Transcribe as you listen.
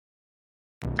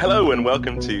Hello and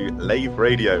welcome to Lave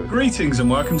Radio. Greetings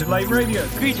and welcome to Lave Radio.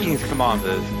 Greetings,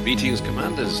 Commanders. Greetings,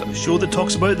 Commanders. A show that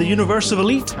talks about the universe of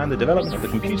Elite And the development of the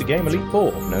computer game Elite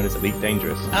 4, known as Elite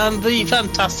Dangerous. And the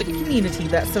fantastic community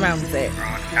that surrounds it.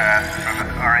 Broadcast from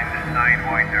a current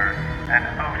Sidewinder and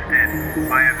hosted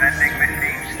by a vending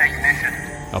machine technician.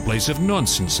 A place of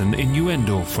nonsense and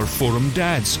innuendo for forum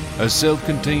dads. A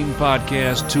self-contained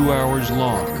podcast 2 hours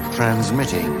long.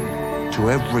 Transmitting to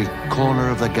every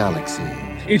corner of the galaxy.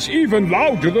 It's even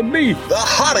louder than me. The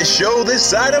hottest show this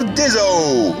side of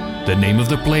Dizzo. The name of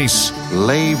the place.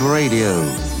 Lave Radio.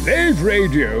 Lave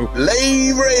Radio.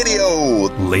 Lave Radio.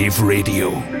 Lave Radio.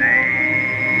 Lave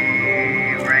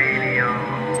Radio.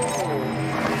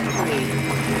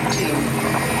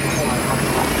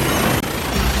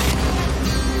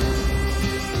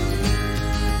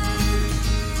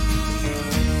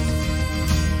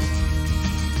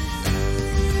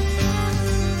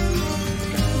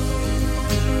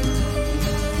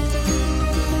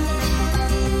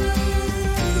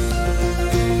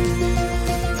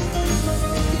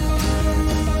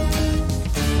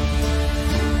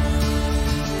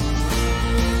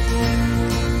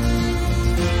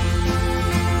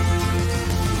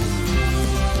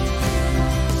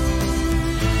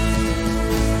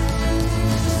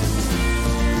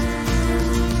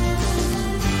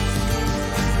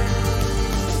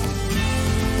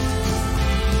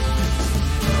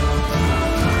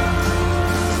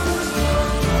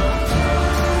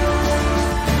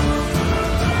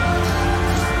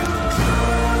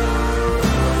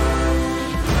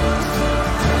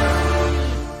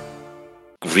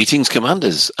 Greetings,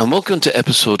 Commanders, and welcome to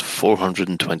episode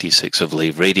 426 of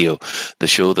Lave Radio, the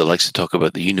show that likes to talk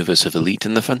about the universe of Elite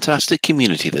and the fantastic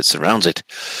community that surrounds it.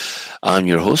 I'm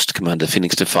your host, Commander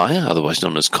Phoenix Defire, otherwise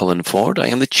known as Colin Ford. I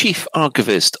am the Chief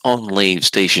Archivist on Lave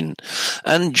Station,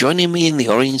 and joining me in the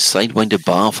Orange Sidewinder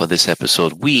bar for this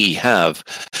episode, we have,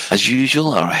 as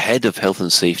usual, our Head of Health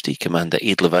and Safety, Commander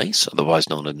Edelweiss, otherwise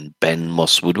known as Ben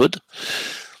Moss Woodward.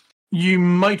 You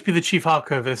might be the chief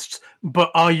archivist,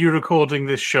 but are you recording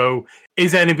this show?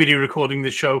 Is anybody recording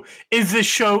this show? Is this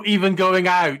show even going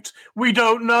out? We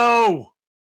don't know.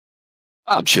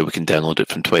 I'm sure we can download it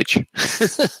from Twitch.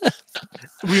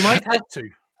 We might have to.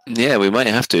 Yeah, we might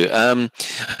have to. On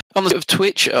the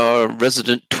Twitch, our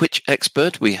resident Twitch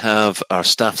expert, we have our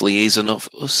staff liaison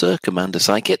officer, Commander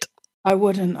Psychit. I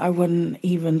wouldn't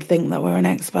even think that we're an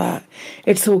expert.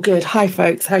 It's all good. Hi,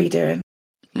 folks. How you doing?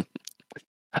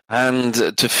 And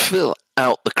to fill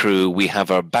out the crew, we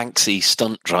have our Banksy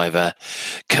stunt driver,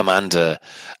 Commander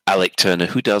Alec Turner,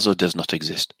 who does or does not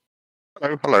exist.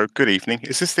 Hello, good evening.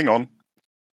 Is this thing on?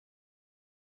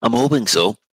 I'm hoping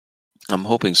so.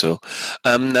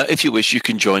 Now, if you wish, you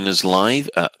can join us live.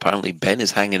 Apparently, Ben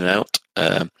is hanging out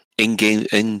in-game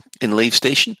in Lave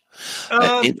Station.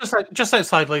 Just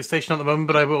outside Lave Station at the moment,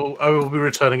 but I will be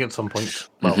returning at some point.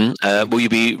 Well, will you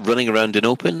be running around in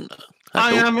open?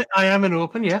 I am in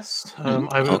open, yes.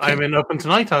 Okay. I'm in open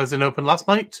tonight. I was in open last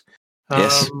night.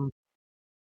 Yes.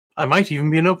 I might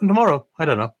even be in open tomorrow. I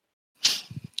don't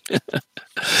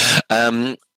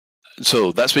know.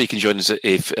 So that's where you can join us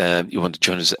if you want to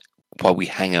join us while we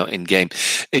hang out in game.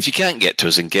 If you can't get to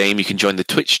us in game, you can join the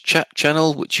Twitch chat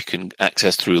channel, which you can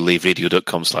access through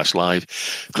laveradio.com/live.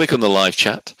 Click on the live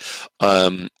chat.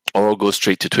 Or go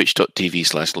straight to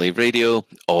twitch.tv/laveradio,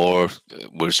 or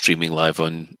we're streaming live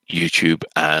on YouTube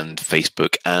and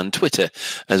Facebook and Twitter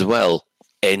as well.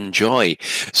 Enjoy.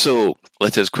 So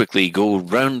let us quickly go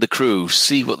round the crew,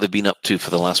 see what they've been up to for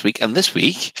the last week. And this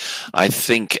week, I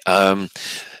think Commander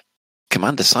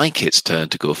Psychit's turn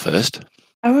to go first.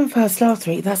 I went first last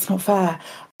week. That's not fair.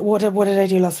 What did I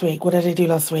do last week?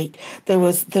 There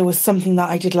was something that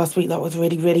I did last week that was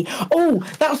really, really... Oh,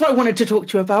 that's what I wanted to talk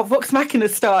to you about. Vox Machina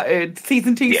started.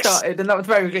 Season 2 started, and that was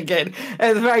very, very good.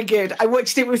 It was very good. I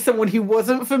watched it with someone who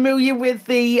wasn't familiar with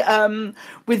the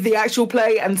actual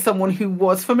play and someone who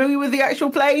was familiar with the actual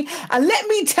play. And let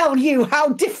me tell you how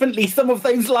differently some of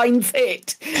those lines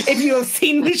hit if you have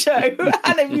seen the show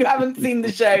and if you haven't seen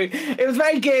the show. It was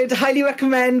very good. Highly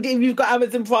recommend if you've got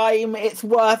Amazon Prime. It's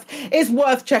worth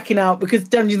checking out because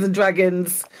Dungeons and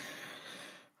Dragons,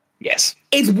 yes,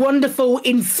 it's wonderful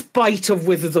in spite of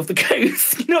Wizards of the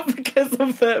Coast, not because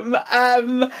of them.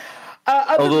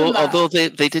 Although they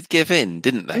did give in,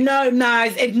 didn't they? No.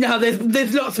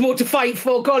 There's lots more to fight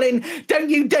for, Colin. Don't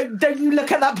you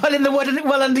look at that pull in the wood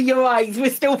well under your eyes. We're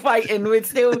still fighting. We're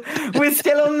still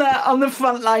on the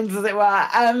front lines, as it were.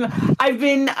 I've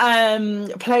been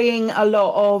playing a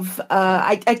lot of.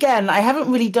 I haven't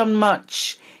really done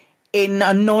much in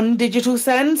a non-digital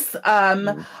sense.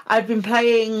 I've been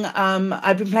playing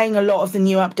a lot of the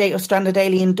new update of Stranded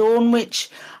Alien Dawn, which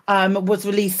was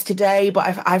released today,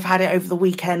 but I've had it over the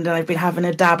weekend and I've been having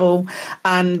a dabble,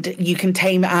 and you can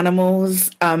tame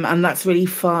animals, and that's really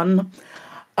fun.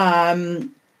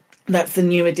 That's the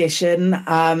new edition.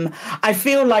 I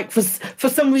feel like for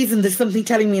some reason there's something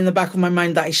telling me in the back of my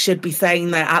mind that I should be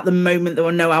saying that at the moment there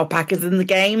are no alpacas in the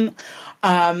game.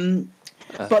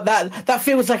 But that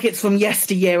feels like it's from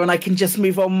yesteryear, and I can just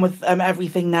move on with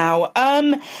everything now.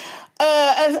 Aside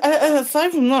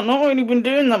from that, not really been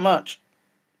doing that much.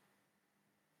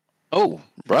 Oh,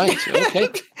 right. Okay.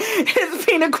 It's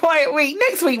been a quiet week.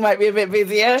 Next week might be a bit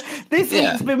busier. This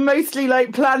week's been mostly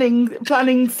like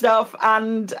planning stuff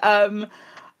and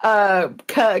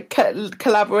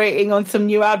collaborating on some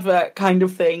new advert kind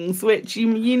of things, which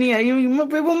you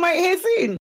people might hear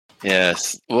soon.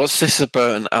 Yes. What's this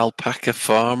about, an alpaca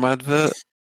farm advert?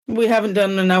 We haven't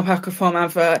done an alpaca farm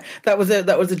advert. That was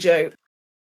a joke.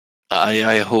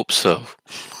 I hope so.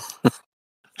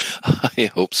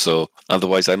 I hope so.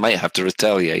 Otherwise, I might have to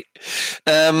retaliate.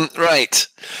 Right.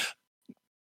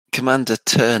 Commander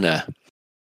Turner.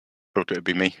 Thought it would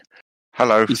be me.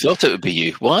 Hello. You thought it would be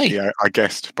you. Why? Yeah, I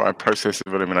guessed by a process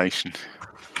of elimination.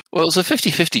 Well, it was a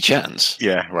 50-50 chance.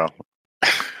 Yeah, well.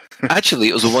 Actually,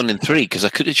 it was a 1 in 3 because I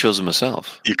could have chosen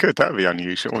myself. You could. That would be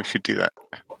unusual. We should do that.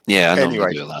 Yeah, I know.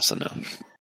 Anyway. Do it last, I know.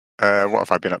 What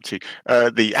have I been up to?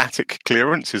 The attic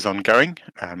clearance is ongoing.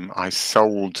 I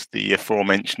sold the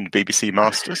aforementioned BBC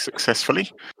Master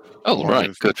successfully. Oh,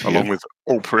 right. Good for along you. with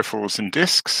all peripherals and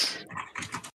discs.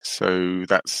 So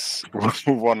that's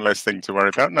one less thing to worry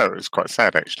about. No, it was quite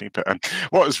sad, actually. But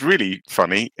what was really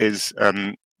funny is...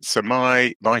 So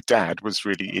my dad was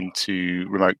really into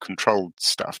remote controlled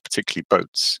stuff, particularly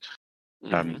boats.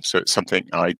 So it's something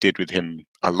I did with him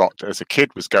a lot as a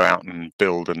kid, was go out and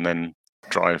build and then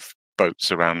drive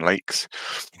boats around lakes.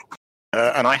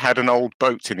 And I had an old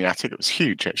boat in the attic. It was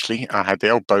huge, actually. I had the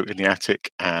old boat in the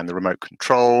attic and the remote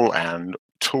control and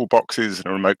toolboxes and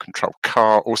a remote control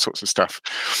car, all sorts of stuff.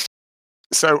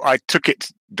 So I took it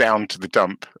down to the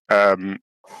dump.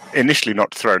 Initially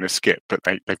not to throw in a skip, but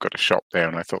they've got a shop there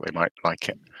and I thought they might like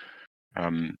it.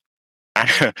 And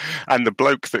the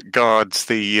bloke that guards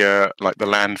the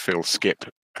landfill skip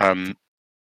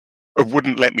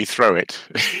wouldn't let me throw it.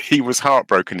 He was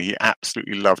heartbroken. He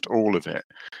absolutely loved all of it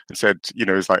and said,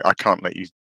 it's like, I can't let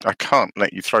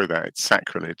you throw that. It's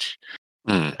sacrilege.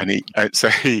 And he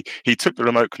took the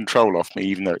remote control off me,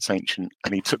 even though it's ancient,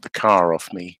 and he took the car off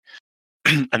me.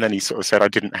 And then he sort of said I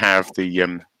didn't have he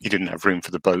didn't have room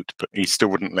for the boat, but he still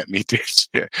wouldn't let me do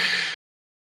it.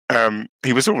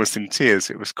 He was almost in tears.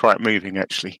 It was quite moving,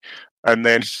 actually. And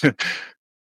then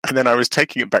I was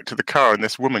taking it back to the car, and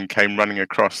this woman came running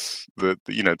across the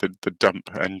dump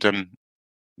and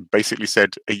basically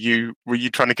said, were you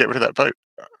trying to get rid of that boat?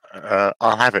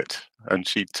 I'll have it. And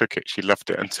she took it. She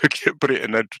loved it and took it, put it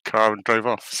in her car and drove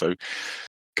off. So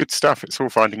good stuff. It's all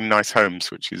finding nice homes,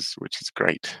 which is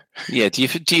great. Yeah. Do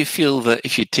you feel that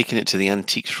if you'd taken it to the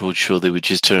Antiques Roadshow, they would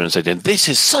just turn around and say, "This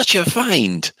is such a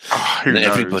find," and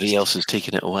everybody else has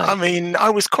taken it away? I mean, I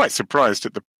was quite surprised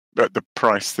at the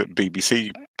price that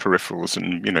BBC peripherals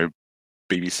and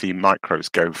BBC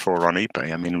micros go for on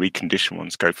eBay. I mean, reconditioned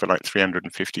ones go for like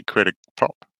 350 quid a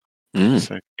pop.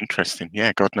 So interesting.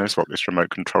 Yeah, God knows what this remote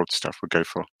controlled stuff would go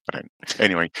for. I don't.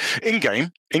 Anyway, in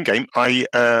game,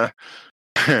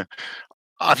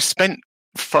 I've spent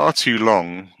far too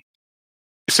long.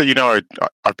 So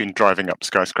I've been driving up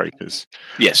skyscrapers.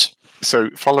 Yes. So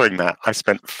following that, I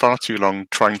spent far too long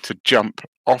trying to jump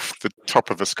off the top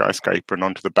of a skyscraper and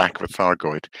onto the back of a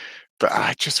Thargoid, but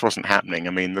it just wasn't happening.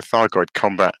 I mean, the Thargoid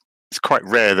combat, it's quite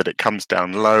rare that it comes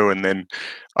down low, and then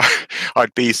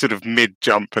I'd be sort of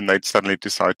mid-jump and they'd suddenly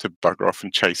decide to bugger off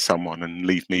and chase someone and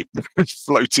leave me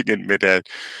floating in mid-air.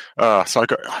 So I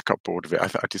got bored of it.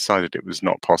 I decided it was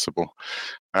not possible.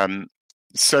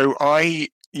 So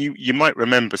you might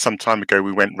remember some time ago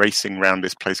we went racing around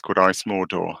this place called Ice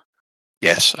Mordor.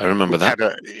 Yes, I remember that.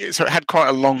 So it had quite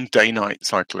a long day-night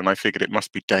cycle, and I figured it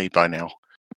must be day by now.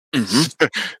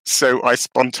 So I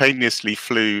spontaneously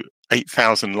flew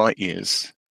 8,000 light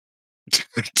years to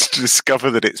discover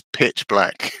that it's pitch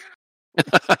black.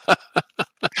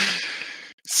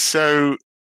 So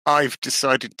I've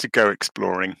decided to go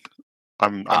exploring.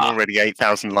 I'm already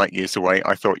 8,000 light years away.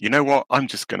 I thought, you know what? I'm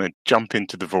just going to jump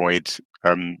into the void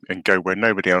and go where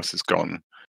nobody else has gone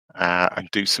and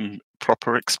do some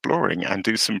proper exploring and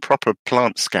do some proper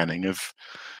plant scanning of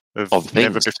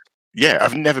things.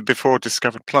 I've never before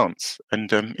discovered plants, and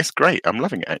it's great. I'm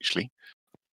loving it, actually.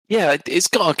 Yeah, it's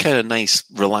got a kind of nice,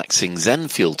 relaxing Zen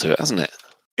feel to it, hasn't it?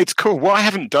 it's cool. What I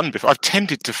haven't done before, I've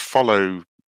tended to follow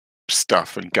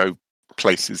stuff and go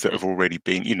places that have already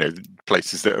been,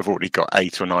 places that have already got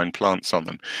 8 or 9 plants on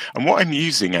them. And what I'm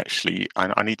using, actually,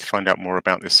 I need to find out more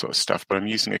about this sort of stuff, but I'm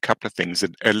using a couple of things,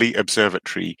 Elite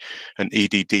Observatory and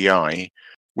EDDI,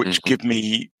 which give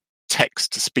me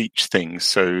text-to-speech things.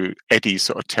 So Eddie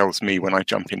sort of tells me when I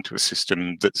jump into a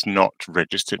system that's not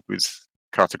registered with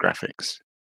cartographics.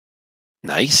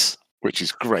 Nice. Which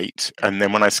is great. And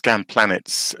then when I scan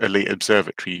planets, Elite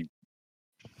Observatory,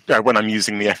 when I'm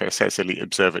using the FSS, Elite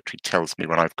Observatory tells me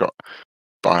when I've got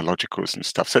biologicals and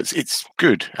stuff. So it's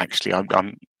good, actually.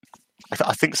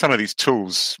 I think some of these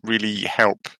tools really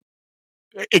help.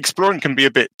 Exploring can be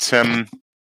a bit,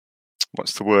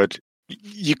 what's the word?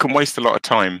 You can waste a lot of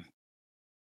time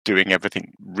doing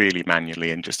everything really manually,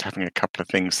 and just having a couple of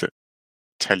things that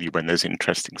tell you when there's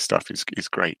interesting stuff is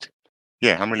great.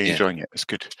 Yeah, I'm really enjoying it. It's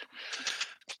good.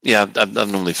 Yeah, I've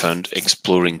normally found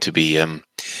exploring to be a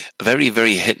very,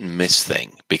 very hit and miss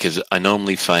thing, because I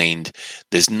normally find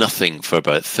there's nothing for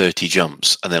about 30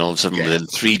 jumps, and then all of a sudden within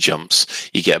 3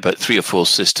 jumps, you get about 3 or 4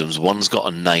 systems. One's got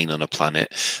a 9 on a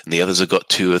planet, and the others have got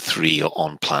 2 or 3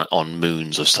 on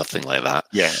moons or something like that.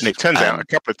 Yeah, and it turns out a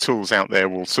couple of tools out there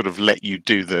will sort of let you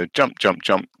do the jump.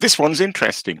 This one's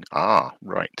interesting. Ah,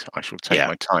 right. I shall take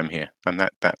my time here. And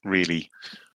that really,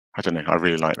 I don't know, I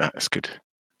really like that. It's good.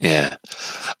 Yeah.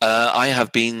 I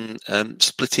have been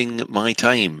splitting my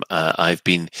time. There's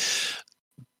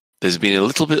been a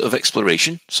little bit of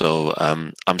exploration. So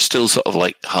I'm still sort of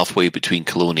like halfway between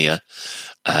Colonia,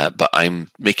 but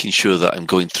I'm making sure that I'm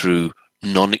going through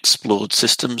non-explored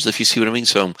systems, if you see what I mean.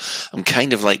 So I'm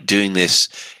kind of like doing this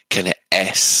kind of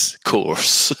S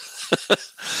course.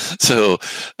 So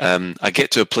I get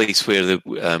to a place where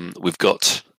we've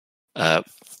got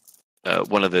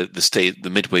one of the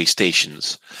midway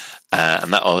stations,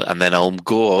 and then I'll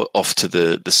go off to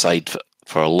the side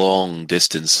for a long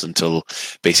distance until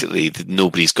basically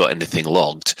nobody's got anything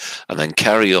logged, and then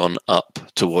carry on up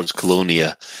towards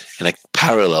Colonia in a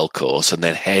parallel course, and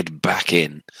then head back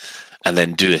in, and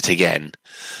then do it again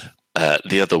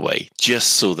the other way,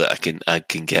 just so that I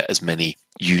can get as many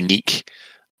unique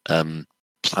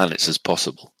planets as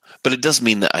possible. But it does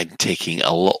mean that I'm taking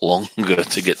a lot longer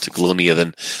to get to Colonia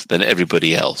than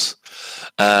everybody else.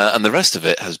 And the rest of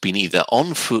it has been either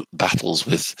on-foot battles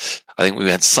with, I think we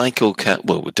had Psycho Cal,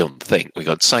 well, we don't think. We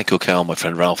got Psycho Cal, my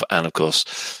friend Ralph, and of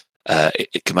course,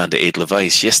 Commander Adler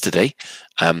Weiss yesterday,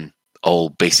 all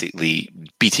basically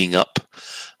beating up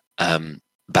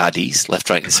baddies left,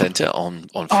 right, and centre on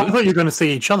foot. I thought you were going to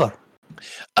see each other.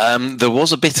 There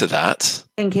was a bit of that.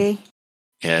 Thank you.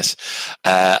 Yes.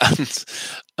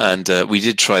 And we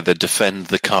did try the defend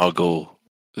the cargo,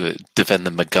 defend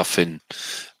the MacGuffin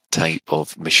type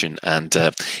of mission. And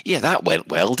that went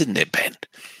well, didn't it, Ben?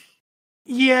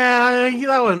 Yeah,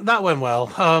 that went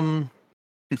well.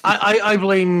 I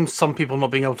blame some people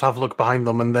not being able to have a look behind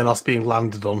them and then us being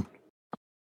landed on.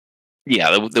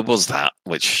 Yeah, there was that,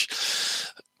 which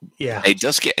it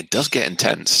does get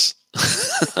intense.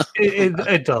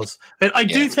 it does. But I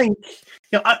do think,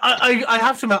 I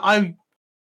have to admit,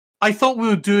 I thought we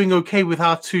were doing okay with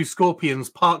our 2 Scorpions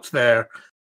parked there.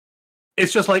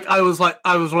 It's just like I was like,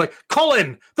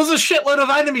 Colin, there's a shitload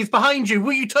of enemies behind you.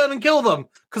 Will you turn and kill them?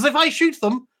 Because if I shoot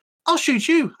them, I'll shoot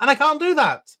you, and I can't do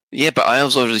that. Yeah, but I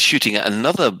was already shooting at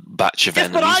another batch of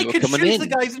enemies. But I who could were coming shoot in. the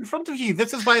guys in front of you.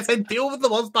 This is why I said deal with the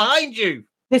ones behind you.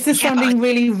 This is sounding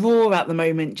really raw at the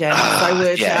moment, Jen. So I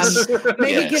would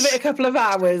maybe give it a couple of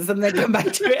hours and then come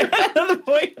back to it at another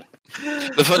point.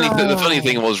 The funny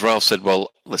thing was, Ralph said,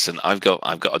 "Well, listen, I've got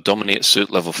a Dominate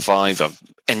suit level 5. I've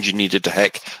engineered it to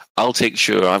heck. I'll take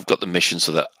sure I've got the mission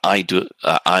so that I do.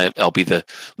 I'll be the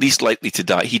least likely to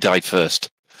die." He died first.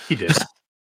 He did.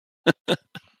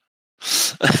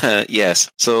 Yes.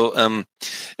 So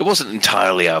it wasn't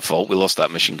entirely our fault. We lost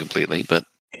that mission completely, but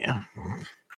yeah.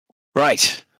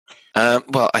 Right.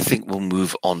 Well, I think we'll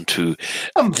move on to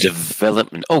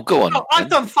development. Oh, go on. I've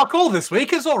done fuck all this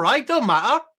week. It's all right. Don't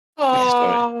matter.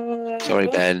 Sorry,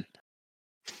 Ben.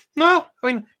 No, I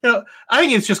mean, I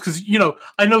think it's just because,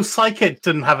 I know Psychic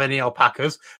didn't have any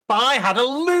alpacas, but I had a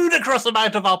ludicrous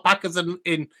amount of alpacas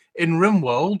in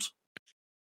RimWorld.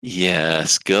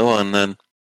 Yes, go on then.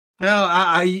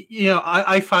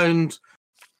 I found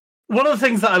one of the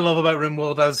things that I love about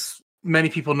RimWorld, as many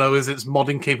people know, is its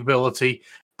modding capability,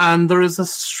 and there is a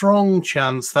strong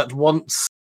chance that once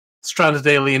Stranded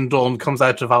Alien Dawn comes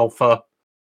out of alpha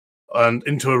and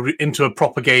into a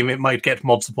proper game, it might get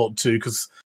mod support too, because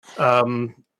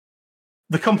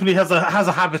the company has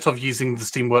a habit of using the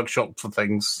Steam Workshop for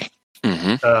things.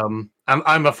 Mm-hmm. And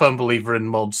I'm a firm believer in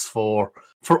mods for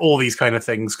for all these kind of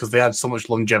things because they add so much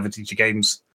longevity to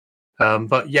games.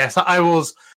 But yes, I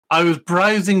was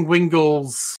browsing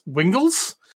Wingles.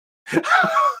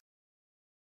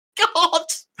 God,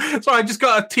 sorry, I just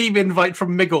got a team invite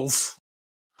from Miggles,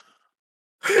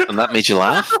 and that made you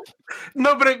laugh.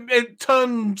 No, but it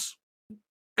turned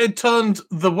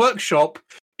the workshop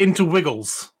into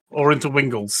Wiggles or into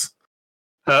Wingles.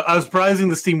 I was browsing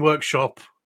the Steam Workshop,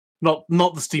 not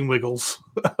the Steam Wiggles.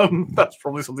 That's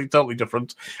probably something totally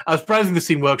different. I was browsing the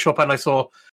Steam Workshop and I saw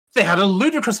they had a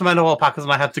ludicrous amount of alpacas,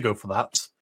 and I had to go for that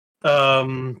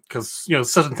because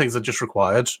certain things are just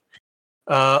required.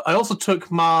 I also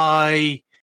took my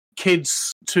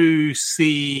kids to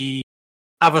see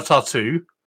Avatar 2.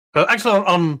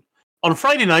 Actually, on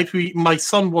Friday night, my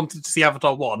son wanted to see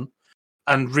Avatar 1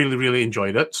 and really, really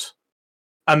enjoyed it.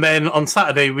 And then on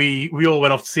Saturday, we all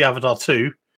went off to see Avatar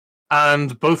 2,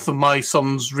 and both of my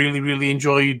sons really, really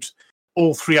enjoyed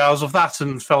all 3 hours of that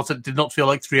and felt it did not feel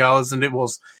like 3 hours, and it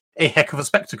was a heck of a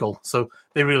spectacle. So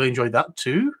they really enjoyed that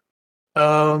too.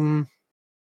 Apart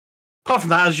from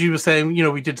that, as you were saying,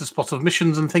 we did the spot of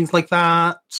missions and things like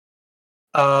that.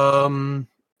 And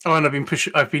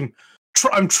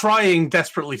I'm trying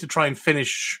desperately to try and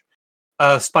finish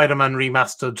Spider-Man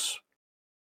Remastered.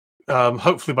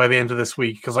 Hopefully by the end of this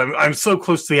week, because I'm so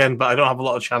close to the end, but I don't have a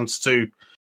lot of chance to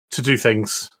do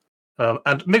things.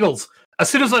 And Miggles, as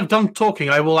soon as I've done talking,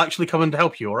 I will actually come and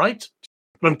help you. All right?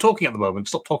 But I'm talking at the moment.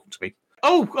 Stop talking to me.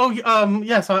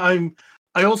 Yes.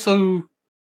 I also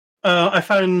I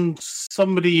found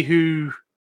somebody who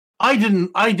I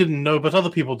didn't know, but other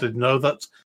people did know that.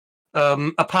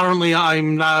 Apparently,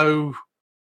 I'm now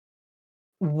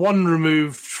one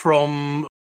removed from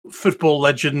football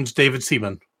legend David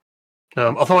Seaman.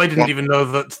 Although I didn't even know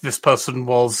that this person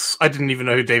was... I didn't even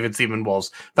know who David Seaman was.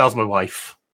 That was my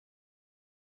wife.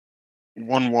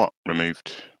 One what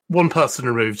removed? One person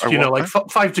removed.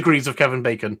 5 degrees of Kevin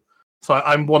Bacon. So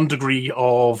I'm 1 degree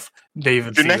of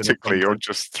David Seaman. Genetically, or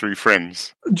just through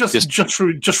friends? Just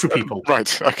through people.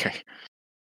 Right, okay.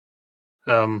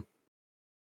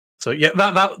 So yeah,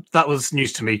 that was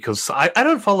news to me, because I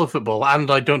don't follow football,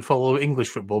 and I don't follow English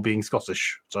football, being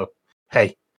Scottish. So,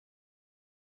 hey.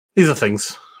 These are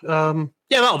things. Yeah,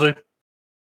 that'll do.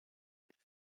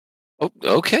 Oh,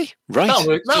 okay, right.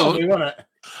 That'll do, won't it?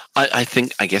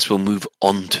 I guess we'll move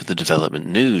on to the development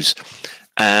news.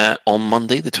 On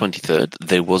Monday, the 23rd,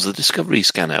 there was a Discovery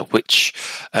Scanner, which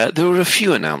there were a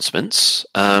few announcements.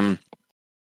 The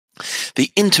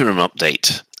interim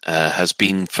update has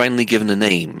been finally given a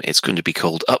name. It's going to be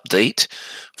called Update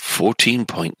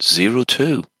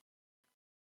 14.02.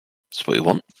 That's what you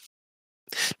want.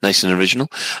 Nice and original.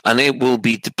 And it will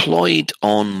be deployed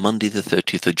on Monday the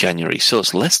 30th of January. So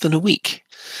it's less than a week.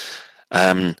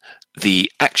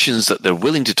 The actions that they're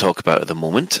willing to talk about at the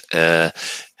moment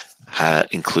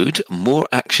include more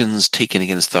actions taken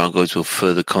against Thargoids will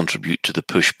further contribute to the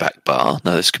pushback bar.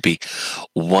 Now, this could be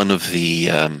one of the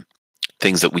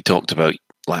things that we talked about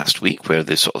last week, where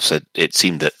they sort of said it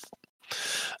seemed that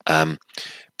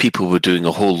people were doing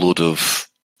a whole load of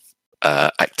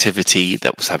activity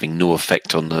that was having no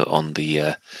effect on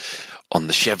the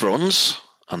chevrons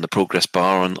and the progress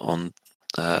bar on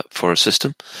for a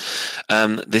system.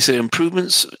 They say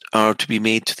improvements are to be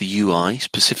made to the UI,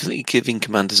 specifically giving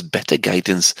commanders better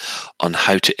guidance on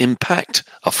how to impact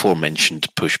aforementioned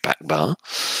pushback bar,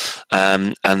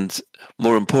 and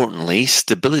more importantly,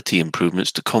 stability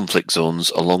improvements to conflict zones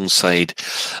alongside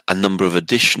a number of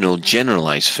additional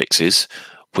generalized fixes,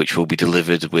 which will be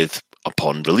delivered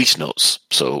upon release notes.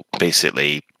 So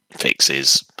basically,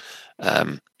 fixes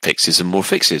and more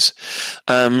fixes.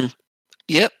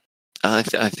 Yep. I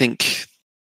think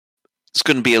it's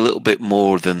going to be a little bit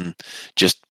more than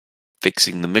just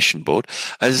fixing the mission board,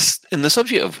 as in the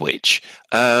subject of which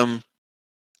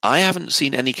I haven't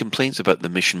seen any complaints about the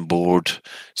mission board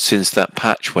since that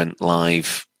patch went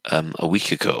live a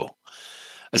week ago.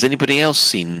 Has anybody else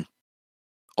seen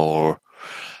or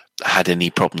had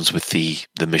any problems with the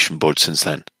mission board since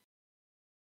then?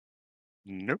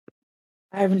 Nope.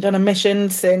 I haven't done a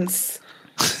mission since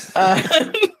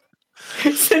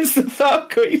since the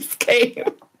Thargoids came.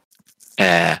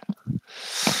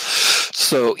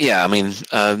 So yeah, I mean,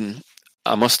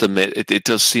 I must admit, it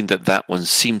does seem that one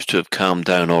seems to have calmed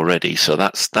down already. So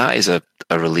that is a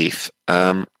relief.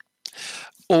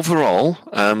 Overall,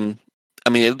 I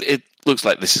mean, it looks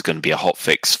like this is going to be a hot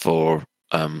fix for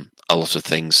a lot of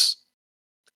things.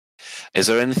 Is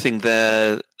there anything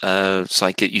there,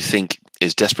 Psychic, you think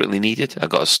is desperately needed? I've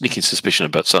got a sneaking suspicion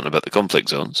about something about the conflict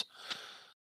zones.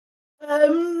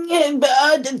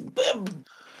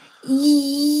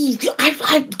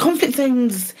 Conflict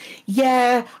zones.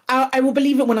 Yeah, I will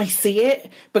believe it when I see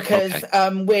it because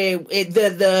the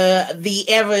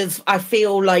errors I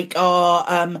feel like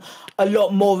are a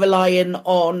lot more reliant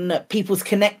on people's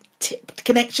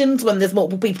connections when there's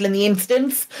multiple people in the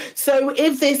instance. So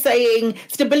if they're saying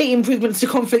stability improvements to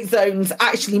conflict zones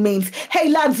actually means, hey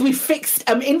lads, we fixed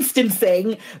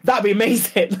instancing, that'd be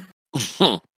amazing.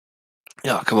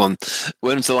 Yeah, come on.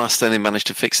 When's the last time they managed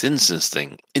to fix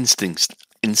instancing?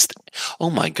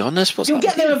 Oh my goodness, what's You'll that?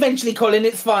 get there eventually, Colin,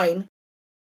 it's fine.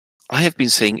 I have been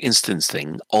saying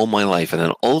instancing all my life, and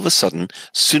then all of a sudden,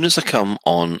 as soon as I come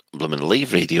on Bloomin'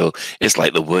 Live Radio, it's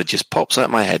like the word just pops out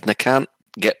of my head and I can't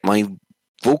get my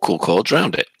vocal cords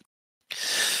around it.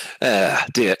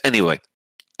 Dear. Anyway,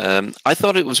 I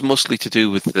thought it was mostly to do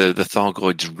with the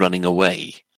Thargoids running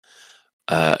away,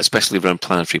 especially around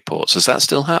planetary ports. Is that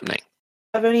still happening?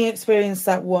 I've only experienced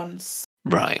that once.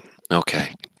 Right.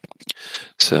 Okay.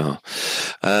 So,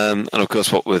 and of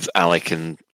course, what with Alec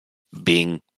and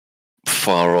being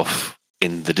far off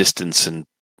in the distance, and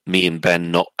me and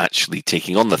Ben not actually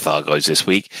taking on the Thargoids this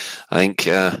week, I think.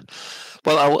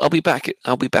 Well, I'll be back.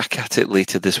 I'll be back at it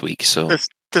later this week. So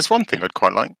there's one thing I'd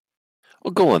quite like.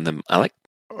 Well, go on then, Alec.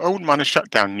 I wouldn't mind a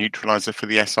shutdown neutralizer for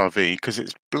the SRV because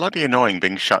it's bloody annoying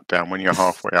being shut down when you're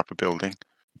halfway up a building.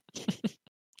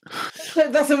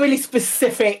 That's a really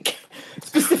specific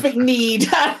need.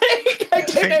 I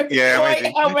don't know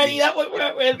quite how many that would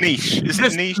work with. Niche. Is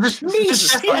it niche? This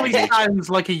definitely sounds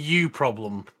like a you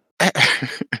problem.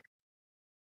 The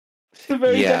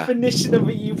very definition of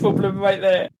a you problem right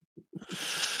there.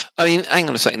 I mean, hang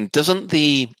on a second. Doesn't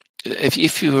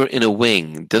if you're in a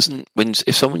wing,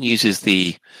 if someone uses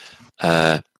the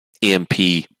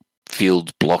EMP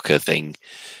field blocker thing,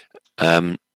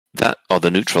 that or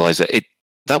the neutralizer,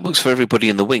 that works for everybody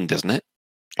in the wing, doesn't it?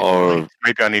 Or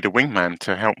maybe I need a wingman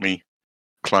to help me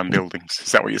climb buildings.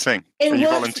 Is that what you're saying? Are you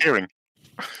volunteering?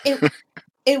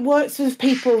 It works with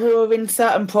people who are in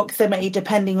certain proximity,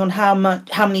 depending on how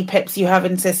many pips you have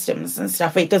in systems and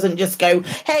stuff. It doesn't just go,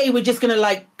 "Hey, we're just going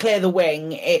to clear the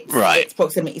wing." It's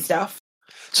proximity stuff.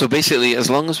 So basically, as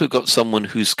long as we've got someone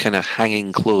who's kind of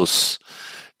hanging close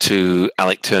to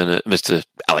Alec Turner, Mr.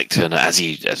 Alec Turner, as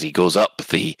he goes up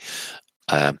the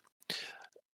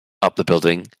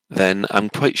building, then I'm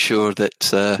quite sure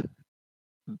that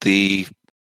the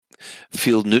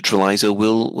field neutralizer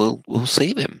will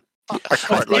save him. I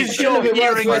quite like If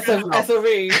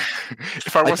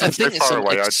I wasn't so far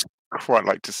away, I'd quite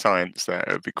like to science that.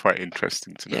 It would be quite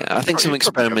interesting to know. Yeah, I think some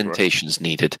experimentation's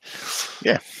needed.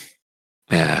 Yeah.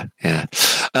 Right.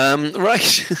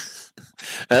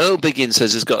 Earl Biggins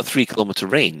says it's got a 3-kilometer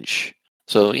range.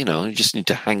 So, you just need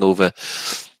to hang in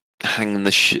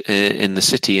the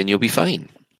city and you'll be fine.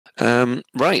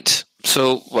 Right.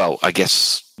 So, well, I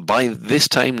guess by this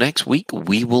time next week,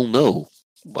 we will know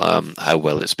how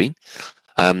well it's been.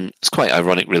 It's quite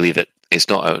ironic, really, that it's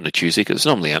not out on a Tuesday, because it's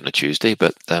normally out on a Tuesday,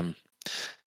 but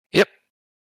yep.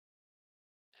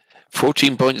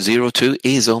 14.02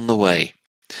 is on the way.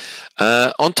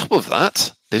 On top of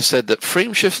that, they've said that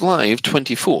Frameshift Live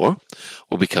 24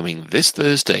 will be coming this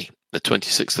Thursday, the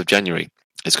 26th of January.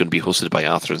 It's going to be hosted by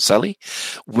Arthur and Sally,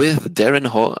 with Darren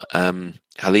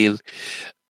Halil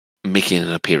making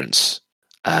an appearance.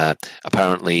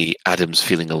 Apparently, Adam's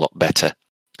feeling a lot better.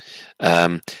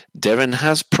 Darren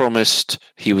has promised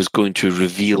he was going to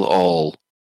reveal all.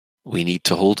 We need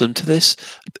to hold him to this.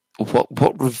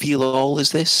 What reveal all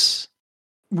is this?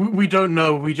 We don't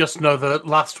know. We just know that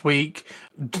last week,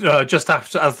 just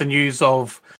after as the news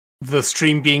of the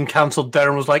stream being cancelled,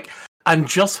 Darren was like, and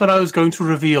just when I was going to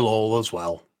reveal all as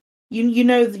well. You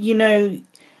know.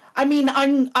 I mean,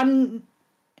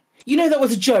 that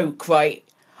was a joke, right?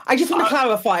 I just want to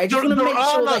clarify. I just want to make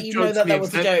sure that you know that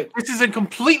was a joke. This is a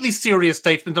completely serious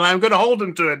statement, and I'm going to hold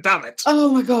him to it. Damn it!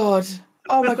 Oh my god!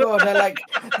 I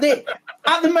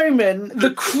at the moment,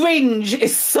 the cringe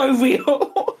is so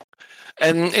real.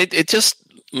 And it just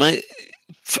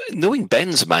knowing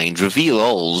Ben's mind, reveal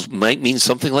alls might mean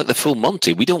something like the full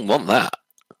Monty. We don't want that.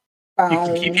 You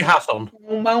can keep your hat on.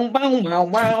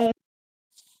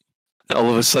 All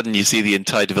of a sudden, you see the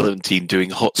entire development team doing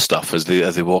hot stuff as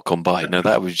they walk on by. Now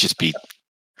that would just be,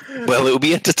 well, it would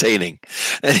be entertaining.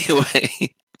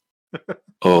 Anyway,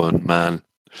 oh man,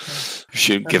 we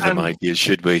shouldn't give them ideas,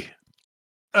 should we?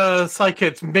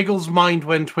 Psychit, Miggle's mind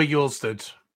went where yours did.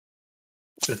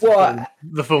 What?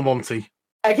 The full Monty.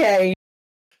 Okay.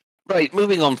 Right,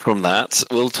 moving on from that,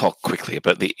 we'll talk quickly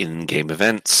about the in-game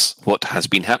events. What has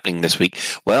been happening this week?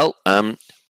 Well, a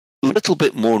little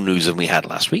bit more news than we had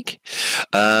last week.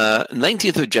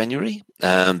 19th of January,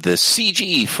 the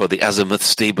CG for the Azimuth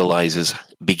stabilizers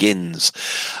begins.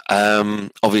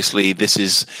 Obviously, this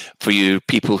is for you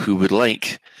people who would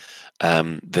like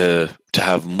to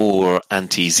have more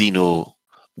anti-Xeno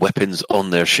weapons on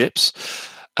their ships.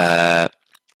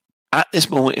 At this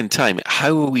moment in time,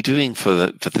 how are we doing for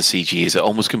the CG? Is it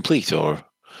almost complete, or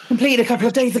completed a couple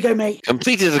of days ago, mate?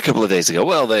 Completed a couple of days ago.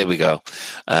 Well, there we go.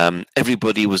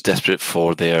 Everybody was desperate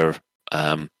for their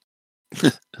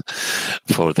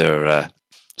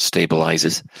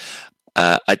stabilizers.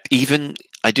 I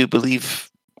do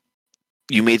believe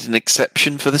you made an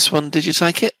exception for this one. Did you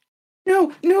take it?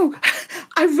 No,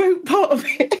 I wrote part of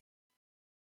it.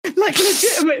 Like,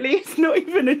 legitimately, it's not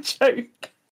even a joke.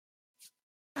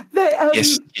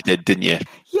 Yes, you did, didn't you?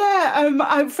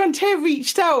 Yeah, Frontier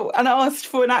reached out and asked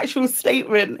for an actual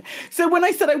statement. So when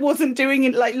I said I wasn't doing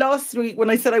it, like last week, when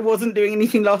I said I wasn't doing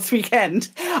anything last weekend,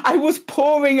 I was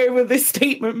poring over this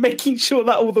statement, making sure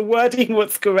that all the wording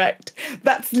was correct.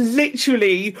 That's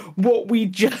literally what we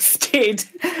just did.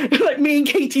 Like, me and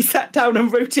Katie sat down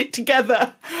and wrote it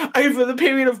together over the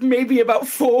period of maybe about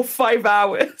 4 or 5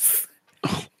 hours.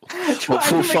 What,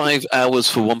 4 or 5 hours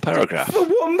for one paragraph? For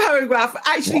one paragraph,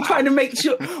 actually trying to make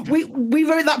sure we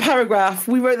wrote that paragraph.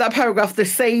 We wrote that paragraph the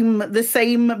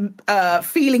same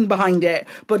feeling behind it,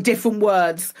 but different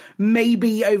words.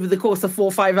 Maybe over the course of 4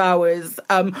 or 5 hours,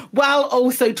 while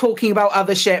also talking about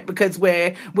other shit because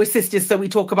we're sisters, so we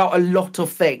talk about a lot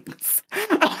of things.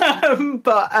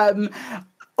 But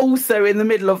also in the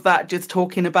middle of that, just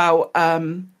talking about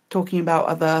other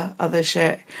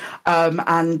shit,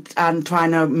 and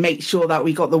trying to make sure that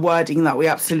we got the wording that we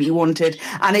absolutely wanted.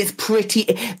 And it's pretty,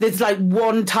 there's like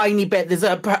one tiny bit, there's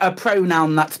a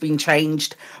pronoun that's been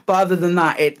changed, but other than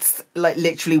that, it's like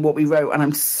literally what we wrote. And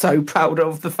I'm so proud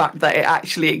of the fact that it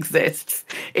actually exists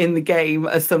in the game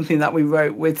as something that we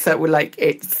wrote with. So we're like,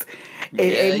 it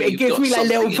gives me like a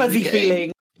little fuzzy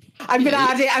feeling. I'm gonna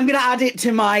add it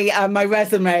to my my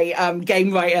resume,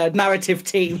 game writer, narrative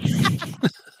team.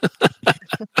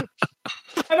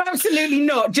 I'm absolutely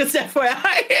not, just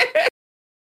FYI.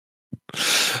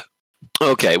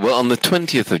 Okay, well, on the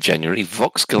 20th of January,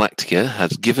 Vox Galactica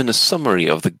has given a summary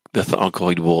of the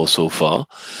Thargoid War so far,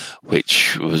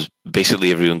 which was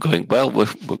basically everyone going, well, we're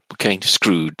kind of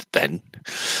screwed then.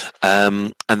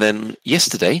 And then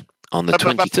yesterday, on the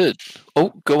 23rd...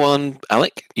 Oh, go on,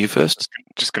 Alec, you first.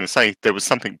 Just going to say, there was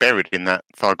something buried in that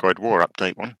Thargoid War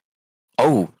update one.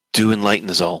 Oh, do enlighten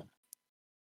us all.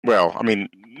 Well, I mean,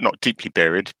 not deeply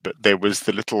buried, but there was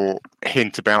the little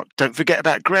hint about, don't forget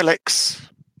about Grelix.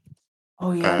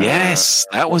 Oh, yeah. Yes,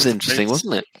 that was interesting,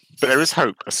 wasn't it? But there is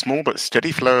hope. A small but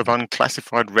steady flow of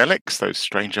unclassified relics, those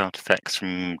strange artifacts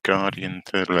from Guardian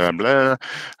to blah, blah,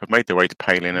 have made their way to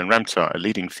Palin and Ramtar. A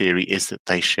leading theory is that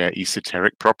they share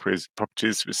esoteric properties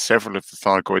with several of the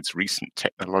Thargoids' recent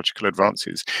technological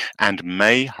advances and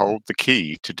may hold the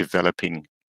key to developing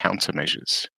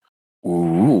countermeasures.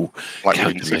 Ooh, like we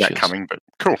didn't see that coming, but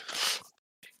cool.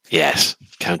 Yes,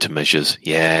 countermeasures.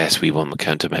 Yes, we want the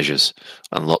countermeasures,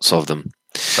 and lots of them.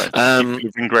 So,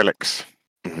 Grelix.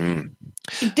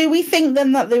 Mm-hmm. Do we think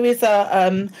then that there is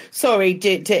a sorry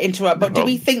to interrupt, but do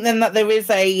we think then that there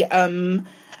is a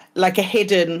like a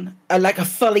hidden, like a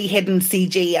fully hidden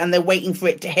CG, and they're waiting for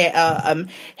it to hit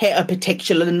a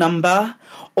particular number,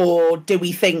 or do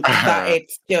we think that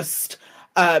it's just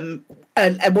and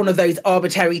one of those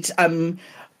arbitrary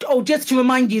just to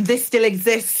remind you this still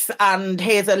exists, and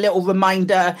here's a little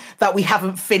reminder that we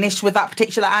haven't finished with that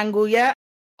particular angle yet?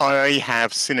 I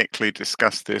have cynically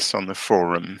discussed this on the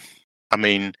forum. I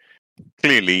mean,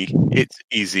 clearly it's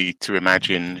easy to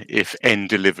imagine if n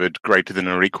delivered greater than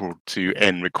or equal to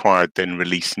n required, then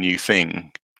release new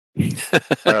thing.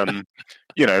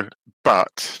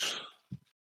 But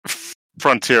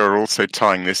Frontier are also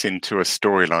tying this into a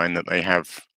storyline that they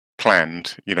have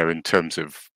planned, in terms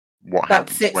of what that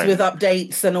sits with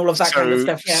updates and all of that kind of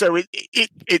stuff. Yeah. So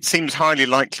it seems highly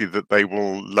likely that they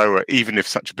will lower, even if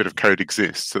such a bit of code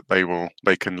exists, that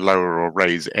they can lower or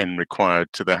raise n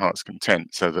required to their heart's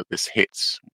content, so that this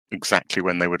hits exactly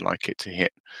when they would like it to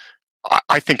hit.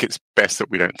 I think it's best that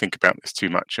we don't think about this too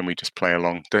much and we just play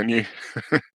along, don't you?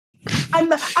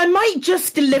 I might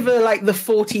just deliver like the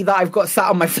 40 that I've got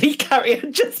sat on my fleet carrier,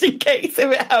 just in case,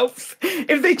 if it helps.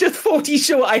 If they're just 40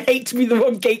 short, I hate to be the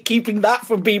one gatekeeping that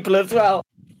from people as well.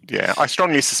 Yeah, I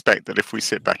strongly suspect that if we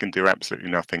sit back and do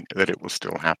absolutely nothing, that it will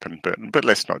still happen. But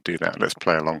let's not do that. Let's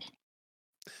play along.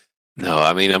 No,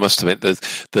 I mean, I must admit the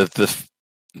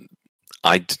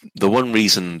one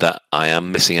reason that I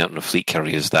am missing out on a fleet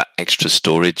carrier is that extra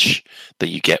storage that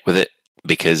you get with it.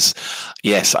 Because,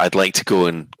 yes, I'd like to go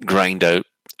and grind out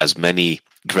as many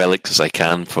Grelics as I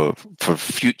can for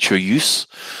future use.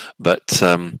 But,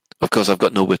 of course, I've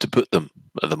got nowhere to put them.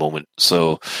 at the moment.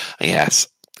 So, yes,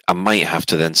 I might have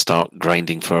to then start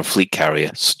grinding for a fleet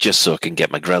carrier just so I can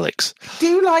get my Grelics.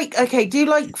 Do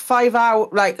 5 hours,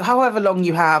 like however long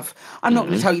you have. I'm not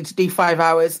going to tell you to do 5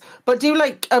 hours, but do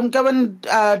go and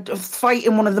fight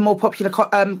in one of the more popular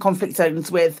conflict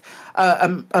zones with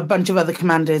a bunch of other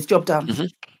commanders. Job done. Mm-hmm.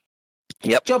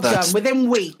 Yep, job done. Within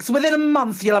weeks, within a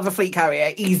month, you'll have a fleet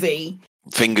carrier. Easy.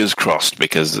 Fingers crossed,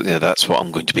 because that's what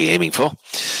I'm going to be aiming for.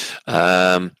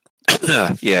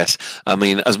 Yes, I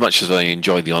mean, as much as I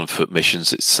enjoy the on-foot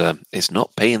missions, it's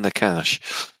not paying the cash.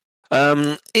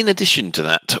 In addition to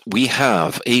that, we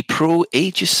have a Pro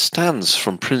Aegis stance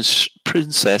from Princess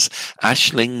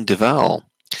Aisling Duval.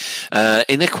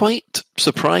 In a quite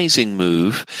surprising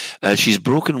move, she's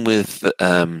broken with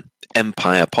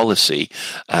Empire policy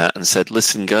and said,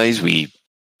 "Listen, guys, we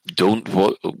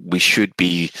should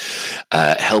be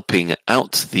helping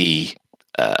out the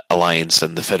Alliance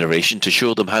and the Federation to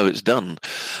show them how it's done."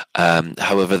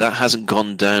 However, that hasn't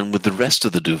gone down with the rest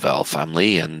of the Duval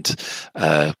family and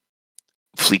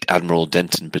Fleet Admiral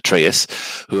Denton Petraeus,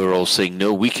 who are all saying,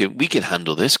 "No, we can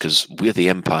handle this because we're the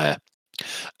Empire."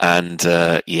 And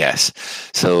yes,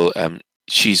 so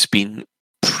she's been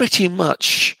pretty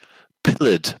much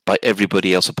pillared by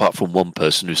everybody else apart from one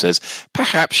person who says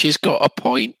perhaps she's got a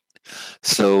point.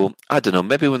 So I don't know.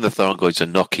 Maybe when the Thargoids are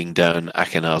knocking down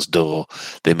Akenar's door,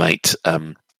 they might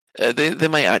they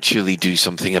might actually do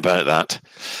something about that.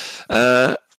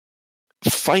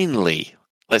 Finally,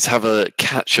 let's have a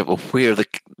catch up of where the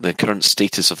current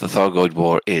status of the Thargoid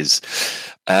War is.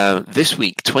 This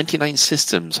week, 29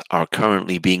 systems are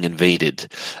currently being invaded.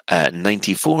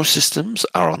 94 systems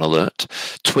are on alert.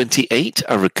 28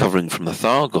 are recovering from the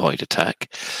Thargoid attack.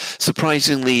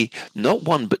 Surprisingly, not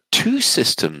one but 2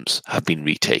 systems have been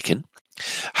retaken.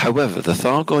 However, the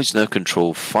Thargoids now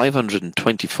control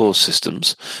 524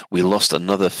 systems. We lost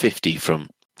another 50 from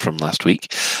last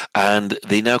week, and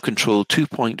they now control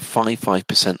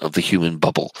 2.55% of the human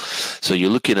bubble. So you're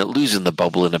looking at losing the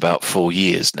bubble in about 4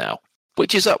 years now,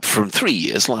 which is up from 3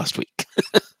 years last week.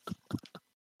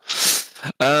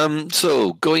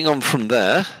 So going on from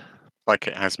there, like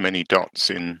it has many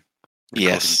dots in.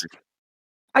 Yes.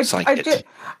 I swear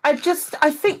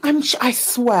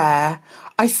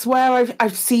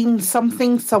I've seen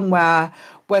something somewhere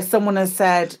where someone has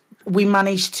said we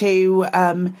managed to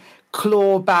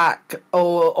claw back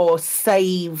or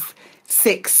save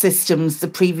 6 systems the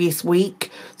previous week.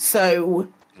 So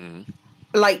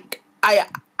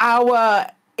our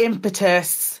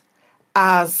impetus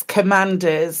as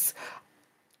commanders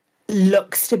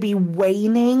looks to be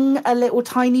waning a little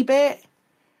tiny bit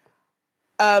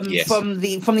yes. from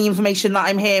the information that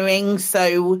I'm hearing.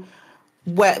 So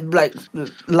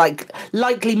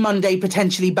likely Monday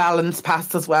potentially balanced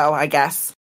past as well, I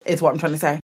guess, is what I'm trying to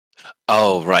say.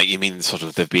 Oh, right. You mean sort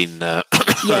of they've been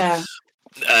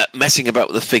messing about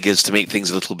with the figures to make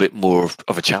things a little bit more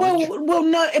of a challenge?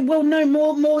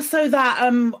 No, more so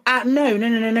that no,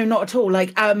 not at all.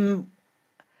 Like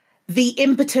the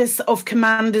impetus of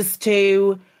commanders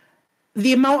to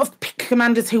the amount of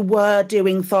commanders who were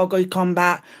doing Thargoid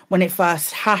combat when it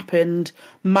first happened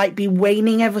might be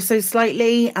waning ever so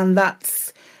slightly, and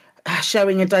that's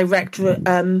showing a direct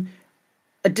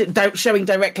showing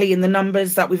directly in the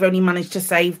numbers that we've only managed to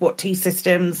save 2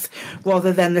 systems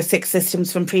rather than the 6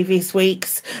 systems from previous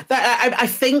weeks. That I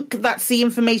think that's the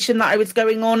information that I was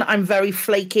going on. I'm very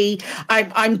flaky.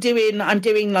 I'm doing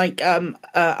like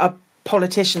a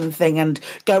politician thing and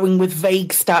going with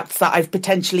vague stats that I've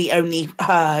potentially only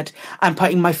heard and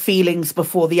putting my feelings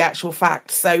before the actual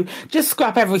facts. So just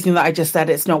scrap everything that I just said.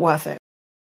 It's not worth it.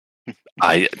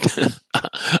 I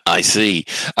see.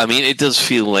 I mean, it does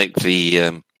feel like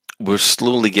we're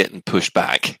slowly getting pushed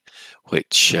back,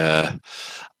 which I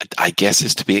guess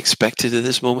is to be expected at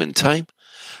this moment in time.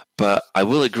 But I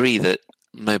will agree that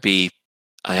maybe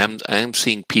I am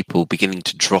seeing people beginning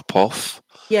to drop off.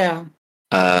 Yeah.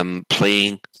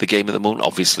 Playing the game at the moment,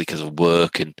 obviously because of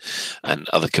work and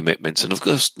other commitments, and of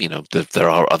course, there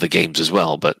are other games as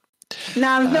well. But no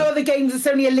other games. It's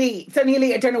only Elite. It's only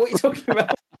Elite. I don't know what you're talking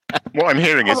about. What I'm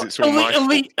hearing is it's all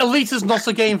Elite is not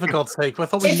a game, for God's sake. I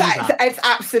thought we knew that. It's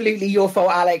absolutely your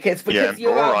fault, Alec. It's because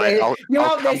you're out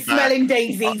there smelling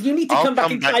daisies. You need to come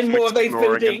back and climb more of those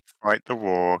buildings. Fight the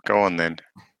war. Go on then.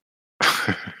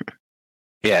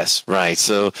 Yes, right.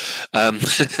 So,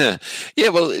 yeah,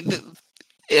 well,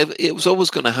 it was always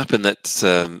going to happen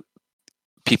that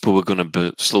people were going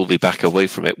to slowly back away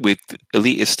from it. With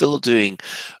Elite is still doing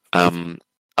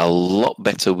a lot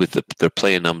better with their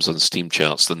player numbers on Steam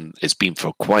charts than it's been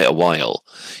for quite a while,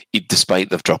 despite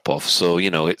the drop off. So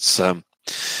it's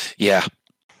yeah.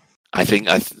 I think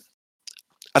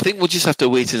I think we'll just have to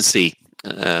wait and see.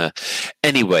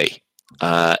 Anyway,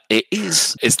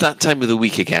 it's that time of the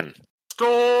week again.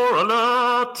 Store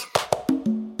alert!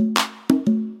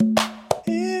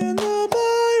 In the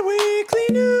bi-weekly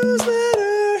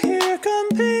newsletter, here come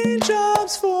paint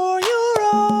jobs for your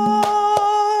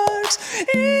art.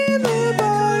 In the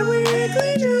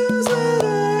bi-weekly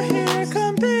newsletter, here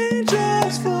come paint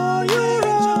jobs for your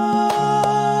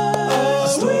art. A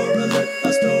store alert,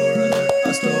 a store alert,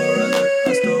 a store alert,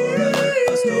 a store alert,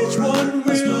 a store alert. Each one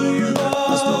we buy.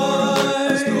 A store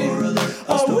alert, a store alert,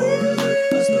 a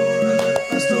store alert,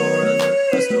 a store alert,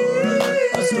 a store alert, a store alert,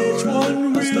 a store alert. Each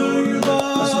one we buy.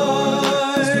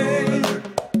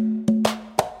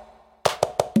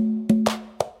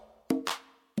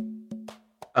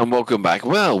 And welcome back.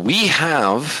 Well, we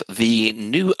have the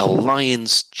new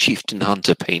Alliance Chieftain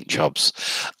Hunter paint jobs.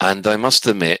 And I must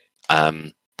admit, we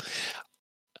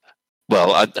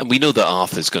know that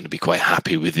Arthur's going to be quite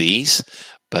happy with these,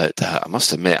 but I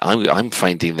must admit, I'm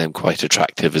finding them quite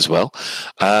attractive as well.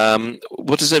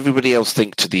 What does everybody else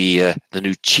think to the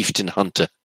new Chieftain Hunter?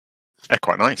 They're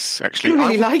quite nice, actually. I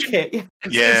really like it.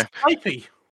 Yeah. It's hypey.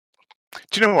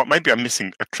 Do you know what? Maybe I'm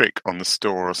missing a trick on the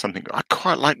store or something. I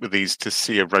quite like with these to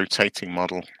see a rotating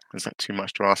model. Is that too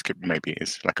much to ask? It maybe it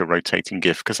is like a rotating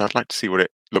GIF, because I'd like to see what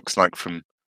it looks like from.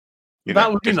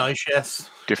 That would be nice, yes.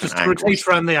 Different Just angles. rotate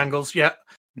around the angles, yeah.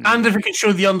 And if we can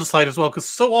show the underside as well, because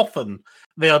so often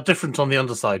they are different on the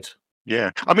underside.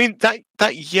 Yeah. I mean, that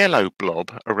yellow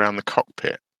blob around the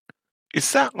cockpit,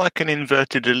 is that like an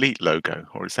inverted Elite logo,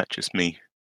 or is that just me?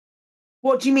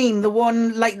 What do you mean? The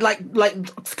one like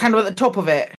kind of at the top of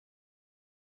it?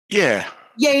 Yeah.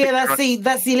 Yeah. That's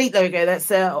the Elite logo. That's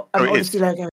the Odyssey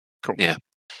logo. Cool. Yeah.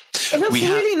 It looks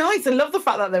really nice. I love the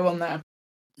fact that they're on there.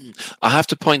 I have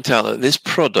to point out that this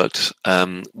product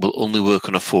will only work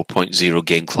on a 4.0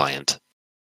 game client.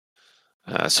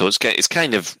 So it's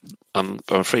kind of, I'm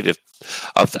afraid of,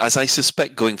 as I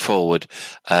suspect going forward,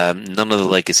 none of the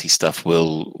legacy stuff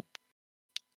will,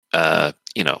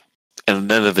 and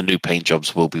none of the new paint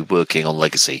jobs will be working on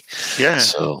legacy. Yeah.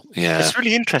 So yeah, it's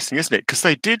really interesting, isn't it? Because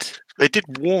they did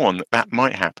warn that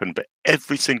might happen, but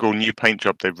every single new paint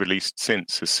job they've released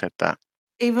since has said that.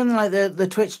 Even like the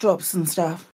Twitch drops and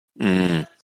stuff. Mm.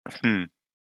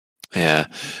 Yeah.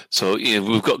 So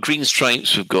we've got green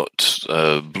stripes, we've got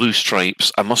blue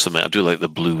stripes. I must admit, I do like the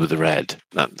blue with the red.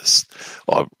 That's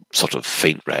or sort of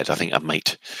faint red. I think I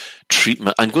might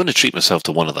I'm going to treat myself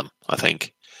to one of them, I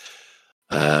think.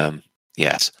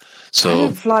 Yes. So I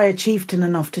don't fly a Chieftain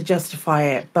enough to justify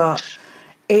it, but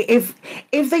if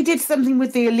they did something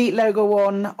with the Elite logo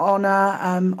on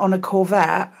a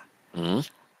Corvette,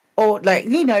 or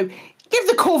give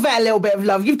the Corvette a little bit of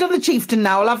love. You've done the Chieftain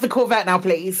now. I'll have the Corvette now,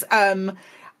 please. I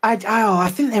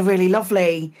think they're really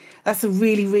lovely. That's a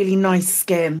really, really nice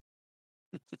skin.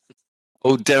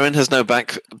 Oh, Darren has now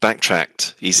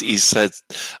backtracked. He's said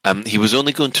he was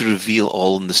only going to reveal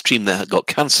all in the stream that got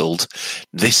cancelled.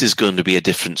 This is going to be a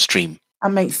different stream.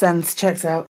 That makes sense. Checks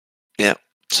out. Yeah.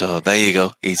 So there you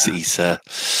go. Is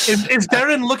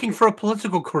Darren looking for a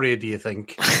political career, do you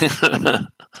think?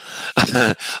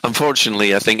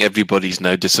 Unfortunately, I think everybody's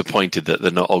now disappointed that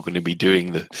they're not all going to be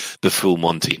doing the full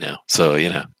Monty now. So,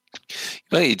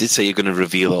 well, you did say you're going to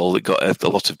reveal all. It got a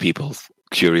lot of people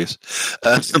curious.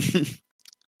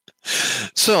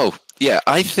 So, yeah,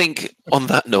 I think on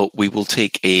that note, we will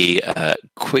take a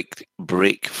quick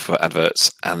break for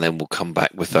adverts, and then we'll come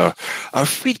back with our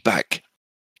feedback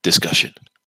discussion.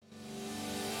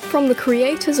 From the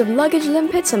creators of luggage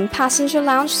limpets and passenger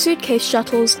lounge suitcase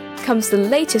shuttles comes the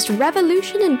latest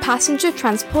revolution in passenger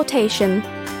transportation,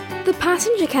 the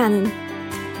passenger cannon.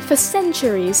 For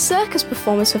centuries, circus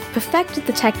performers have perfected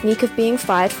the technique of being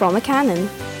fired from a cannon.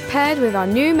 Paired with our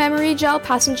new memory gel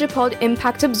passenger pod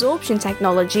impact absorption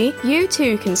technology, you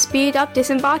too can speed up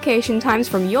disembarkation times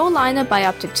from your liner by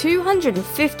up to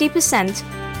 250%.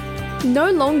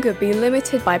 No longer be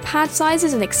limited by pad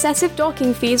sizes and excessive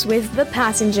docking fees with the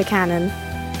passenger cannon.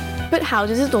 But how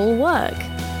does it all work?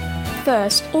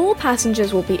 First, all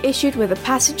passengers will be issued with a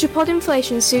passenger pod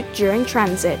inflation suit during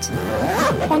transit.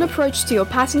 On approach to your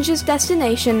passenger's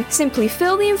destination, simply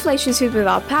fill the inflation suit with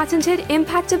our patented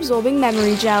impact-absorbing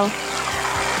memory gel.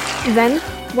 Then,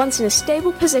 once in a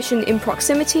stable position in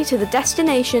proximity to the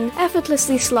destination,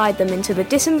 effortlessly slide them into the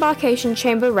disembarkation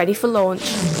chamber ready for launch.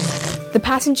 The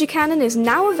passenger cannon is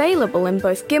now available in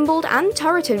both gimbaled and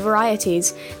turreted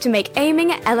varieties to make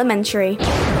aiming elementary.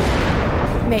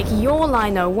 Make your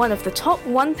liner one of the top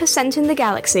 1% in the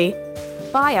galaxy.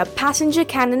 Buy a passenger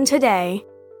cannon today.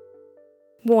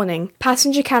 Warning: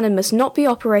 passenger cannon must not be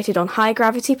operated on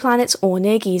high-gravity planets or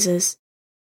near geysers.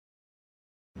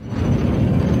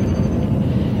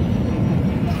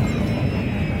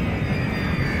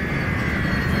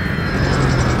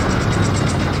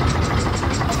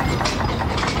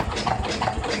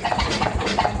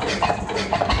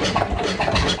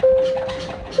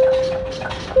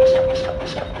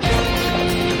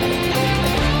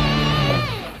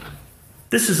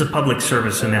 This is a public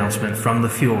service announcement from the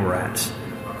Fuel Rats.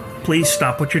 Please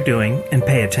stop what you're doing and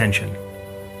pay attention.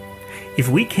 If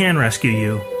we can rescue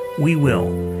you, we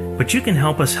will, but you can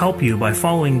help us help you by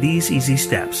following these easy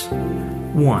steps.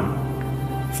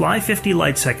 1. Fly 50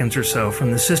 light seconds or so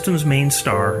from the system's main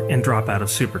star and drop out of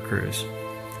Supercruise.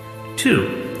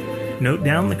 2. Note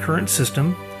down the current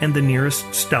system and the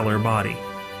nearest stellar body.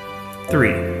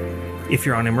 3. If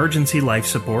you're on emergency life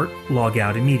support, log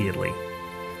out immediately.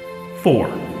 4.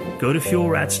 Go to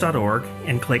fuelrats.org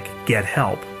and click Get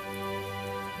Help.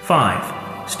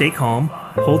 5. Stay calm,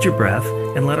 hold your breath,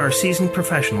 and let our seasoned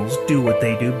professionals do what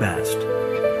they do best.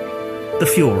 The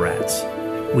Fuel Rats.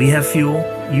 We have fuel,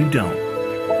 you don't.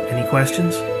 Any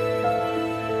questions?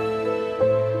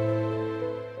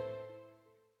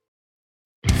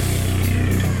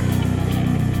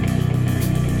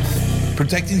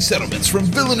 Protecting settlements from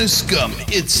villainous scum,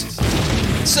 it's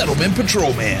Settlement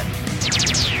Patrolman.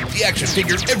 The action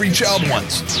figure every child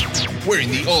wants. Wearing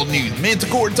the all-new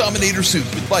Manticore Dominator suit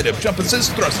with light-up jump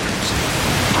assist thrusters.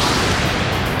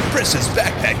 Press his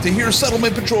backpack to hear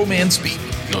Settlement Patrolman speak.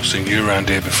 Not seen you around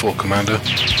here before, Commander.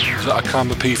 Is that a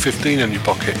Karma P-15 in your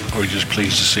pocket, or are you just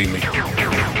pleased to see me?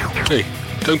 Hey,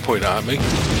 don't point that at me.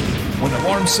 When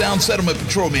alarms sound, Settlement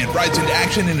Patrolman rides into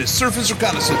action in his surface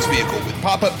reconnaissance vehicle with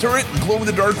pop-up turret and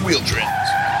glow-in-the-dark wheel trims.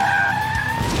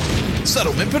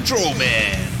 Settlement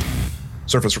Patrolman.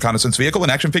 Surface reconnaissance vehicle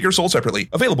and action figure sold separately.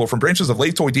 Available from branches of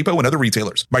Lathe Toy Depot and other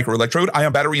retailers. Microelectrode,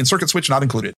 ion battery, and circuit switch not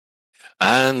included.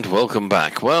 And welcome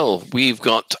back. Well, we've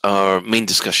got our main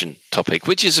discussion topic,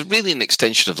 which is really an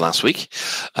extension of last week,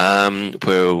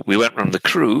 where we went around the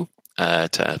crew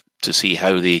to see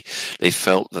how they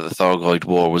felt that the Thargoid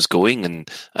War was going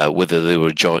and whether they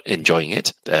were enjoying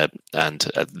it.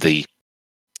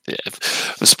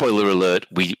 Spoiler alert,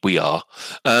 we are.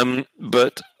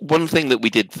 But one thing that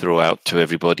we did throw out to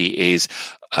everybody is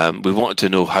we wanted to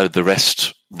know how the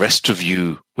rest of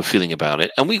you were feeling about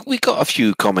it. And we got a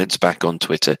few comments back on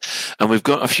Twitter, and we've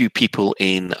got a few people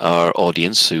in our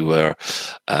audience who are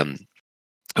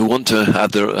who want to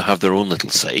have their own little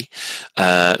say.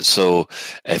 So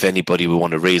if anybody will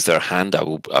want to raise their hand, I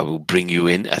will bring you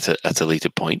in at a later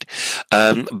point.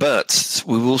 But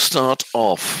we will start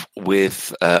off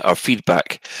with our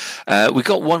feedback. We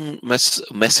got one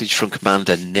message from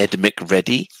Commander Ned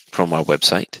McReady from our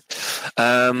website.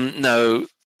 Now,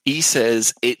 he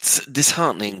says it's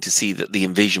disheartening to see that the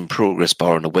invasion progress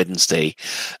bar on a Wednesday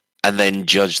and then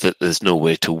judge that there's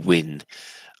nowhere to win.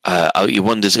 He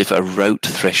wonders if a route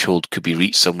threshold could be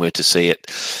reached somewhere to say at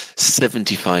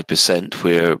 75%,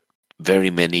 where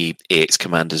very many AX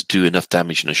commanders do enough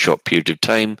damage in a short period of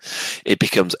time, it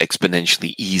becomes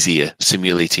exponentially easier,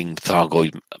 simulating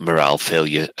Thargoid morale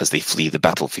failure as they flee the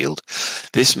battlefield.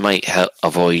 This might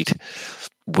avoid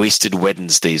wasted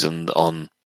Wednesdays on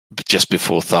just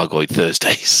before Thargoid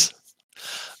Thursdays.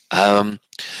 What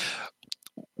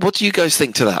do you guys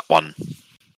think to that one?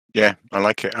 Yeah, I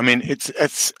like it. I mean, it's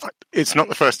not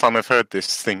the first time I've heard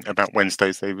this thing about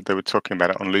Wednesdays. They were talking about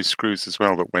it on Loose Screws as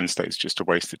well, that Wednesday's just a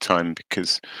waste of time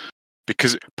because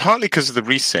partly because of the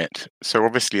reset. So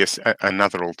obviously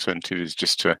another alternative is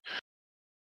just to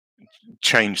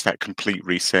change that complete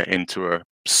reset into a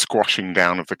squashing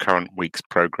down of the current week's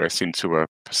progress into a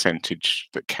percentage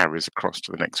that carries across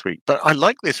to the next week. But I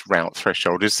like this route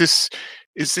threshold. Is this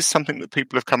something that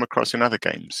people have come across in other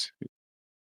games?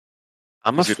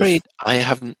 I'm afraid I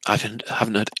haven't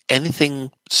heard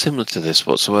anything similar to this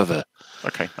whatsoever.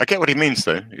 Okay, I get what he means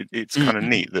though. It's kind of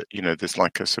neat that there's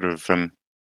like a sort of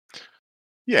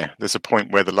there's a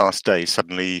point where the last day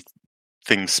suddenly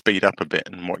things speed up a bit,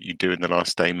 and what you do in the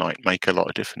last day might make a lot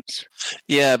of difference.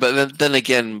 Yeah, but then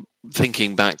again,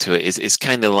 thinking back to it, it's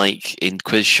kind of like in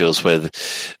quiz shows where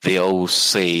they all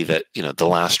say that the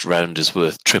last round is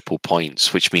worth triple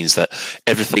points, which means that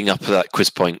everything up to that quiz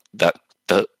point that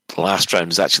the last round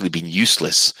has actually been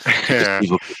useless because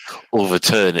people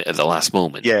overturn it at the last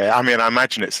moment. Yeah, I mean, I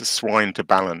imagine it's a swine to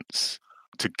balance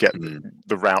to get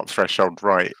the route threshold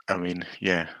right. I mean,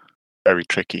 yeah, very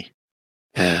tricky.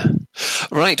 Yeah.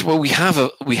 Right. Well, we have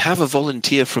a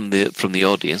volunteer from the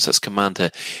audience. That's Commander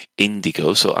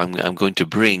Indigo. So I'm going to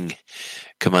bring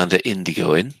Commander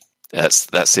Indigo in.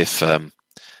 That's if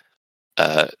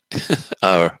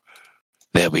our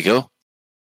there we go.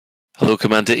 Hello,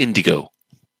 Commander Indigo.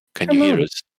 Can you hear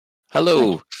us?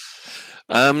 Hello.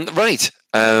 Right.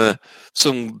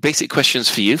 Some basic questions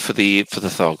for you for the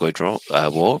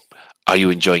Thargoid War. Are you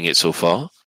enjoying it so far?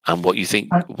 And what do you think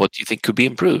could be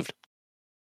improved?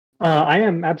 I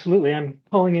am, absolutely. I'm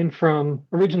calling in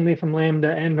originally from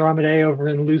Lambda Andromedae over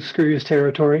in Loose Screws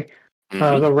territory.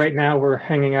 Though right now we're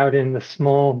hanging out in the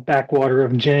small backwater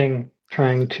of Jang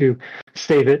trying to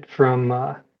save it from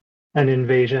an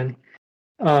invasion.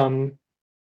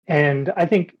 And I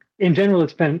think in general,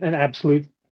 it's been an absolute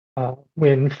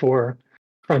win for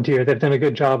Frontier. They've done a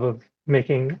good job of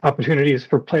making opportunities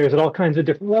for players at all kinds of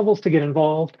different levels to get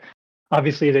involved.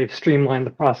 Obviously, they've streamlined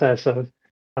the process of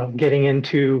getting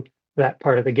into that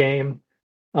part of the game.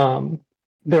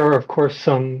 There are, of course,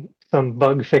 some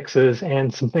bug fixes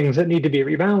and some things that need to be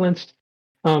rebalanced.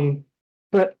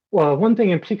 But one thing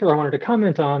in particular I wanted to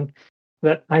comment on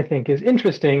that I think is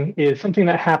interesting is something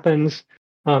that happens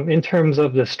in terms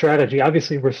of the strategy.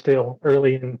 Obviously, we're still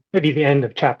early in maybe the end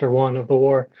of Chapter 1 of the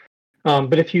war.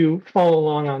 But if you follow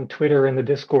along on Twitter and the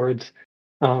Discords,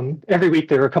 every week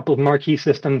there are a couple of marquee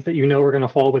systems that you know are going to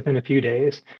fall within a few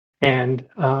days. And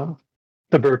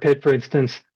the Burr Pit, for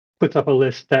instance, puts up a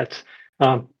list that's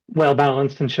well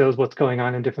balanced and shows what's going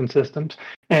on in different systems.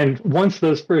 And once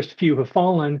those first few have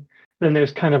fallen, then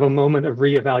there's kind of a moment of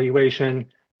reevaluation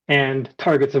and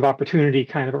targets of opportunity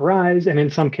kind of arise. And in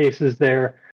some cases,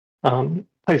 they're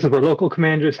places where local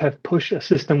commanders have pushed a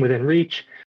system within reach.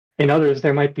 In others,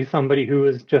 there might be somebody who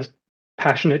is just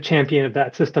passionate champion of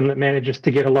that system that manages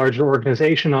to get a larger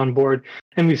organization on board.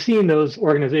 And we've seen those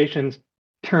organizations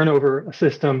turn over a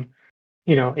system,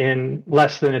 in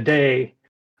less than a day,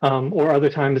 or other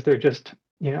times they're just,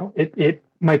 it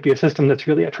might be a system that's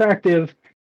really attractive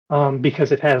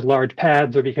because it has large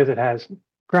pads or because it has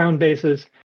ground bases.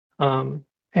 And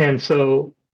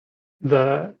so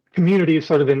the community is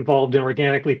sort of involved in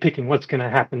organically picking what's going to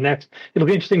happen next. It'll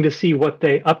be interesting to see what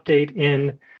they update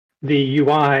in the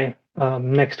UI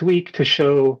next week to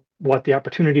show what the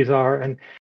opportunities are and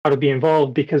how to be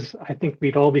involved, because I think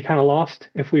we'd all be kind of lost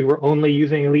if we were only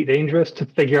using Elite Dangerous to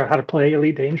figure out how to play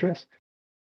Elite Dangerous.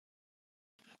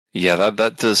 Yeah,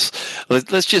 that does.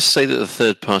 Let's just say that the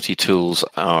third-party tools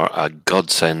are a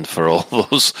godsend for all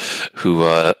those who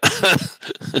I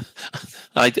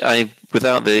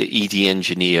without the ED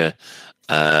Engineer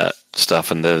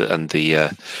stuff and the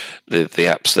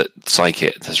apps that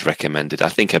Scikit has recommended, I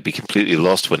think I'd be completely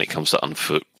lost when it comes to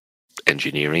on-foot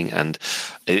engineering. And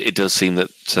it does seem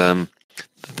that the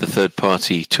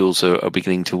third-party tools are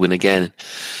beginning to win again,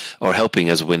 or helping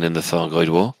us win in the Thargoid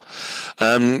War.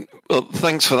 Well,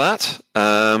 thanks for that.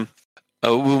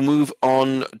 We'll move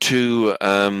on to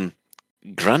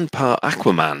Grandpa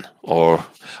Aquaman, or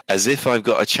as if I've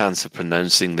got a chance of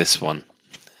pronouncing this one.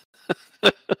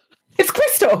 It's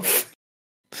Christoph.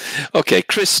 Okay,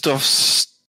 Christoph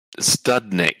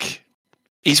Studnik.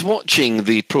 He's watching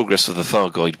the progress of the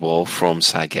Thargoid War from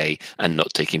Sag-A and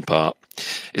not taking part.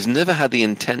 He's never had the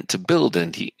intent to build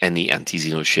any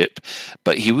anti-Xeno ship,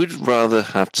 but he would rather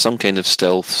have some kind of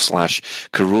stealth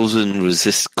 /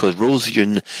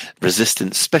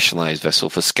 corrosion-resistant specialized vessel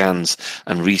for scans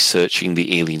and researching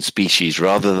the alien species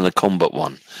rather than a combat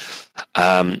one.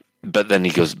 But then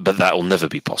he goes, but that will never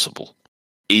be possible.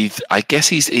 I guess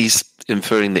he's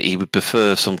inferring that he would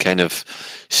prefer some kind of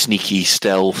sneaky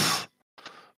stealth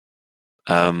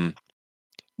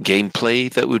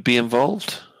gameplay that would be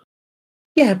involved.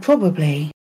 Yeah, probably.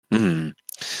 I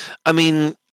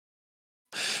mean,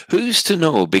 who's to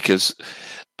know? Because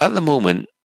at the moment,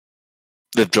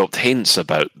 they've dropped hints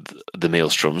about the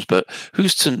Maelstroms, but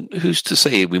who's to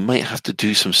say we might have to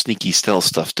do some sneaky stealth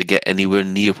stuff to get anywhere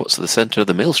near what's at the center of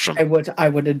the Maelstrom? I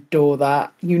would adore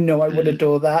that. I would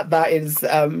adore that. That is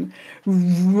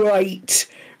right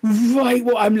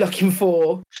what I'm looking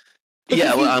for. Because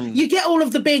yeah, well, you get all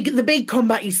of the big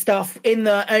combat-y stuff in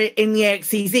the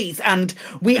XCZs, and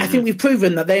I think we've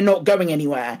proven that they're not going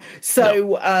anywhere.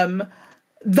 So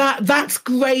that's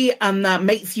great, and that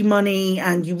makes you money,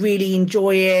 and you really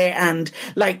enjoy it, and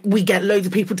we get loads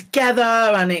of people together,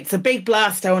 and it's a big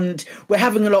blast, and we're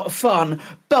having a lot of fun.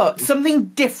 But something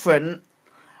different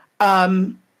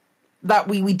that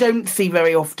we don't see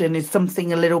very often is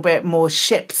something a little bit more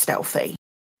ship stealthy.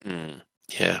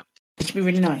 Yeah, it should be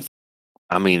really nice.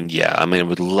 I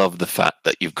would love the fact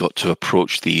that you've got to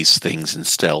approach these things in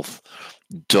stealth,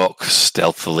 dock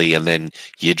stealthily, and then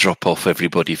you drop off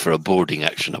everybody for a boarding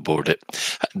action aboard it.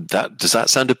 Does that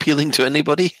sound appealing to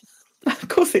anybody? Of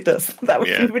course it does. That would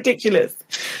be ridiculous.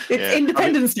 It's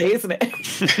Independence Day, isn't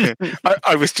it?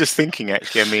 I was just thinking,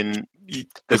 actually,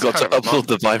 We've got to upload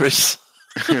the virus.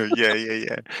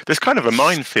 Yeah. There's kind of a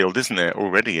minefield, isn't there,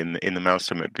 already in the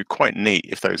Maelstrom? It'd be quite neat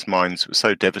if those mines were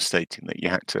so devastating that you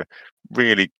had to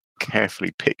really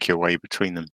carefully pick your way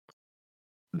between them.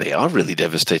 They are really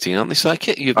devastating, aren't they,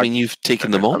 Psychic? You've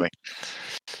taken them on.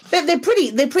 They're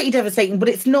pretty devastating, but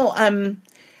it's not.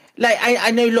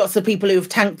 I know lots of people who've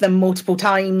tanked them multiple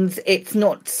times. It's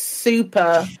not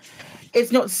super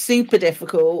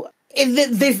difficult.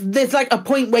 there's like a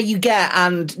point where you get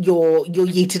and you're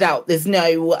yeeted out. There's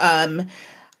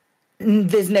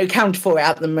no counter for it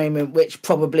at the moment, which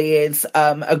probably is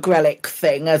a Grelic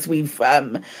thing, as we've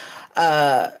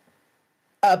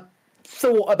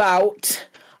thought about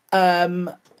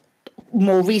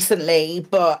more recently,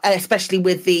 but especially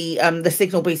with the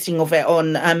signal boosting of it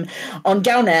on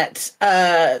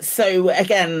Galnet. So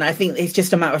again, I think it's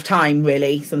just a matter of time,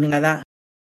 really, something like that.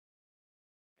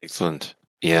 Excellent.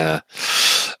 Yeah.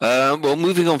 Well,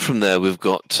 moving on from there, we've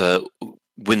got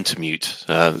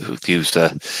Wintermute, who's used.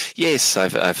 Yes,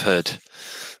 I've heard.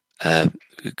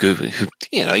 Who,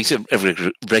 he's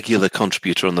a regular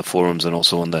contributor on the forums and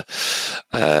also on the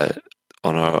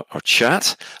on our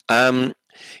chat.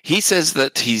 He says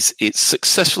that it's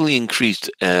successfully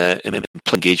increased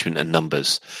engagement and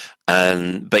numbers,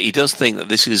 but he does think that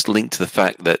this is linked to the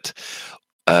fact that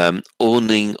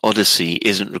owning Odyssey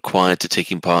isn't required to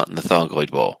taking part in the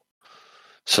Thargoid War.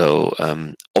 So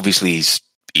obviously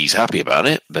he's happy about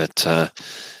it, but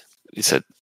he said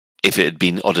if it had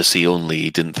been Odyssey only,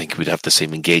 he didn't think we'd have the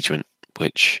same engagement.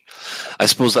 Which I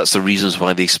suppose that's the reasons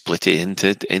why they split it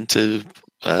into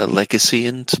Legacy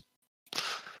and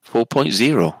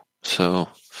 4.0. So,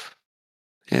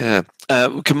 yeah.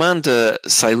 Commander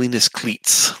Silenus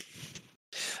Cleats.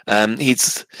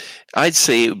 I'd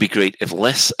say it would be great if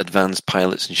less advanced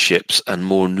pilots and ships and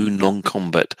more new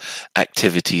non-combat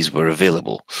activities were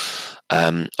available.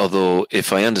 Although,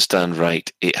 if I understand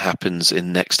right, it happens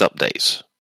in next updates.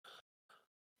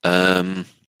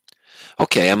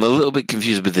 Okay, I'm a little bit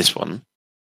confused with this one.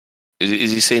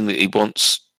 Is he saying that he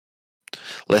wants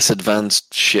less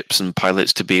advanced ships and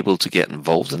pilots to be able to get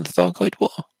involved in the Thargoid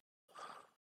War?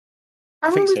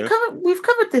 I mean, we've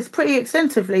covered this pretty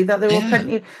extensively. That there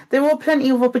are plenty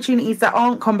of opportunities that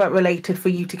aren't combat related for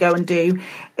you to go and do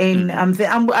in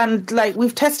and like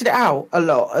we've tested it out a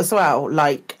lot as well.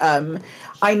 Like I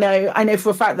know for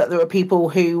a fact that there are people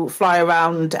who fly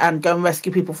around and go and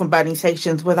rescue people from burning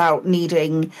stations without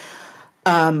needing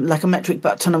like a metric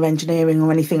butt ton of engineering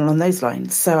or anything along those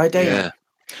lines. So I don't. Yeah.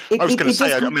 I was going to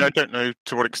say. I mean, I don't know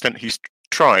to what extent he's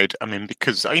tried. I mean,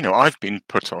 because I've been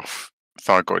put off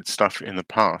Thargoid stuff in the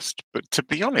past, but to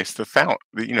be honest, the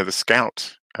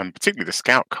scout, and particularly the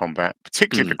scout combat,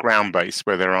 particularly the ground base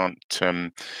where there aren't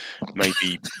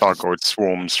maybe Thargoid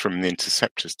swarms from the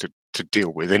interceptors to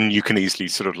deal with, and you can easily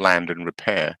sort of land and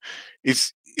repair,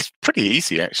 it's pretty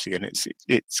easy actually, and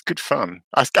it's good fun.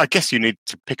 I guess you need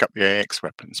to pick up the AX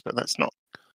weapons, but that's not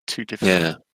too difficult.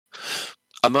 Yeah.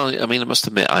 I mean, I must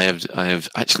admit, I have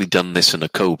actually done this in a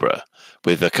Cobra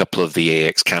with a couple of the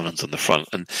AX cannons on the front,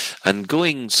 and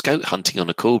going scout hunting on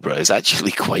a Cobra is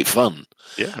actually quite fun.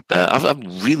 Yeah,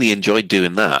 I've really enjoyed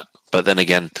doing that. But then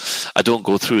again, I don't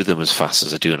go through them as fast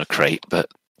as I do in a crate. But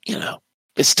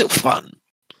it's still fun.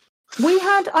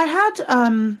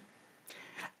 I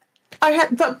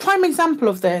had the prime example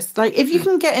of this. Like, if you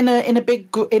can get in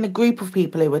a group of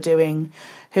people who are doing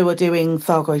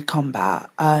Thargoid combat.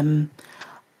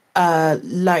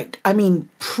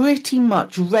 Pretty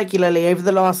much regularly over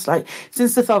the last,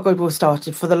 since the Thargoid War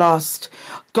started, for the last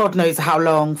God knows how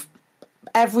long,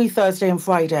 every Thursday and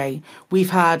Friday, we've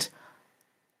had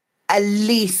at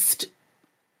least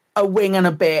a wing and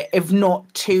a bit, if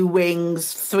not 2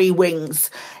 wings, 3 wings,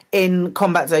 in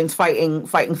combat zones fighting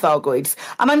Thargoids.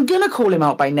 And I'm going to call him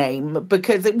out by name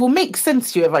because it will make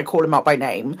sense to you if I call him out by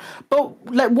name. But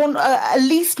at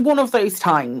least one of those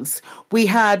times we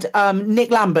had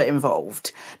Nick Lambert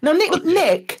involved. Now,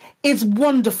 Nick is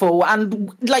wonderful,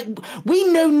 and we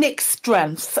know Nick's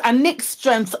strengths, and Nick's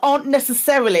strengths aren't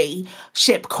necessarily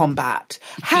ship combat.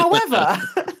 However,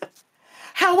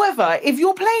 if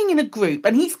you're playing in a group,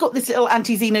 and he's got this little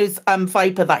Anti-Xenos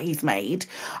Viper that he's made,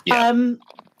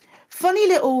 funny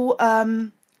little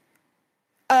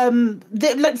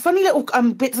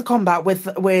bits of combat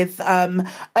with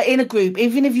in a group,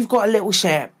 even if you've got a little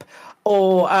ship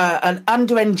or an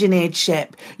under-engineered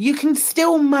ship, you can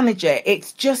still manage it.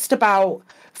 It's just about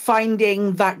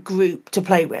finding that group to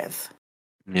play with.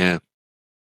 Yeah.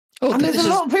 And there's a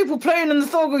lot of people playing in the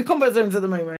Thargoid combat zones at the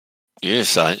moment.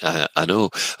 Yes, I know.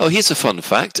 Oh, here's a fun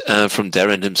fact from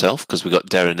Darren himself, because we got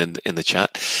Darren in the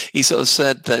chat. He sort of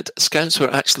said that scouts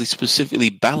were actually specifically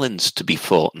balanced to be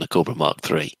fought in the Cobra Mark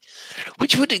III,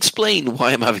 which would explain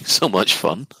why I'm having so much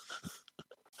fun.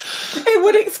 It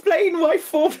would explain why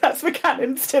 4 plasma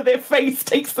cannons to their face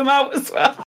takes them out as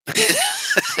well.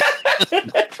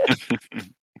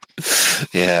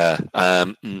 Yeah,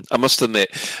 I must admit,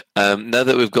 now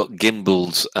that we've got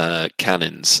gimbaled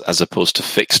cannons as opposed to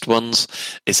fixed ones,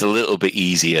 it's a little bit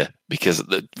easier because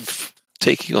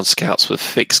taking on scouts with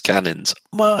fixed cannons,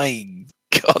 my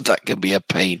God, that can be a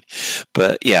pain.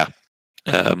 But yeah.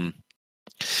 But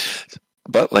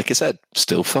like I said,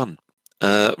 still fun.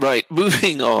 Right,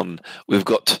 moving on. We've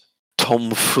got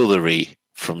Tomfoolery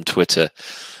from Twitter.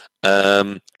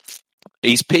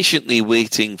 He's patiently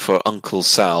waiting for Uncle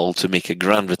Sal to make a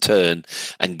grand return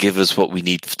and give us what we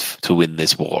need to win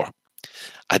this war.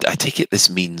 I take it this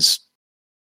means...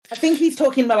 I think he's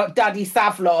talking about like Daddy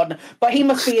Savlon, but he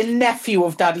must be a nephew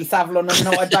of Daddy Savlon and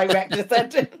not a direct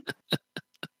descendant.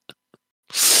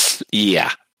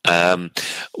 Yeah.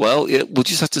 Well, we'll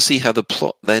just have to see how the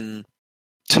plot then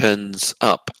turns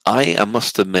up. I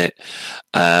must admit,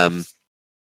 I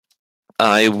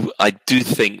do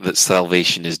think that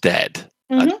Salvation is dead.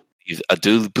 Mm-hmm. I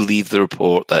do believe the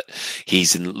report that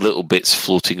he's in little bits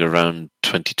floating around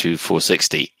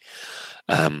 22,460.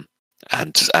 And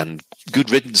good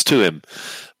riddance to him.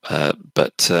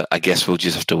 But I guess we'll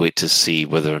just have to wait to see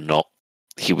whether or not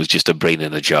he was just a brain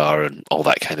in a jar and all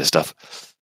that kind of stuff.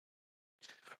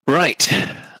 Right.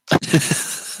 I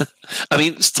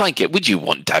mean, Steinkit, would you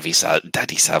want Daddy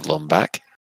Savlon back?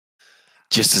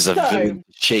 Just as a villain,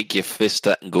 shake your fist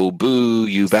at and go, boo,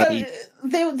 you baddie.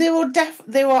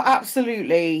 There were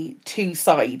absolutely two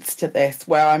sides to this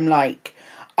where I'm like,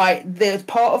 there's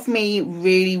part of me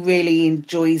really, really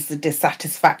enjoys the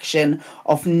dissatisfaction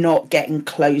of not getting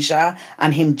closure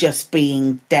and him just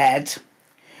being dead.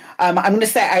 I'm going to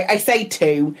say, I say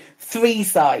three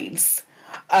sides.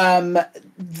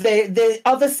 The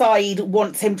other side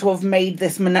wants him to have made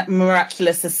this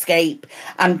miraculous escape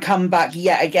and come back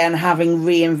yet again, having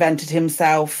reinvented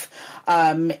himself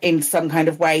in some kind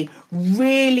of way.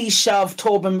 Really shove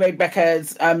Torben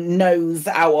Rudbecker's nose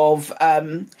out of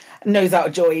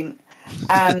joint,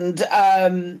 and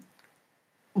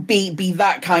be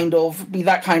that kind of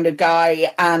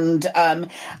guy, and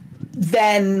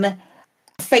then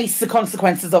face the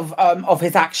consequences of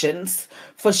his actions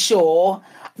for sure.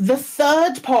 The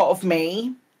third part of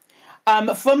me,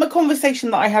 from a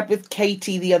conversation that I had with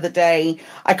Katie the other day,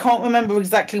 I can't remember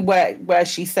exactly where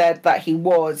she said that he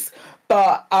was,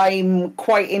 but I'm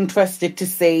quite interested to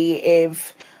see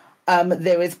if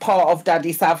there is part of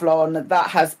Daddy Savlon that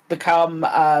has become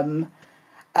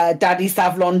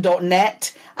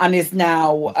daddysavlon.net and is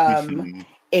now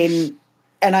in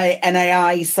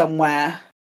NAI somewhere.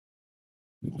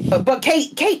 But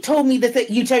Kate told me that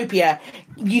Utopia,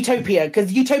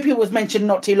 because Utopia was mentioned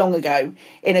not too long ago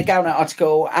in a Galnet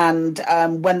article, and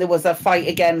when there was a fight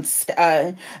against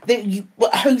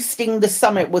hosting the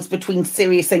summit was between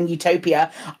Sirius and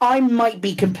Utopia. I might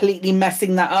be completely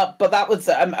messing that up, but that was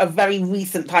a very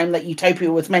recent time that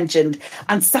Utopia was mentioned,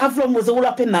 and Savlon was all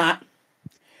up in that.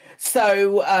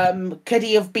 So could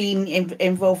he have been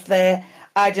involved there?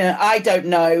 I don't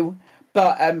know,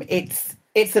 but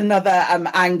it's another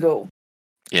angle.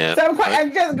 Yeah. So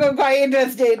I'm just quite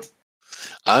interested.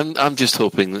 I'm just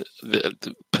hoping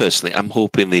that, personally, I'm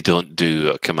hoping they don't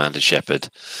do Commander Shepard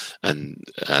and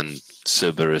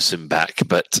Cerberus him back.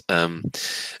 But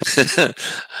there's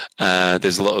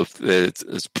a lot of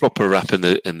there's proper rap in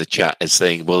the chat is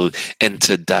saying, well,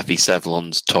 enter Davy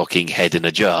Savlon's talking head in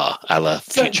a jar, a la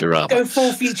Futurama. Go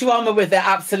full Futurama with it,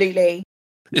 absolutely.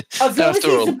 As long as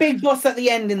he's the big boss at the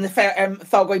end in the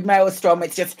Thargoid Maelstrom,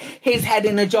 it's just his head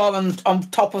in a jar on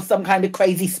top of some kind of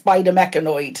crazy spider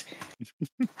mechanoid.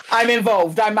 I'm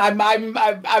involved. I'm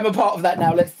a part of that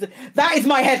now. That is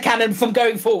my headcanon from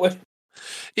going forward.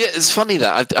 Yeah, it's funny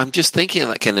that I'm just thinking of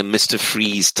that kind of Mr.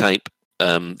 Freeze type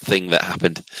thing that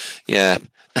happened. Yeah,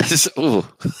 that's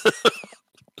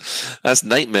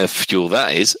nightmare fuel.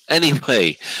 That is.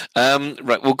 Anyway,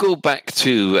 right, we'll go back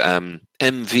to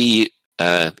MV.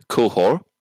 Cohor.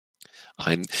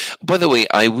 By the way,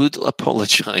 I would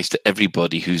apologise to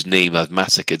everybody whose name I've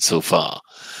massacred so far.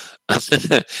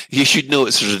 You should know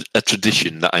it's a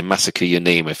tradition that I massacre your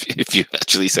name if you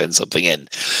actually send something in.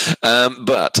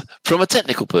 But from a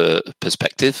technical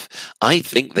perspective, I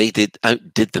think they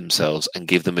outdid themselves and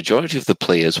gave the majority of the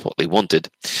players what they wanted.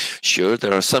 Sure,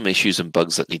 there are some issues and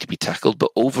bugs that need to be tackled, but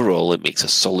overall it makes a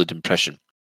solid impression.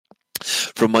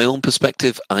 From my own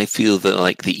perspective, I feel that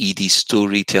like the ED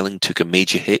storytelling took a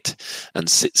major hit and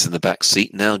sits in the back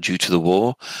seat now due to a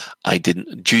war I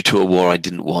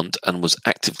didn't want and was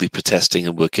actively protesting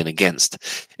and working against.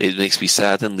 It makes me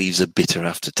sad and leaves a bitter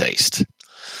aftertaste.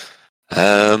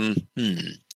 Well,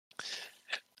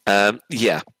 I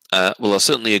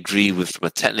certainly agree with from a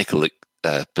technical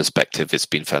perspective, it's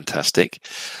been fantastic.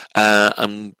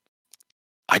 I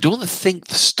don't think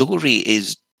the story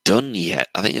is done yet.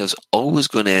 I think it was always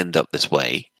going to end up this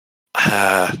way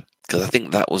because I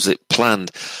think that was it planned.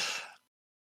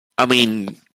 I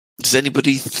mean, does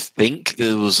anybody think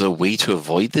there was a way to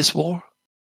avoid this war?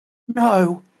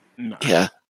 No. Yeah.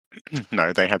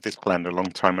 No, they had this planned a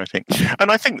long time, I think.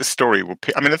 And I think the story will...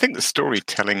 I think the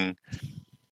storytelling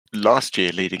last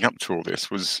year leading up to all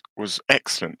this was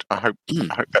excellent. I hope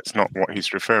that's not what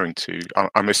he's referring to.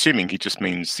 I'm assuming he just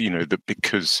means, that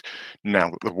because now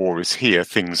that the war is here,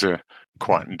 things are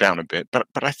quieting down a bit. But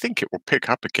I think it will pick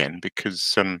up again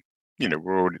because...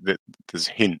 we're already, there's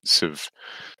hints of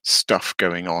stuff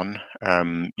going on.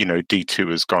 D2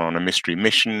 has gone on a mystery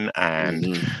mission,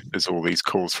 and there's all these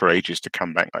calls for Aegis to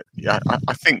come back.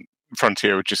 I think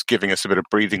Frontier are just giving us a bit of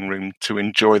breathing room to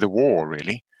enjoy the war,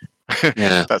 really.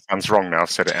 Yeah, that sounds wrong now.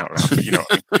 I've said it out loud, but you know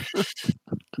what I mean.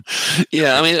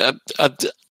 Yeah,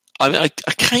 I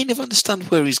kind of understand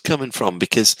where he's coming from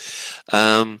because,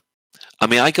 I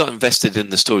got invested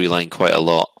in the storyline quite a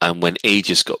lot, and when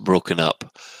Aegis got broken up,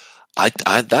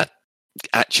 that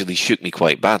actually shook me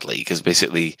quite badly because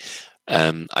basically,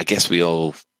 I guess we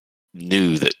all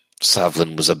knew that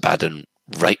Savlon was a bad un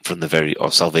right from the very,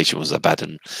 or Salvation was a bad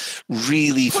un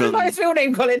really from. What's his real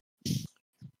name, Colin?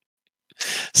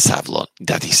 Savlon,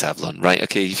 Daddy Savlon. Right,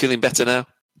 okay, you feeling better now?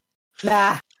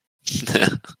 Nah.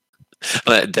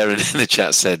 Darren in the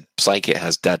chat said Psychic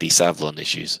has Daddy Savlon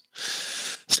issues.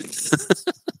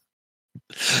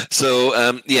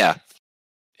 So, yeah.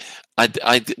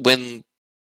 When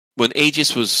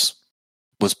Aegis was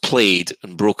played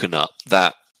and broken up,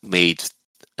 that made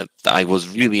I was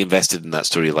really invested in that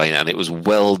storyline, and it was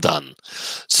well done.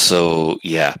 So,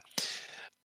 yeah.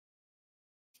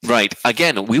 Right.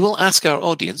 Again, we will ask our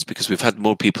audience, because we've had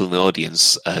more people in the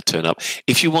audience turn up.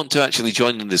 If you want to actually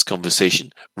join in this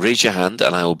conversation, raise your hand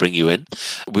and I will bring you in.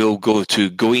 We'll go to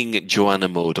Going Joanna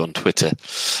Mode on Twitter.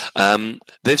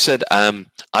 They've said,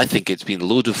 I think it's been a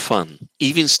load of fun,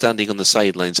 even standing on the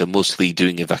sidelines and mostly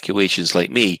doing evacuations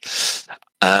like me.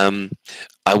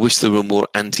 I wish there were more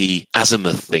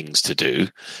anti-azimuth things to do.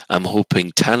 I'm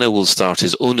hoping Tanner will start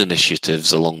his own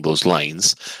initiatives along those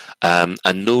lines.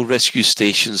 And no rescue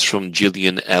stations from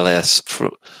Julian LS.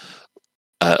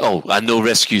 And no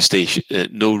rescue stations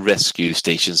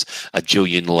at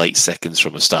Julian light seconds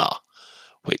from a star,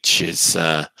 which is,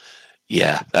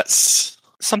 that's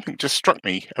something just struck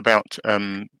me about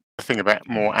the thing about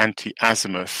more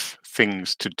anti-azimuth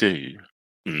things to do.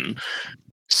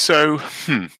 So,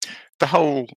 the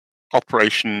whole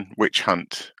Operation Witch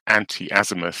Hunt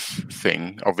anti-azimuth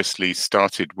thing obviously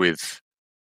started with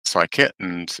Psychic,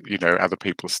 and other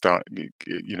people start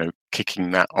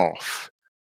kicking that off.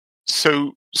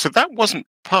 So that wasn't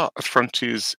part of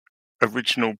Frontier's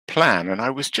original plan, and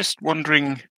I was just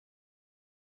wondering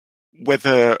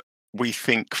whether we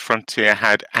think Frontier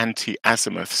had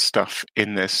anti-azimuth stuff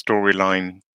in their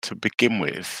storyline to begin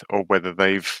with, or whether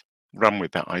they've run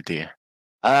with that idea.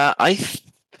 I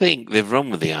think they've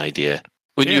run with the idea.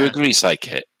 Wouldn't you agree,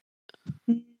 Psychic?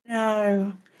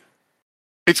 No.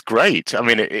 It's great. I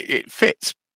mean, it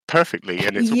fits perfectly,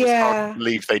 and it's almost hard to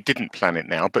believe they didn't plan it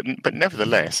now. But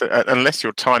nevertheless, unless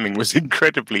your timing was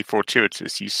incredibly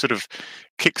fortuitous, you sort of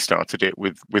kickstarted it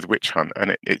with Witch Hunt,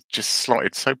 and it just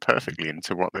slotted so perfectly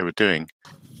into what they were doing.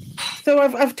 So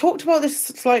I've talked about this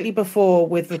slightly before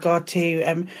with regard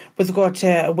to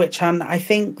Witch Hunt. I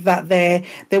think that there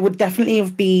would definitely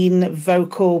have been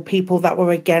vocal people that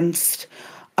were against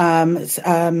Azimuth,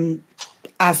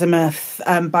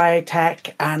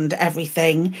 biotech, and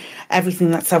everything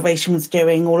that Salvation was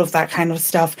doing, all of that kind of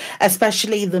stuff.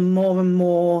 Especially the more and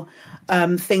more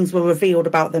things were revealed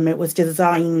about them, it was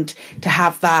designed to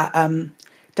have that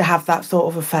sort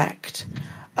of effect.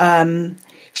 I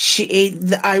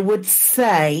would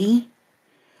say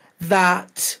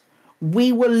that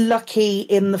we were lucky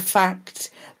in the fact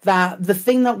that the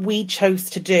thing that we chose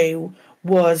to do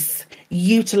was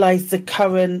utilize the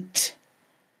current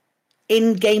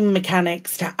in-game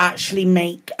mechanics to actually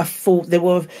make a full. There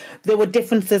were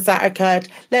differences that occurred.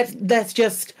 Let's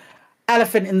just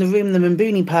elephant in the room. The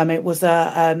Mbuni permit was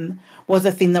a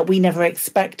thing that we never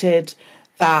expected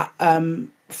that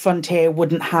Frontier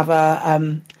wouldn't have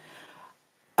a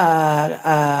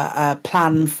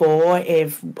plan for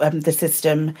if the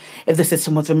system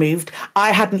was removed.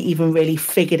 I hadn't even really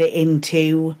figured it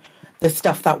into the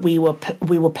stuff that we were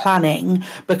planning,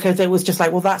 because it was just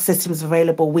like, well, that system's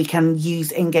available. We can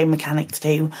use in-game mechanics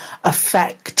to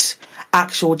affect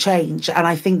actual change, and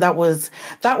I think that was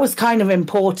kind of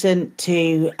important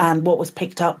to, and what was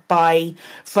picked up by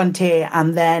Frontier,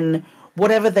 and then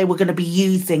whatever they were going to be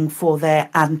using for their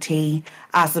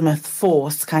anti-azimuth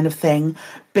force kind of thing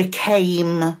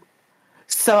became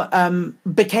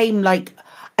like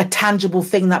a tangible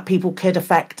thing that people could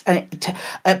affect in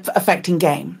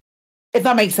game. If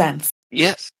that makes sense.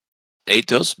 Yes, it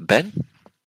does. Ben?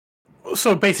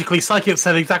 So basically, Psychic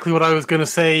said exactly what I was going to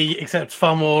say, except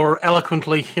far more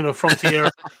eloquently. Frontier,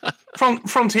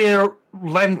 Frontier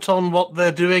lent on what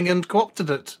they're doing and co-opted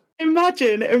it.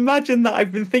 Imagine that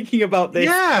I've been thinking about this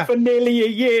for nearly a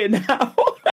year now.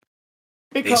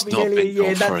 It can't be nearly a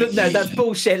year. That's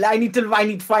bullshit. I need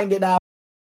to find it out.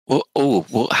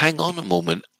 Well, hang on a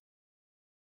moment.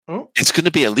 Oh? It's going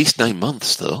to be at least 9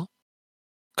 months, though,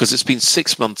 because it's been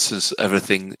 6 months since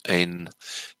everything in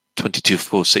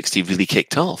 22.460 really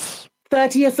kicked off.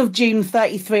 30th of June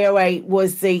 3308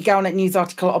 was the Galnet News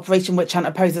article, Operation Witch Hunt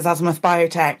opposes Azimuth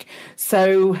Biotech.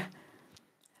 So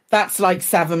that's like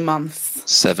 7 months.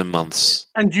 7 months.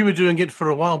 And you were doing it for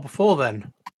a while before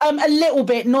then? A little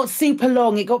bit, not super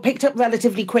long. It got picked up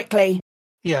relatively quickly.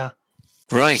 Yeah.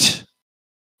 Right.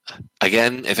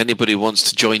 Again, if anybody wants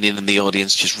to join in the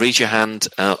audience, just raise your hand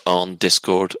on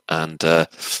Discord and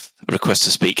request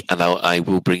to speak, and I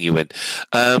will bring you in.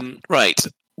 Right.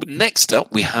 Next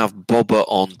up, we have Bobber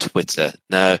on Twitter.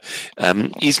 Now,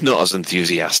 he's not as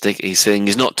enthusiastic. He's saying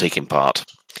he's not taking part.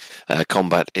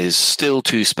 Combat is still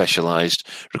too specialised,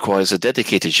 requires a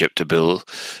dedicated ship to build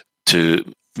to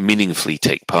meaningfully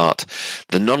take part.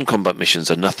 The non-combat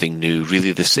missions are nothing new,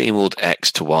 really the same old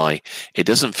X to Y. It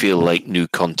doesn't feel like new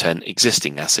content,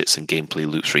 existing assets and gameplay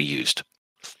loops reused.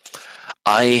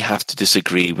 I have to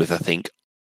disagree with, I think,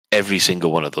 every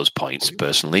single one of those points,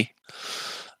 personally.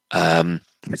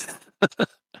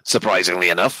 Surprisingly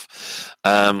enough.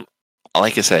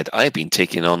 Like I said, I've been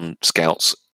taking on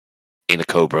scouts in a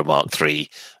Cobra Mark III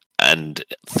and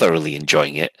thoroughly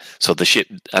enjoying it. So the ship,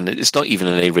 and it's not even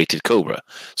an A-rated Cobra.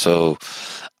 So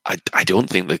I don't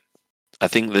think that. I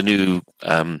think the new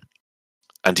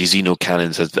anti-Xeno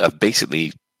cannons have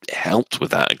basically helped with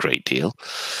that a great deal.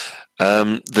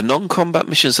 The non-combat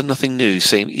missions are nothing new.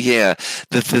 Same, yeah.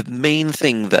 The main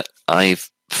thing that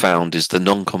I've found is the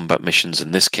non-combat missions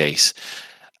in this case.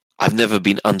 I've never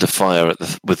been under fire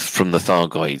from the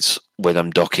Thargoids when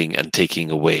I'm docking and taking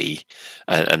away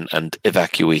and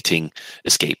evacuating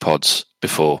escape pods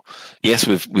before. Yes,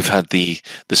 we've had the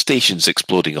stations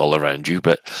exploding all around you,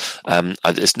 but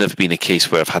it's never been a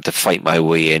case where I've had to fight my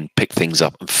way in, pick things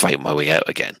up, and fight my way out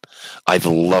again. I've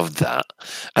loved that,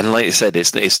 and like I said,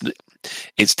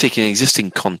 it's taking existing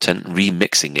content,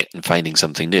 remixing it, and finding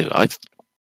something new.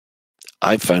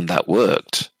 I've found that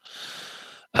worked.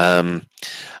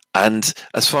 And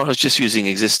as far as just using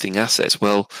existing assets,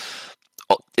 well,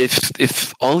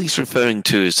 if all he's referring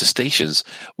to is the stations,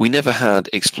 we never had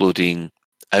exploding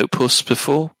outposts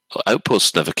before.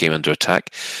 Outposts never came under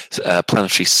attack.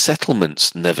 Planetary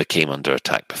settlements never came under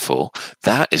attack before.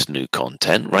 That is new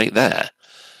content right there.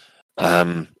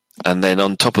 And then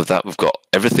on top of that, we've got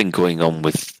everything going on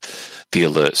with the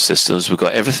alert systems. We've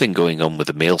got everything going on with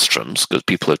the maelstroms, because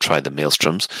people have tried the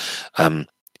maelstroms.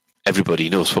 Everybody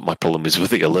knows what my problem is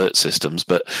with the alert systems,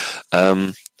 but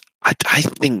I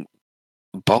think,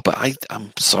 Bob,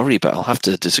 I'm sorry, but I'll have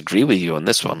to disagree with you on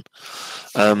this one.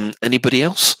 Anybody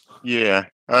else? Yeah.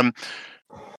 The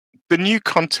new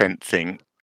content thing,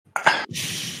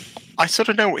 I sort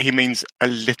of know what he means a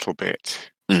little bit.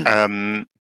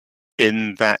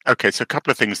 In that, okay, so a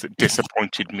couple of things that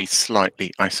disappointed me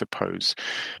slightly, I suppose,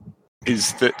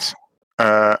 is that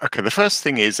okay, the first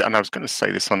thing is, and I was going to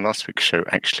say this on last week's show,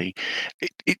 actually,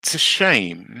 it's a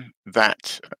shame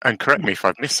that, and correct me if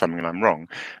I've missed something and I'm wrong,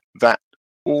 that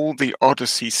all the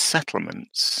Odyssey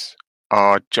settlements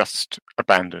are just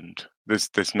abandoned.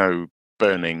 There's no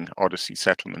burning Odyssey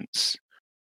settlements.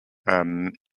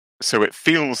 So it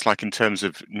feels like, in terms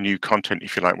of new content,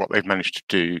 if you like, what they've managed to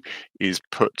do is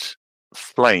put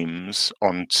flames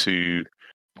onto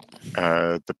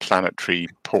the planetary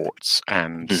ports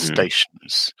and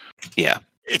stations. Yeah.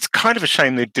 It's kind of a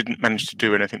shame they didn't manage to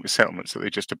do anything with settlements, that they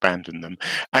just abandoned them.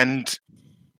 And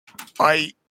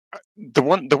the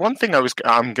one thing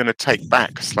I'm going to take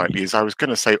back slightly is I was going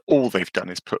to say all they've done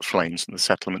is put flames in the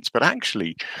settlements, but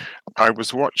actually I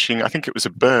was watching, I think it was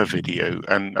a Burr video,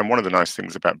 and one of the nice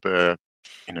things about Burr,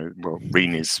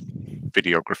 Reni's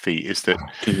videography is that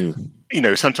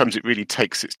sometimes it really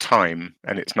takes its time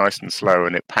and it's nice and slow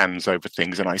and it pans over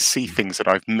things, and I see things that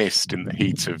I've missed in the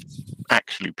heat of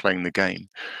actually playing the game.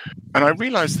 And I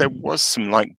realized there was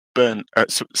some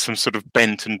some sort of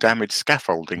bent and damaged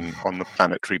scaffolding on the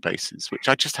planetary bases, which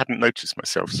I just hadn't noticed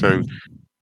myself. So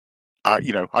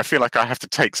I feel like I have to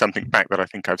take something back that I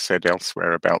think I've said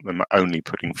elsewhere about them only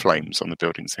putting flames on the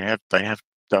buildings. They have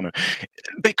done it.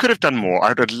 They could have done more.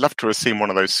 I'd love to have seen one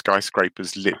of those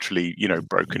skyscrapers literally,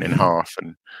 broken in half.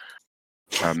 And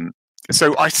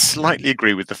so I slightly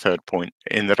agree with the third point,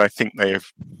 in that I think they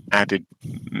have added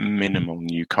minimal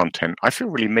new content. I feel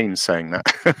really mean saying that,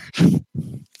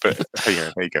 but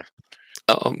yeah, there you go.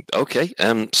 Oh, okay.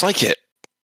 Psych it.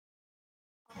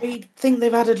 I think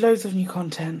they've added loads of new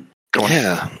content.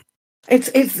 Yeah.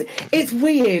 It's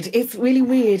weird. It's really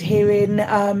weird hearing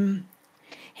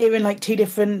like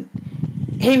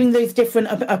hearing those different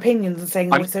opinions and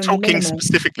saying I'm it's only talking minimal.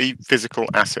 specifically physical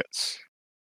assets.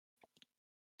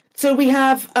 So we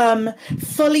have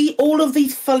all of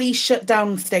these fully shut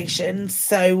down stations.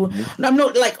 So I'm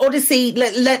not like Odyssey.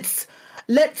 Let's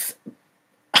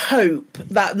hope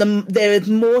that there is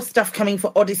more stuff coming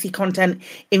for Odyssey content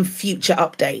in future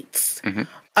updates.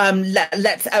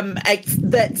 Let's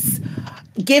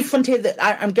give Frontier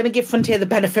I'm going to give Frontier the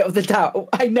benefit of the doubt.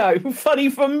 I know, funny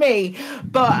from me,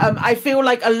 but I feel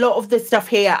like a lot of this stuff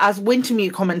here, as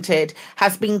Wintermute commented,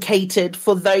 has been catered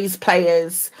for those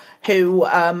players who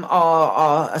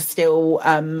are still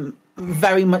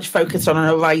very much focused on an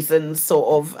Horizon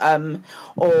sort of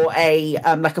or a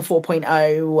like a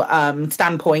 4.0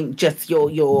 standpoint, just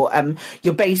your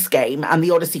base game, and the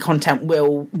Odyssey content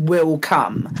will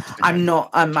come.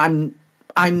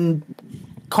 I'm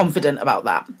confident about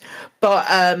that, but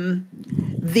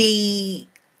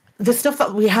the stuff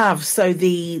that we have, so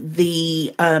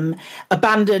the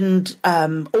abandoned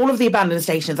all of the abandoned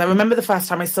stations. I remember the first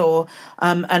time I saw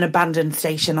an abandoned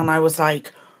station, and I was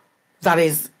like, that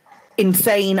is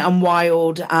insane and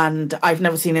wild, and I've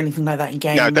never seen anything like that in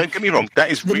game. Yeah, don't get me wrong,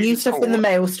 that is the really new stuff cool. in the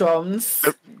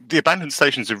Maelstroms. The abandoned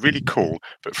stations are really cool,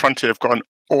 but Frontier have got an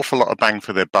awful lot of bang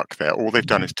for their buck there. All they've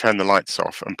done is turn the lights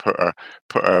off and put a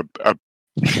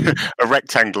a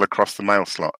rectangle across the mail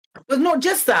slot. But not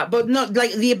just that, but not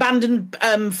like the abandoned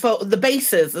for the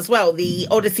bases as well. The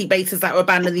Odyssey bases that were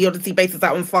abandoned, the Odyssey bases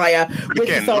that were on fire, with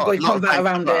the Thargoid combat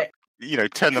around it. You know,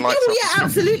 turn the lights off. Yeah,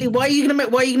 absolutely. Why are you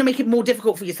gonna make it more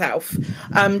difficult for yourself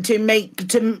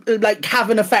to like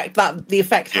have an effect that the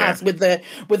effect has with the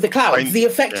clouds? The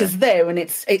effect is there, and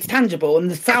it's tangible, and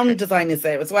the sound design is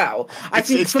there as well. I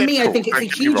think it's a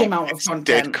huge amount of content.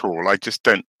 Dead cool. I just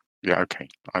don't. Yeah, okay.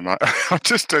 I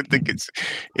just don't think it's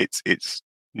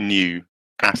new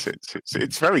assets.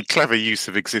 It's very clever use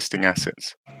of existing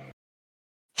assets.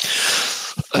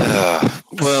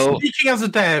 Well, speaking as a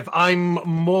dev, I'm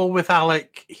more with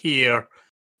Alec here.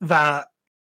 That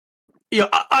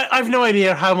I've no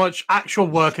idea how much actual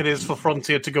work it is for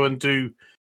Frontier to go and do,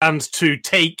 and to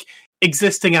take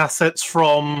existing assets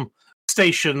from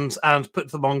stations and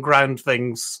put them on ground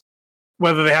things.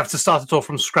 Whether they have to start it all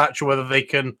from scratch, or whether they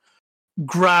can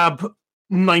grab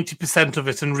 90% of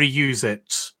it and reuse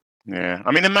it. Yeah,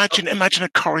 I mean, imagine a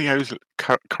Coriolis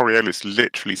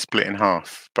literally split in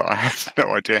half, but I have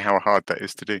no idea how hard that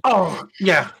is to do. Oh,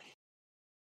 yeah.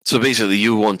 So basically,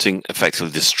 you're wanting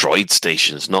effectively destroyed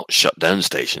stations, not shut down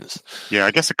stations. Yeah,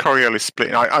 I guess a Coriolis split.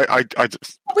 We've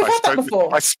had that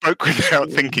before. I spoke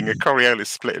without thinking. A Coriolis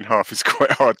split in half is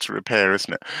quite hard to repair,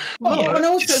 isn't it? Well, and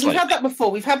also we've had that before.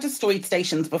 We've had destroyed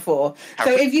stations before. So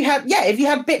if you had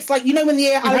bits like when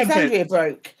the Alexandria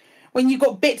broke. When you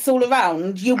got bits all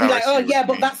around, you'll be like, "Oh yeah,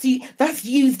 but that's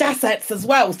used assets as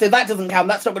well, so that doesn't count.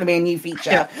 That's not going to be a new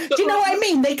feature." Yeah. Do you know what I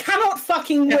mean? They cannot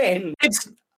fucking win. It's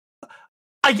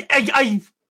okay.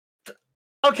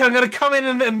 I'm going to come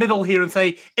in the middle here and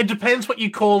say it depends what you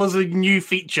call as a new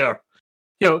feature.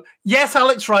 Yes,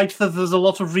 Alex right that there's a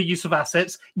lot of reuse of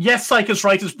assets. Yes, Psychus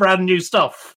right is brand new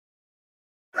stuff.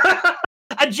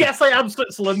 And yes, I am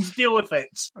Switzerland. Deal with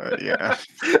it. Yeah.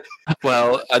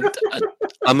 Well,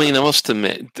 I mean, I must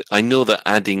admit, I know that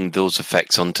adding those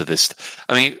effects onto this,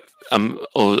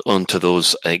 onto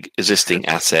those existing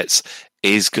assets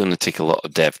is going to take a lot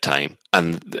of dev time,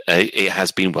 and it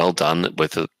has been well done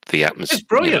with the atmosphere. It's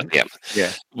brilliant.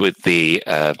 With the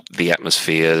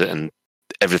atmosphere and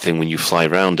everything when you fly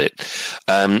around it.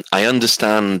 I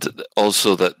understand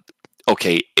also that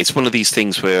it's one of these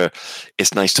things where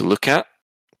it's nice to look at.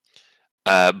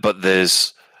 But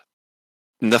there's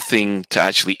nothing to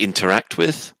actually interact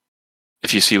with,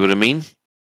 if you see what I mean.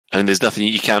 And there's nothing,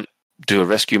 you can't do a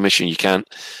rescue mission, you can't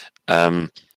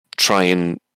try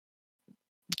and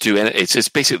do anything. It's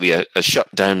basically a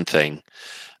shutdown thing.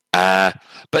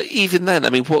 But even then,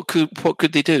 I mean, what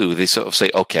could they do? They sort of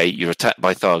say, okay, you're attacked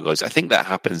by Thargoids. I think that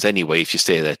happens anyway if you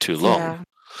stay there too long.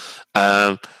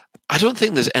 Yeah. I don't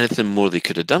think there's anything more they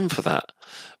could have done for that.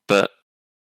 But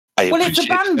it's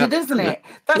abandoned, isn't it?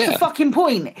 That's the fucking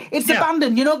point. It's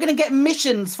abandoned. You're not going to get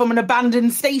missions from an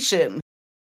abandoned station.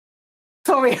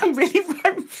 Sorry, I'm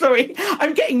sorry.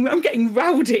 I'm getting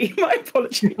rowdy. My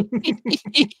apologies.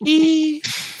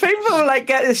 People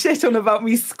get the shit on about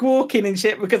me squawking and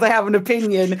shit because I have an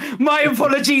opinion. My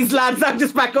apologies, lads. I'm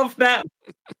just back off now.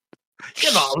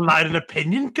 You're not allowed an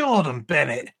opinion. Go on,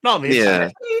 Bennett. Not me. Yeah.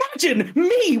 Imagine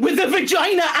me with a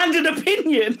vagina and an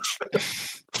opinion.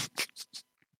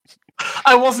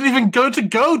 I wasn't even going to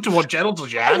go to what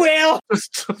genitals you had. Well,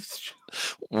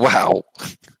 Wow.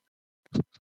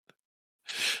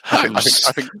 I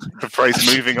think the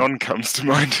phrase "moving on" comes to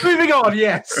mind. Moving on,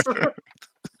 yes.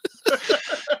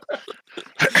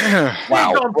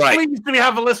 Wow, God, right. Please, do we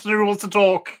have a listener who wants to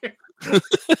talk?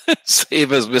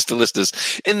 Save us, Mr. Listeners.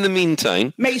 In the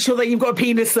meantime, make sure that you've got a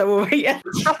penis though. Yeah.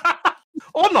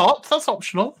 Or not. That's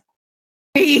optional.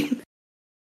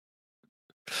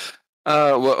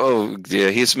 well, oh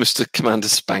dear, here's Mr. Commander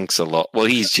Spanks a lot. Well,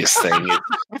 he's just saying it.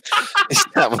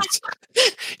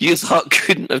 You thought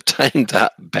couldn't have timed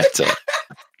that better.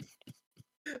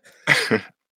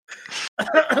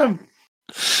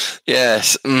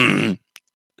 Yes.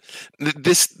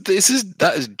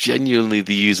 That is genuinely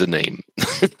the username.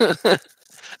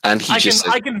 And he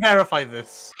I can verify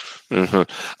this. And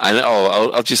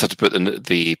I'll just have to put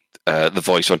the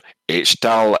voice on. It's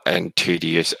dull and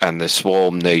tedious, and the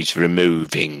swarm needs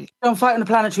removing. Don't fight on a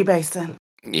planetary base then.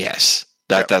 Yes,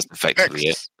 that's effectively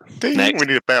Next. it. Ding, Next. we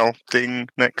need a bell. Ding,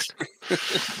 next.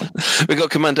 We got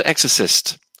Commander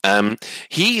Exorcist.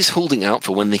 He's holding out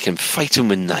for when they can fight him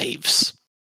with knives.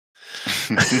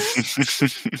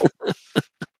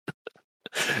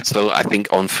 So I think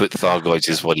on foot Thargoids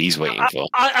is what he's waiting for.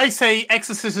 I say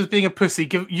Exorcist is being a pussy.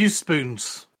 Use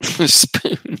spoons.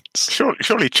 Spoons.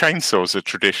 Surely chainsaws are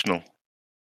traditional.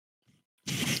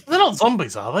 They're not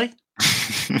zombies, are they?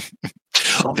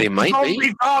 They might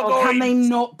be. Oh, can they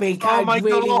not be? I'd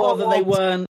really rather they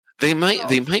weren't. They might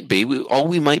be. All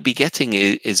we might be getting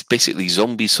is basically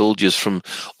zombie soldiers from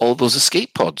all those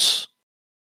escape pods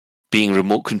being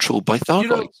remote controlled by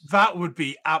Thargoids. That would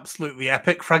be absolutely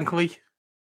epic, frankly.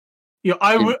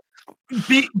 I would,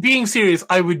 being serious,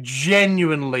 I would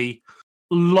genuinely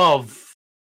love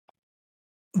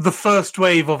the first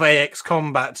wave of AX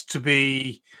combat to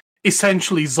be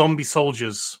essentially zombie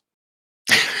soldiers.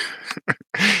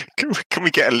 Can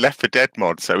we get a Left 4 Dead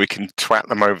mod so we can twat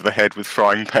them over the head with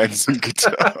frying pans and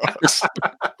guitars?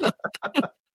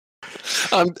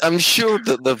 I'm sure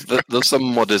that there's some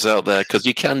modders out there, because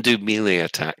you can do melee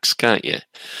attacks, can't you?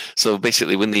 So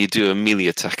basically, when you do a melee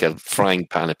attack, a frying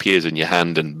pan appears in your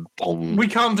hand and boom. We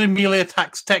can't do melee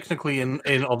attacks technically in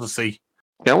Odyssey.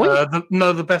 Can we?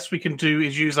 The best we can do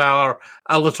is use our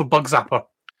little bug zapper.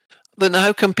 Then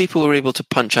how come people were able to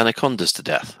punch anacondas to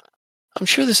death? I'm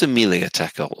sure there's a melee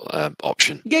attack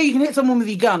option. Yeah, you can hit someone with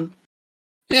your gun.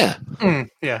 Yeah.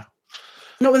 Yeah.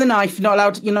 Not with a knife. You're not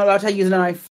allowed to use a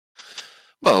knife.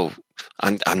 Well,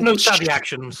 I'm no savvy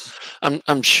actions.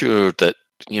 I'm sure that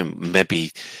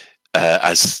maybe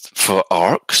as for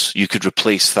arcs, you could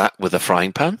replace that with a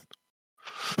frying pan.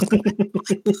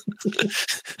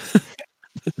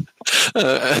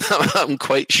 I'm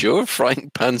quite sure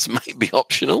frying pans might be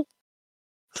optional,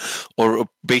 or a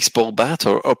baseball bat,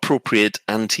 or appropriate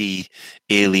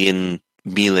anti-alien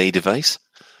melee device.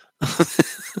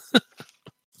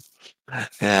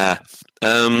 Yeah.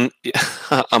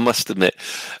 I must admit,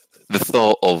 the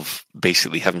thought of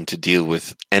basically having to deal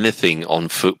with anything on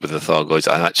foot with the Thargoids,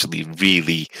 I'm actually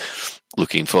really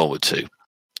looking forward to.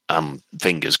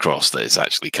 Fingers crossed that it's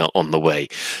actually on the way.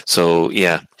 So,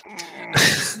 yeah.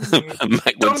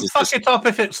 Don't fuck it up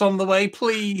if it's on the way,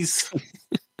 please.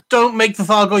 Don't make the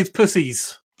Thargoids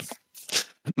pussies.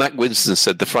 Mac Winston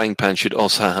said the frying pan should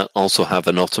also have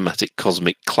an automatic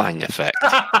cosmic clang effect.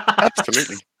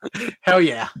 Absolutely. Hell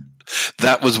yeah.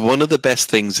 That was one of the best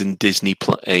things in Disney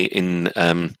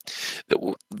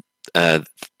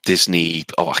Disney.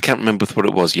 Oh, I can't remember what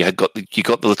it was. You got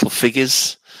the little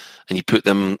figures, and you put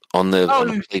them on the.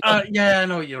 Yeah, I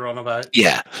know what you're on about.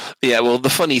 Yeah. Well, the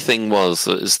funny thing is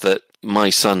that my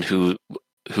son, who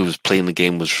was playing the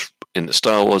game, was into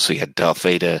Star Wars, so he had Darth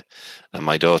Vader, and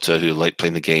my daughter, who liked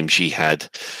playing the game, she had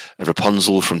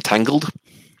Rapunzel from Tangled.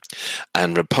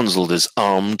 And Rapunzel is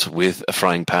armed with a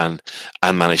frying pan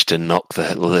and managed to knock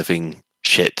the living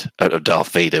shit out of Darth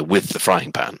Vader with the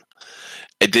frying pan.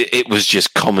 It was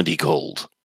just comedy gold.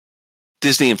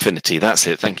 Disney Infinity, that's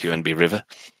it. Thank you, NB River.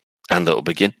 And that'll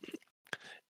begin.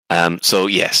 So,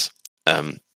 yes.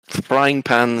 Frying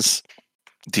pans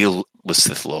deal with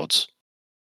Sith Lords.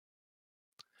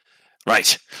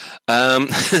 Right.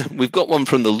 We've got one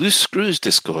from the Loose Screws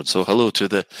Discord. So hello to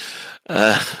the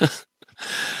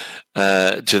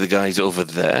guys over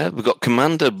there. We've got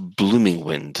Commander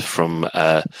Bloomingwind from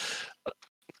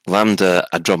Lambda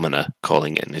Adromina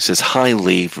calling in. It says, "Hi,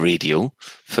 Lave Radio.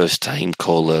 First time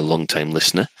caller, long time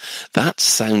listener." That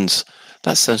sounds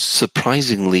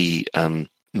surprisingly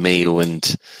Mayo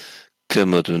and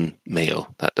Kermode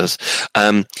Mayo. That does.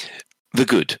 The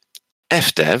good.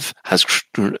 FDev has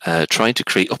tried to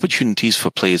create opportunities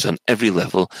for players on every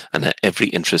level and at every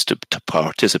interest to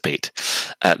participate.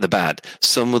 The bad,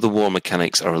 some of the war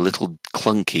mechanics are a little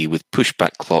clunky, with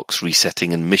pushback clocks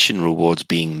resetting and mission rewards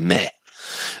being meh.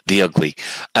 The ugly.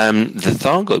 The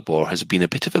Thargoid War has been a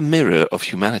bit of a mirror of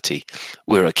humanity.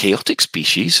 We're a chaotic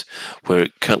species,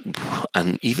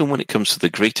 and even when it comes to the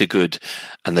greater good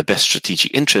and the best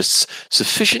strategic interests,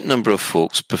 sufficient number of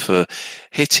folks prefer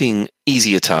hitting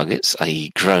easier targets,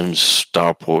 i.e. ground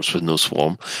starports with no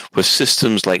swarm, with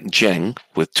systems like Zheng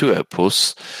with 2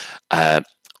 outposts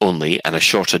only and a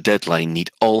shorter deadline need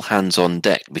all hands on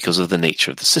deck because of the nature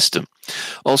of the system.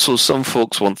 Also, some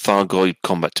folks want Thargoid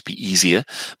combat to be easier,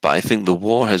 but I think the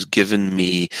war has given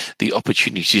me the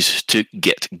opportunities to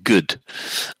get good.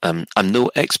 I'm no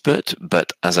expert,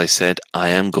 but as I said, I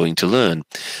am going to learn.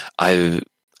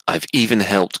 I've even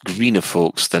helped greener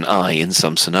folks than I in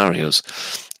some scenarios.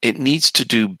 It needs to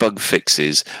do bug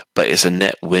fixes, but it's a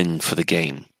net win for the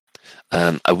game.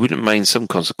 I wouldn't mind some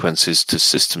consequences to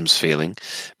systems failing.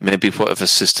 Maybe whatever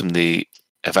system the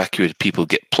evacuated people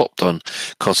get plopped on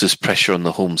causes pressure on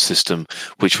the home system,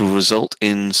 which will result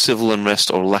in civil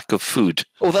unrest or lack of food.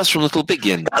 Oh, that's from Little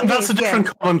Biggin. That's a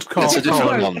different comment. That's a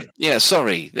different one. Yeah,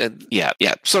 sorry. Yeah.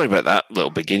 Sorry about that,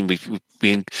 Little Biggin.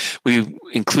 We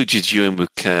included you in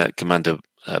with Commander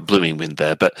Bloomingwind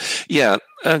there, but yeah,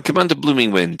 Commander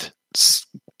Bloomingwind's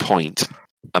point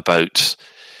about.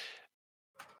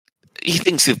 He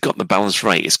thinks they've got the balance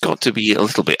right. It's got to be a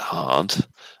little bit hard,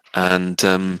 and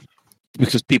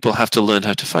because people have to learn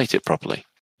how to fight it properly,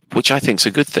 which I think is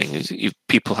a good thing.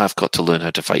 People have got to learn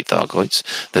how to fight Thargoids.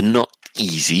 They're not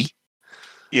easy.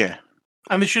 Yeah.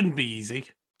 And they shouldn't be easy.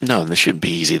 No, they shouldn't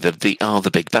be easy. They are the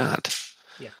big bad.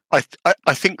 Yeah.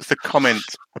 I think the comment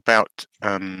about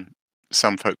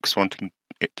some folks wanting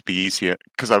it to be easier,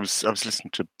 because I was listening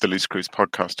to the Loose Cruise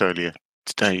podcast earlier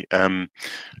today.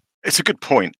 It's a good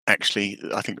point, actually.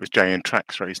 I think it was Jay and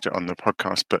Trax raised it on the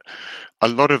podcast, but a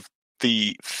lot of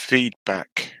the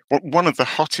feedback, one of the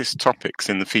hottest topics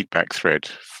in the feedback thread,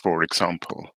 for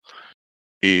example,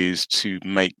 is to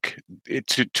make it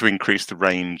to increase the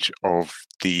range of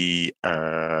the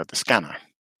scanner.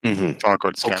 Mm-hmm.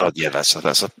 Thargoid scanner. Oh God, yeah, that's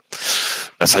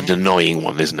an annoying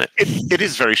one, isn't it? It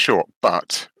is very short,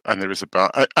 and there is a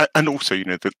but, and also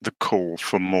the call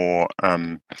for more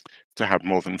to have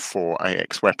more than 4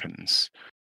 AX weapons.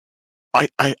 I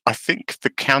think the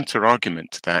counter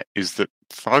argument to that is that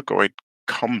Thargoid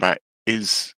combat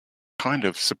is kind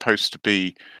of supposed to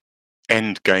be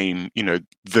end game,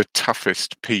 the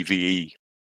toughest PvE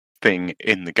thing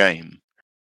in the game.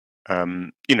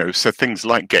 So things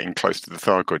like getting close to the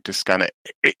Thargoid to scan it,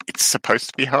 it's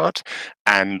supposed to be hard,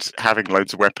 and having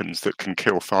loads of weapons that can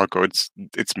kill Thargoids,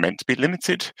 it's meant to be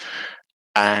limited.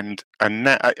 And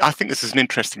now, I think this is an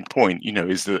interesting point,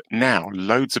 is that now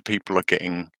loads of people are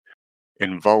getting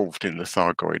involved in the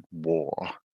Thargoid war.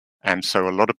 And so a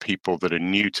lot of people that are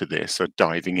new to this are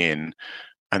diving in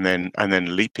and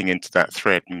then leaping into that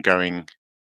thread and going,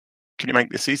 can you make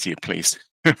this easier, please?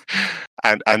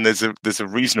 and there's a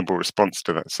reasonable response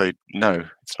to that. Say, no,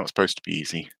 it's not supposed to be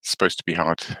easy. It's supposed to be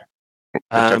hard. Which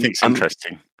I think is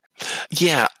interesting.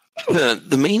 Yeah.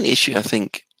 The main issue I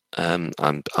think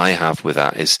I have with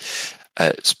that is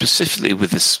specifically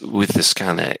with the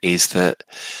scanner is that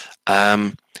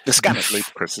the scanner's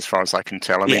ludicrous as far as I can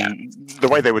tell. I mean, the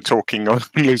way they were talking on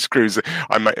Loose Cruise,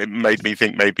 it made me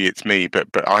think maybe it's me, but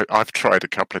I've tried a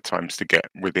couple of times to get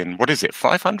within,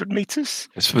 500 meters?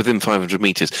 It's within 500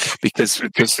 meters. Because it's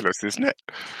ridiculous, isn't it?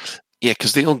 Yeah,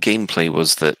 because the old gameplay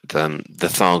was that the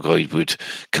Thargoid would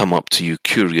come up to you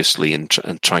curiously and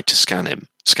try to scan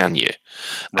you.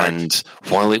 Right. And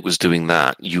while it was doing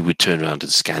that, you would turn around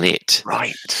and scan it.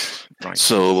 Right.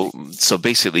 So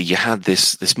basically, you had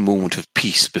this moment of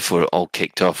peace before it all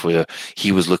kicked off, where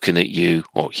he was looking at you,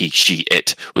 or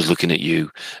it was looking at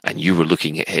you, and you were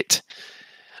looking at it,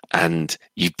 and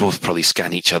you both probably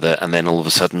scan each other, and then all of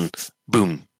a sudden,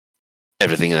 boom,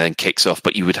 everything then kicks off.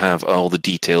 But you would have all the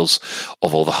details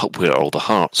of where all the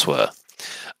hearts were.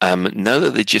 Now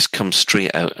that they just come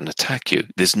straight out and attack you,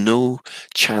 there's no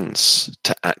chance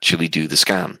to actually do the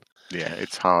scan. Yeah,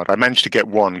 it's hard. I managed to get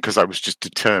one because I was just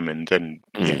determined, and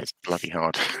yeah, it's bloody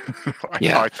hard.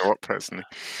 I thought personally.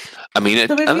 I mean,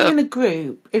 so if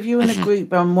you're in a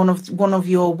group, and one of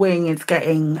your wing is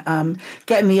getting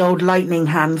the old lightning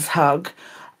hands hug,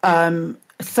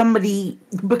 somebody,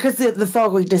 because the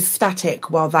Thargoid is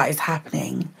static while that is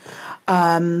happening,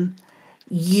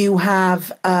 you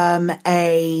have an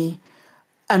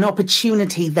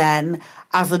opportunity then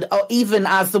or even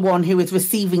as the one who is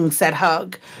receiving said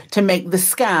hug to make the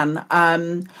scan.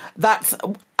 That's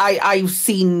I've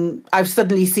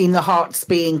suddenly seen the hearts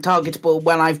being targetable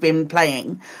when I've been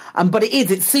playing. But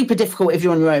it's super difficult if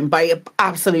you're on your own by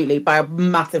a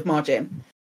massive margin.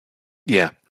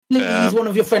 Yeah. Use one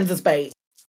of your friends as bait.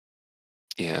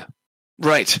 Yeah.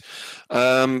 Right.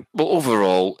 But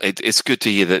overall, it's good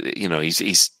to hear that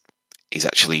he's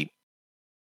actually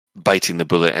biting the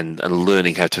bullet and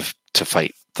learning how to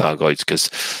fight Thargoids. Because,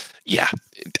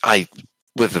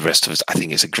 with the rest of us, I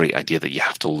think it's a great idea that you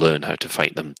have to learn how to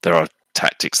fight them. There are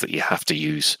tactics that you have to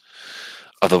use.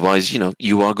 Otherwise,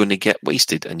 you are going to get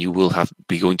wasted, and you will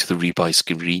be going to the rebuy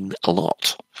screen a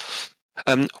lot.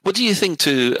 What do you think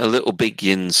to a little Big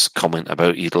Yin's comment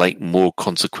about you'd like more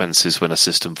consequences when a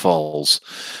system falls,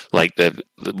 like the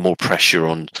more pressure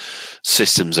on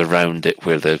systems around it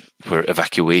where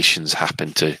evacuations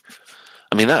happen to?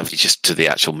 I mean, that would be just to the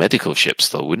actual medical ships,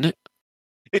 though, wouldn't it?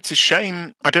 It's a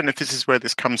shame. I don't know if this is where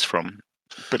this comes from,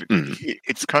 but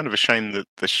it's kind of a shame that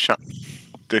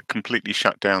the completely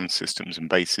shut down systems and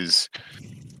bases.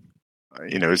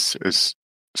 As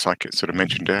Psychic sort of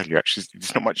mentioned earlier, actually,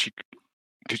 there's not much.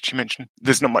 Did she mention?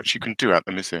 There's not much you can do at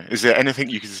them, is there? Is there anything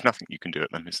there's nothing you can do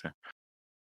at them, is there?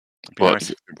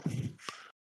 Nice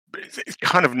it's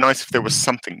kind of nice if there was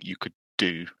something you could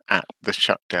do at the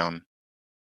shutdown.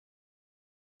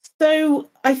 So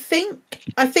I think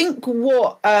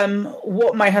what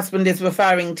my husband is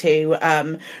referring to,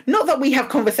 not that we have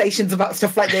conversations about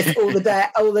stuff like this all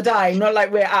the time, not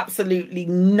like we're absolutely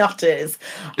nutters.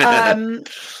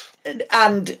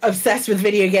 And obsessed with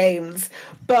video games,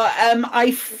 but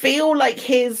I feel like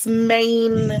his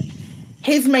main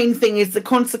thing is the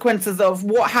consequences of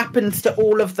what happens to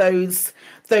all of those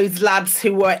lads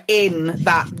who were in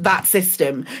that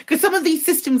system. Because some of these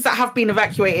systems that have been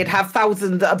evacuated have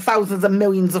thousands and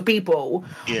millions of people.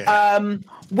 Yeah.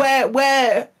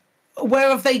 Where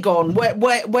have they gone?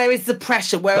 Where is the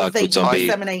pressure? Where have they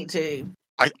disseminate to?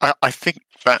 I think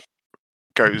that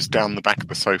goes down the back of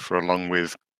the sofa along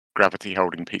with gravity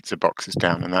holding pizza boxes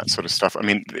down and that sort of stuff. I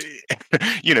mean,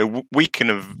 we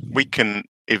can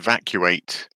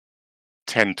evacuate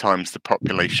 10 times the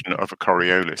population of a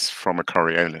Coriolis from a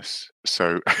Coriolis.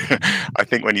 So I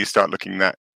think when you start looking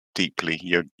that deeply,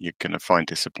 you're going to find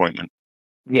disappointment.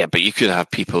 Yeah, but you could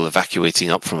have people evacuating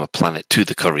up from a planet to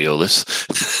the Coriolis.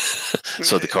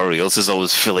 So the Coriolis is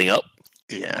always filling up.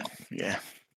 Yeah.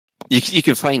 You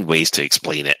can find ways to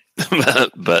explain it.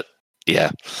 But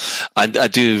yeah, I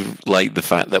do like the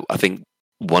fact that I think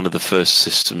one of the first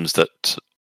systems that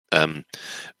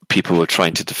people were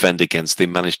trying to defend against, they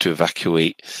managed to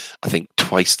evacuate, I think,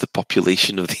 twice the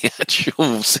population of the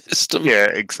actual system. Yeah,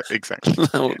 exactly.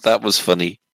 That was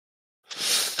funny.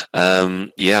 So,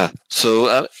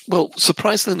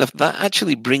 surprisingly enough, that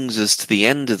actually brings us to the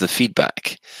end of the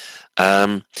feedback.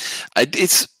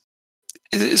 It's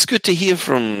good to hear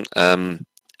from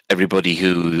everybody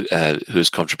who has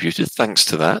contributed. Thanks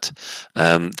to that.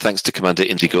 Thanks to Commander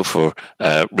Indigo for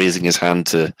raising his hand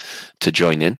to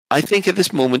join in. I think at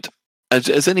this moment,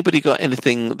 has anybody got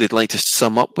anything they'd like to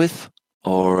sum up with?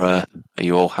 Or are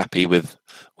you all happy with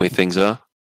where things are?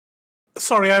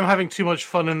 Sorry, I'm having too much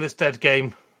fun in this dead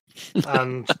game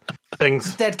and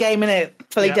things. Dead game, innit?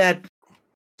 Fully dead.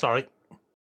 Sorry.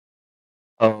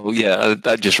 Oh, yeah,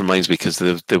 that just reminds me because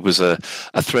there was a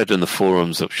thread in the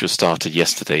forums that just started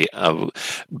yesterday.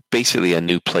 Basically, a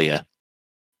new player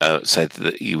said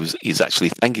that he's actually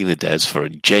thanking the devs for a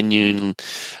genuine,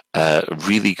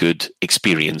 really good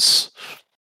experience.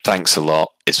 Thanks a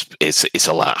lot. It's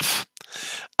a laugh.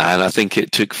 And I think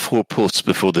it took 4 posts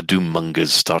before the Doom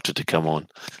mongers started to come on.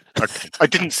 I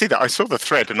didn't see that. I saw the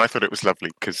thread and I thought it was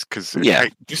lovely because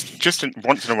just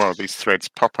once in a while these threads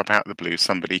pop up out of the blue.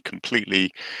 Somebody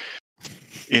completely,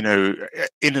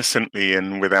 innocently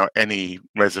and without any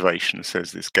reservation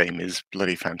says this game is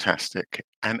bloody fantastic.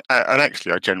 And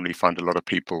actually, I generally find a lot of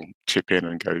people chip in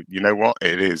and go, you know what,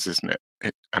 it is, isn't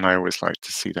it? And I always like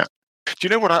to see that. Do you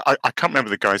know what? I can't remember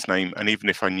the guy's name, and even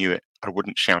if I knew it, I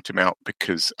wouldn't shout him out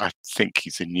because I think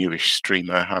he's a newish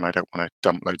streamer and I don't want to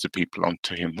dump loads of people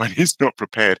onto him when he's not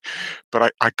prepared.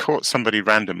 But I caught somebody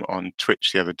random on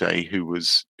Twitch the other day who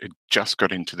had just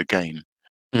got into the game.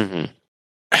 Mm-hmm.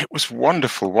 It was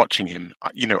wonderful watching him.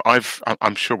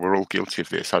 I'm sure we're all guilty of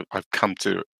this. I've come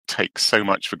to take so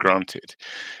much for granted,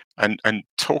 and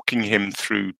talking him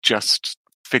through just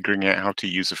figuring out how to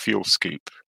use a fuel scoop.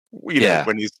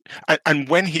 When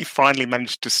he finally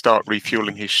managed to start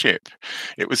refueling his ship,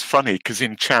 it was funny because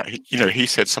in chat, he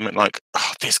said something like,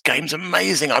 "Oh, this game's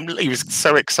amazing!" He was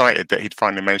so excited that he'd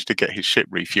finally managed to get his ship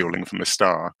refueling from a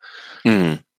star.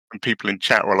 Mm. and people in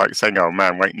chat were like saying, "Oh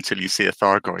man, wait until you see a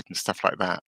Thargoid" and stuff like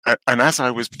that. And as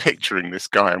I was picturing this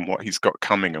guy and what he's got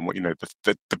coming, and what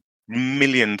the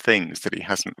million things that he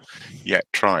hasn't yet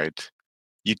tried,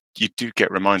 you do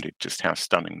get reminded just how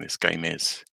stunning this game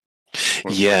is.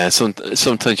 Yeah,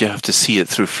 sometimes you have to see it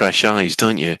through fresh eyes,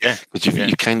 don't you? Yeah, because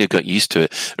you kind of got used to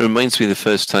it. It reminds me of the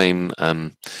first time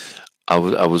I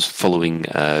was following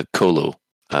Colo.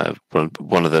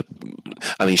 One of the,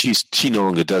 I mean, she no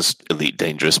longer does Elite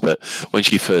Dangerous, but when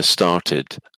she first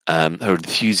started, her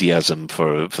enthusiasm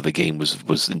for the game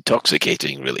was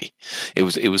intoxicating. Really, it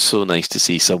was so nice to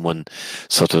see someone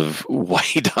sort of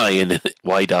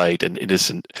wide-eyed and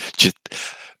innocent, just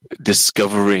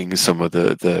discovering some of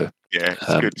the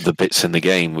bits in the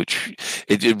game, which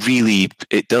it really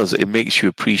does. It makes you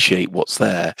appreciate what's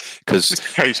there, because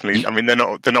occasionally, I mean, they're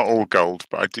not all gold,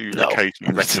 but I do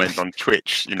occasionally recommend on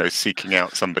Twitch, seeking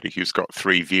out somebody who's got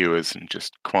 3 viewers and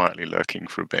just quietly lurking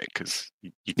for a bit, because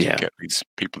you do get these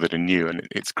people that are new, and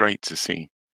it's great to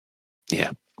see.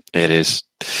 Yeah, it is.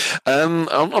 On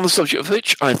the subject of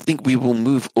which, I think we will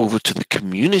move over to the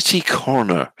community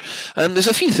corner. There's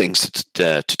a few things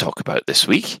to talk about this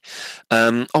week.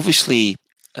 Obviously,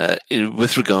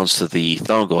 with regards to the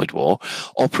Thargoid War,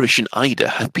 Operation Ida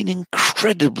have been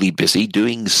incredibly busy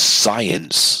doing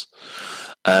science.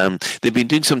 They've been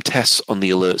doing some tests on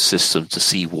the alert system to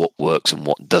see what works and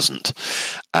what doesn't.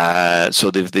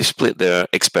 So they've split their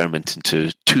experiment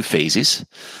into 2 phases.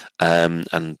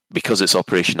 And because it's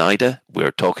Operation Ida,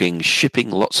 we're talking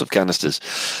shipping lots of canisters.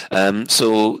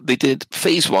 So they did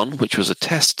phase 1, which was a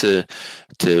test to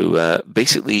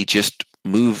basically just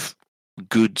move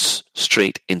goods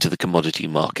straight into the commodity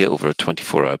market over a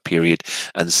 24-hour period,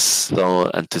 and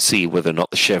to see whether or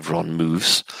not the chevron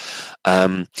moves.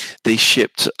 They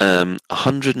shipped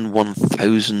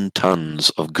 101,000 tons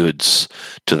of goods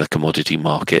to the commodity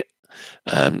market,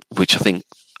 which I think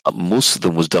most of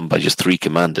them was done by just 3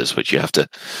 commanders, which you have to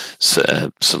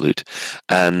salute.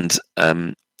 And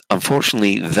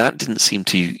unfortunately, that didn't seem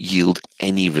to yield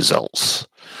any results.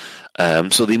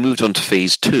 So they moved on to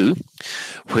phase 2,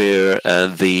 where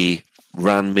they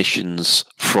ran missions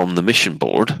from the mission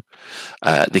board.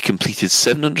 They completed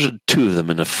 702 of them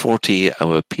in a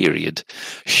 48-hour period,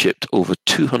 shipped over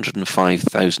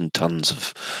 205,000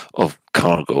 tons of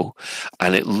cargo,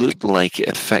 and it looked like it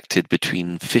affected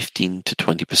between 15 to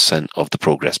 20% of the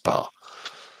progress bar.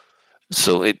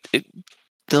 So it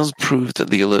does prove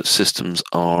that the alert systems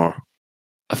are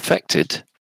affected,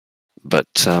 but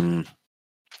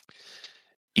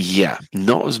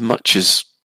not as much as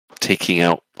taking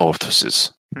out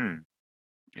Orthuses.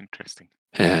 Interesting.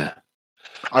 Yeah.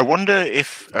 I wonder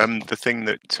if the thing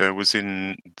that was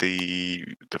in the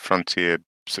Frontier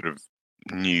sort of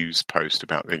news post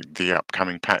about the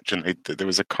upcoming patch, and there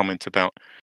was a comment about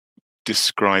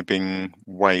describing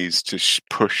ways to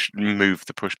move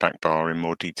the pushback bar in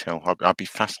more detail. I'd be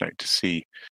fascinated to see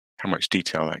how much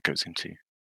detail that goes into.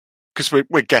 Because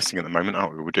we're guessing at the moment,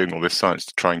 aren't we? We're doing all this science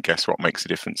to try and guess what makes a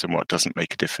difference and what doesn't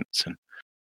make a difference. And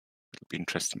it'll be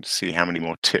interesting to see how many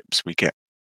more tips we get.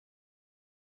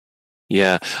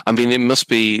 Yeah, I mean, it must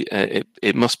be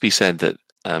said that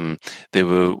they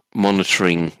were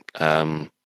monitoring Inara,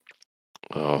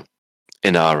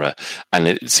 and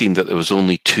it seemed that there was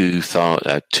only 2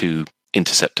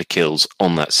 interceptor kills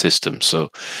on that system. So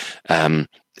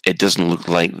it doesn't look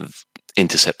like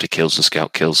interceptor kills and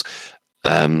scout kills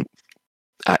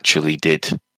actually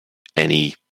did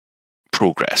any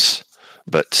progress.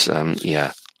 But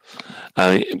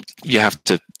you have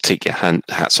to take your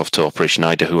hats off to Operation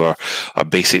Ida, who are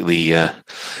basically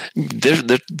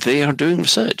they are doing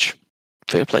research.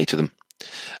 Fair play to them.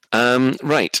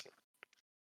 Right.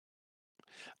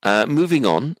 Moving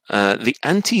on, the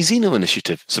Anti-Xeno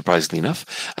Initiative, surprisingly enough,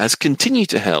 has continued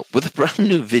to help with a brand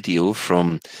new video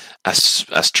from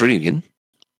Asturian.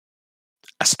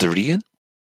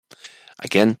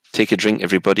 Again, take a drink,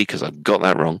 everybody, because I've got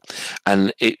that wrong.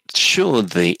 And it showed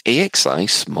the AXI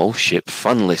small ship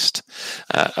fun list,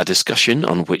 a discussion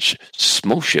on which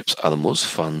small ships are the most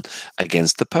fun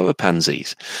against the power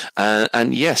pansies.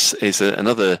 And yes, it's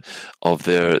another of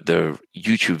their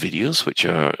YouTube videos, which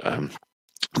are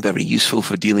very useful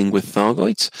for dealing with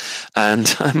Thargoids.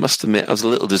 And I must admit, I was a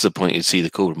little disappointed to see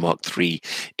the Cobra Mark III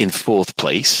in 4th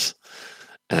place.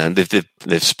 And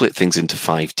they've split things into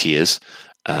 5 tiers.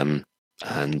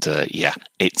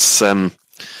 It's the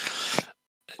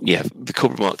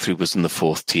Cobra Mark III was in the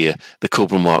 4th tier. The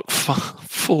Cobra Mark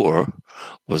IV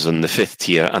was in the 5th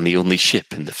tier, and the only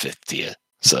ship in the 5th tier.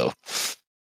 So,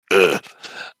 I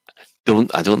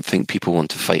don't think people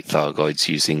want to fight Thargoids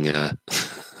using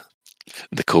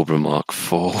the Cobra Mark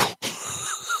IV.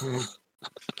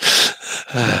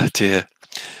 Oh, dear.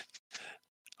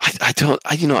 I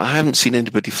haven't seen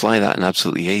anybody fly that in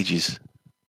absolutely ages.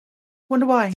 Wonder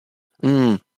why.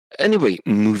 Anyway,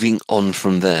 moving on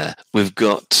from there, we've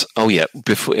got. Oh yeah,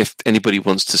 before if anybody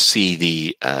wants to see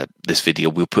the this video,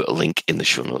 we'll put a link in the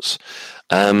show notes.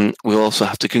 We'll also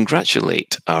have to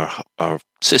congratulate our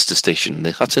sister station,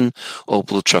 the Hutton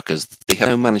Oblo Truckers. They have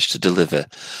now managed to deliver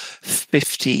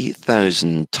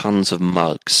 50,000 tons of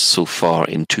mugs so far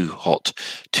in Too Hot,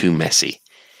 Too Messy.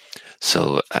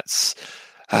 So that's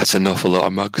an awful lot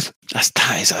of mugs.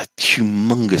 That is a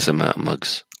humongous amount of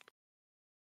mugs.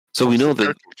 So we know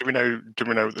that. Do we know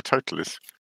what the total is?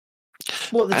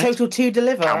 What the total to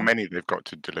deliver? How many they've got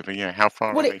to deliver? Yeah, how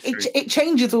far? Well, are they it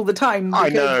changes all the time. I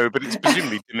know, but it's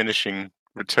presumably diminishing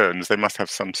returns. They must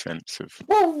have some sense of.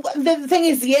 Well, the thing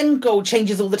is, the end goal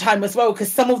changes all the time as well,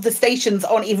 because some of the stations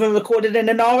aren't even recorded in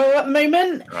an hour at the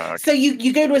moment. Okay. So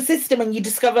you go to a system and you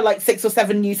discover like 6 or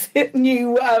 7 new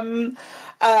stations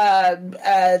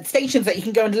that you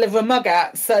can go and deliver a mug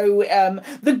at. So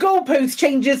the goalpost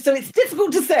changes, so it's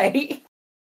difficult to say.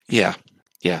 Yeah.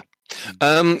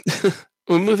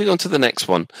 We're moving on to the next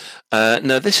one.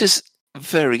 Now, this is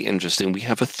very interesting. We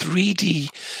have a 3D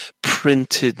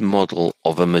printed model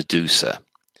of a Medusa,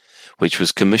 which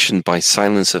was commissioned by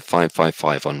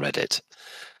Silencer555 on Reddit.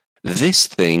 This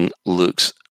thing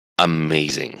looks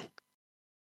amazing.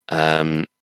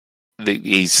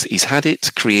 He's had it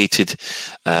created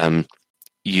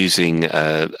using,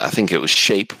 I think it was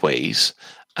Shapeways,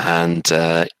 and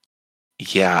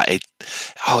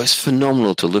it's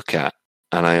phenomenal to look at,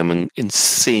 and I am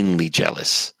insanely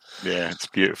jealous. Yeah, it's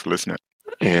beautiful, isn't it?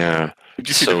 Yeah. Did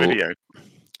you see the video?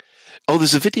 Oh,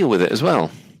 there's a video with it as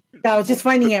well. I was just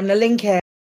finding it. I'm going to link it.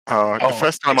 The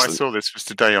first time I saw this was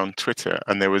today on Twitter,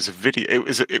 and there was a video. It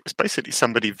was basically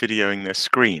somebody videoing their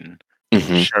screen,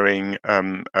 showing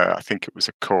I think it was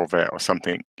a Corvette or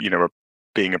something,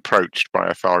 being approached by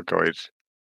a Thargoid,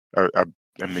 by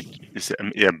a Medusa.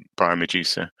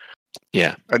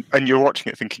 Yeah. And you're watching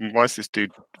it thinking, why is this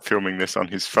dude filming this on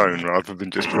his phone rather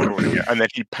than just recording it? And then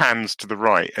he pans to the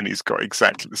right and he's got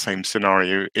exactly the same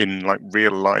scenario in like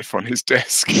real life on his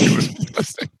desk. It was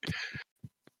fantastic.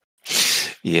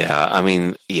 Yeah, I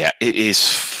mean, it is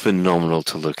phenomenal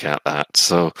to look at that.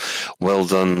 So well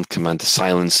done, Commander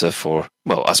Silencer, for,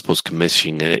 well, I suppose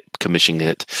commissioning it.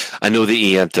 I know that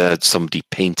he had somebody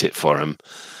paint it for him.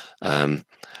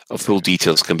 Full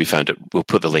details can be found we'll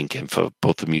put the link in for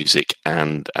both the music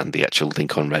and the actual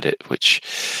link on Reddit, which,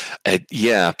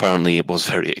 apparently it was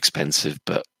very expensive,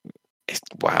 but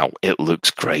it looks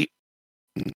great.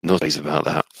 No days about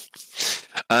that.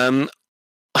 In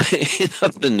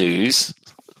other news,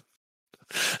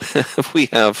 we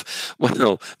have,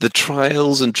 the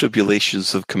trials and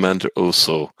tribulations of Commander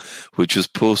Oso, which was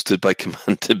posted by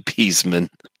Commander Beesman.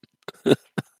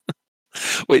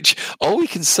 Which all we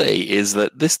can say is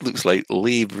that this looks like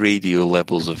Lave Radio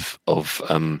levels of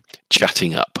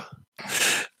chatting up.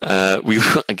 We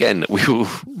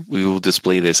will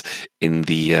display this in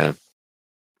the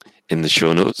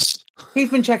show notes. He's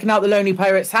been checking out the Lonely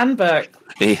Pirates Handbook.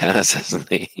 He has, hasn't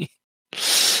he?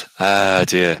 Ah,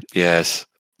 dear, yes.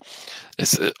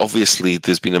 It's obviously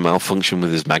there's been a malfunction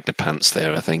with his Magna Pants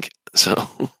there, I think. So,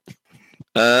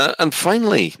 and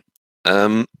finally,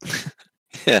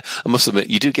 yeah, I must admit,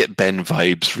 you do get Ben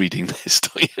vibes reading this,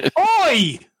 don't you?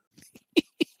 Oi!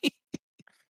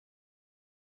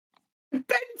 Ben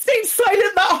stayed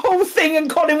silent that whole thing, and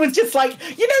Colin was just like,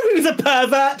 you know who's a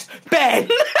pervert? Ben!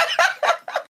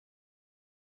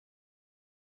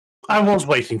 I was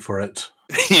waiting for it.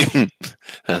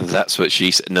 And that's what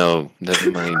she said. No,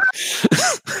 never mind.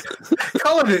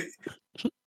 Colin,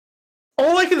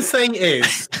 all I can say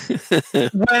is,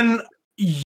 when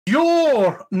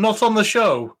you're not on the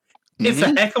show, it's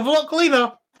a heck of a lot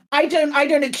cleaner. I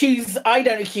don't accuse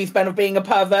Ben of being a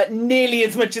pervert nearly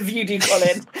as much as you do,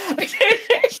 Colin.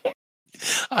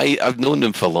 I've known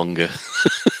him for longer.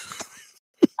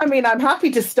 I mean, I'm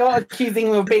happy to start accusing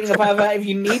him of being a pervert if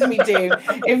you need me to.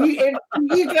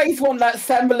 If you guys want that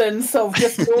semblance of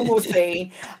just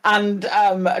normalcy and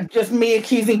just me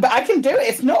accusing, but I can do it.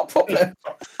 It's not a problem.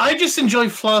 I just enjoy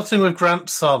flirting with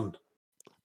Grant's son.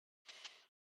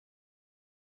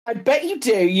 I bet you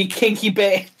do, you kinky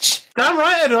bitch. Damn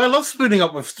right I do. I love spooning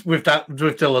up with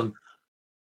Dylan.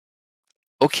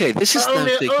 Okay, this is now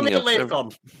taking a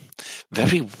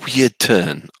very weird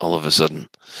turn all of a sudden.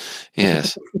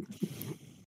 Yes.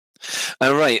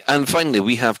 All right, and finally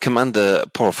we have Commander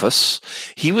Porphus.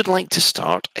 He would like to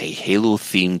start a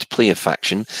Halo-themed player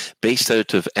faction based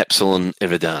out of Epsilon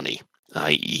Eridani,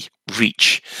 i.e.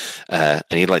 Reach, and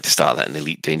he'd like to start that in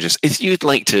Elite Dangerous. If you'd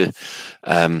like to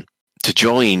to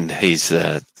join his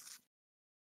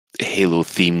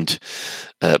Halo-themed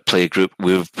player group,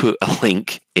 we've put a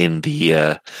link in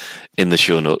the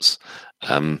show notes.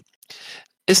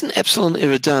 Isn't Epsilon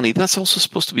Eridani? That's also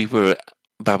supposed to be where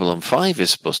Babylon 5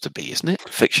 is supposed to be, isn't it?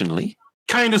 Fictionally,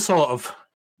 kind of, sort of.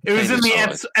 It was in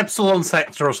the Epsilon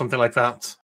sector or something like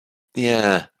that.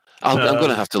 Yeah, I'm going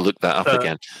to have to look that up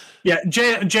again. Yeah,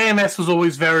 JMS was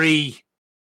always very.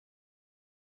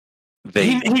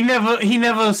 He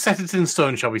never set it in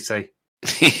stone, shall we say?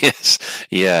 Yes,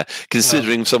 yeah.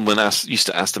 Considering someone used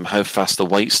to ask them how fast the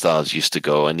White Stars used to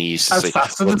go, and he used to say,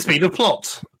 faster than the speed of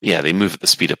plot. Yeah, they move at the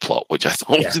speed of plot, which I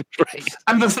thought was great.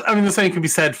 And the same can be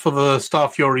said for the Star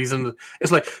Furies, and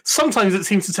it's like sometimes it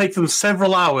seems to take them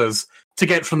several hours to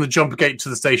get from the jump gate to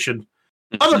the station.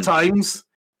 Other times,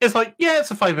 it's like, it's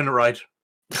a 5-minute ride.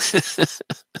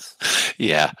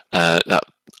 Yeah,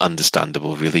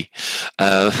 understandable, really.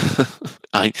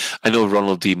 I know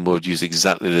Ronald D. Moore used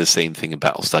exactly the same thing in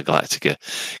Battlestar Galactica,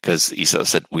 because he sort of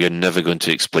said, we are never going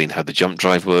to explain how the jump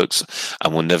drive works,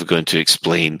 and we're never going to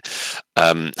explain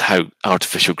how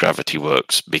artificial gravity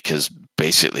works, because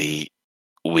basically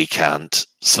we can't,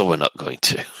 so we're not going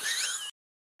to.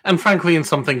 And frankly, in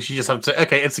some things, you just have to,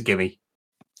 okay, it's a gimme.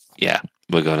 Yeah,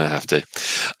 we're going to have to.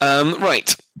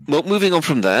 Right. Well, moving on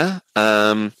from there,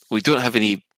 we don't have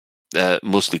any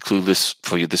Mostly Clueless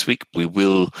for you this week. We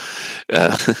will,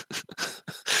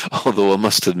 although I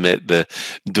must admit,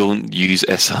 don't use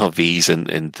SRVs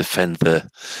and defend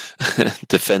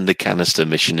the canister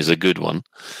mission is a good one.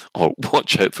 Or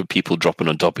watch out for people dropping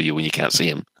on top of you when you can't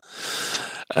see them.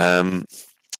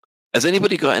 Has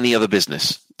anybody got any other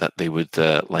business that they would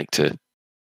like to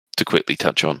quickly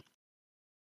touch on?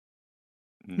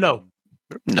 No.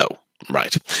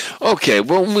 Right. Okay,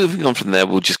 well, moving on from there,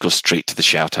 we'll just go straight to the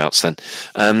shout-outs then.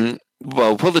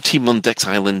 While the team on Dex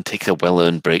Island take a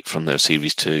well-earned break from their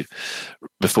Series 2,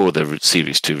 before their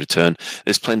Series 2 return,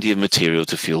 there's plenty of material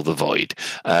to fill the void.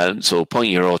 So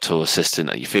point your auto assistant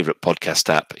at your favourite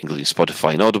podcast app, including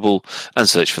Spotify and Audible, and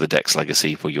search for the Dex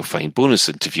Legacy, where you'll find bonus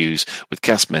interviews with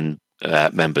cast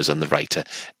members and the writer,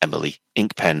 Emily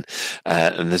Inkpen.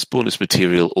 And there's bonus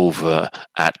material over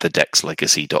at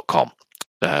thedexlegacy.com.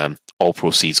 All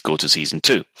proceeds go to Season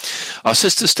 2. Our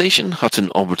sister station, Hutton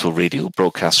Orbital Radio,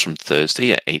 broadcasts from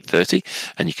Thursday at 8:30,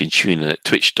 and you can tune in at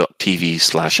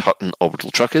twitch.tv/Hutton Orbital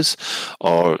Truckers,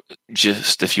 or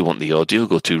just if you want the audio,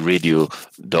 go to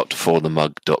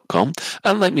radio.forthemug.com.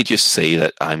 And let me just say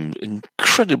that I'm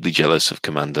incredibly jealous of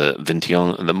Commander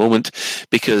Vintion at the moment,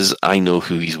 because I know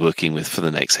who he's working with for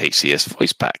the next HCS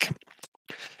voice pack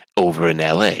over in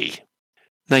LA.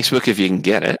 Nice work if you can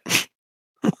get it.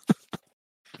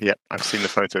 Yeah, I've seen the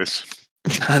photos.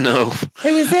 I know. Who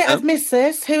is it? I've missed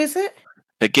this. Who is it?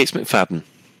 Gates McFadden.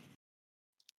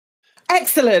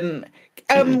 Excellent.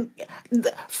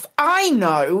 I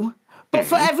know, but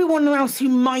for everyone else who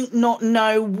might not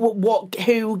know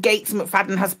who Gates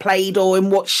McFadden has played or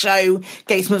in what show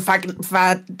Gates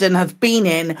McFadden has been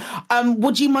in,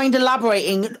 would you mind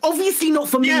elaborating? Obviously not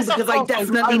for me, because I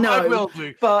definitely know. I will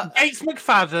do. But Gates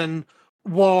McFadden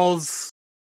was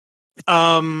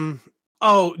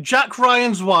Jack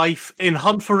Ryan's wife in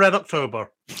Hunt for Red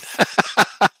October.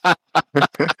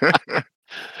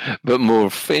 But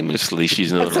more famously,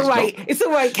 she's known It's all right. It's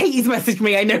all right. Katie's messaged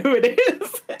me. I know who it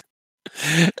is.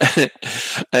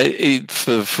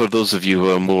 For those of you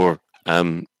who are more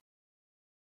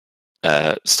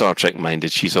Star Trek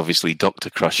minded, she's obviously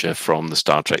Dr. Crusher from the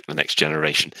Star Trek The Next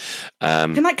Generation.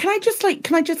 Can I just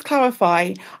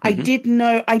clarify?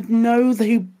 Mm-hmm. I know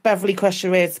who Beverly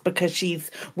Crusher is, because she's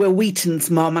Will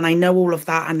Wheaton's mom, and I know all of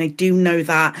that, and I do know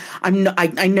that. I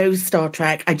know Star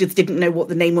Trek. I just didn't know what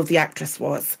the name of the actress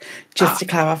was. Just to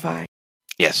clarify.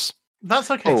 Yes, that's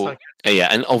okay. Yeah,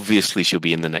 and obviously she'll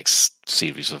be in the next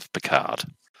series of Picard.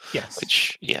 Yes,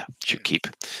 which should keep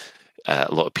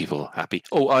a lot of people happy.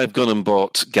 Oh, I've gone and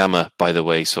bought Gamma, by the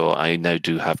way, so I now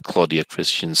do have Claudia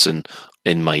Christensen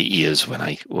in my ears when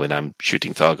I'm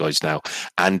shooting Thargoids now.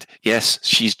 And yes,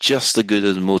 she's just as good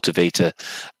a motivator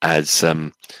as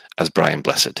Brian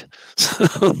Blessed.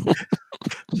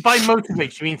 By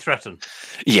motivate, you mean threaten?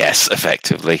 Yes,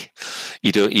 effectively.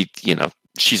 You know,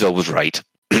 she's always right.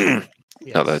 Yes.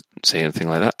 Not that I say anything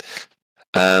like that.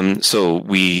 So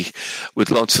we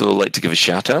would also like to give a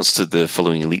shout outs to the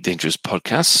following Elite Dangerous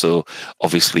podcasts. So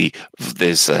obviously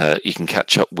there's you can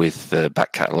catch up with the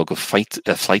back catalogue of Flight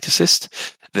Assist.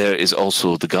 There is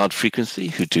also the Guard Frequency,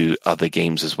 who do other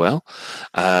games as well.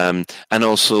 And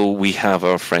also we have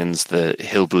our friends, the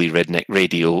Hillbilly Redneck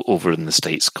Radio over in the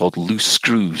States, called Loose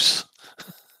Screws.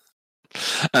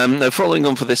 Now, following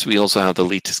on for this, we also have the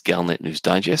latest Galnet News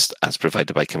Digest, as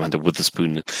provided by Commander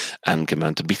Witherspoon and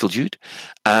Commander Beetlejude.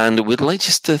 And we'd like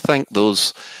just to thank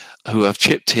those who have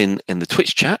chipped in the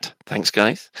Twitch chat. Thanks,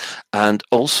 guys. And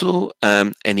also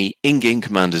any in-game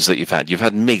commanders that you've had. You've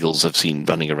had Miggles, I've seen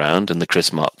running around, and the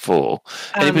Chris Mark IV.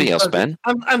 Anybody else, Ben?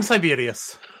 And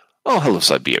Siberius. Oh, hello,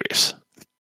 Siberius.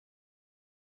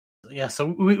 Yeah, so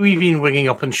we've been winging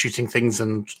up and shooting things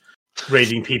and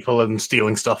raiding people and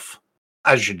stealing stuff,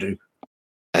 as you do.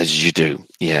 As you do,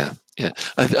 yeah.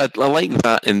 I like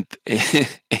that in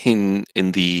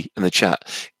the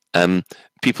chat.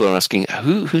 People are asking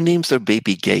who names their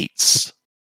baby Gates.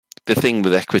 The thing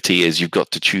with equity is you've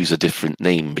got to choose a different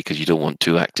name because you don't want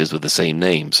two actors with the same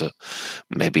name. So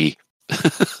maybe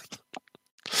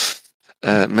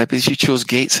maybe she chose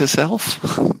Gates herself.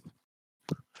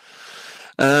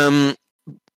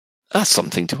 That's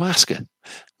something to ask her.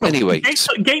 Anyway, gates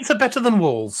are better than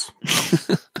walls.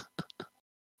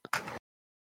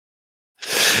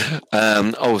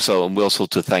 Also, and we also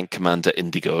to thank Commander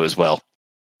Indigo as well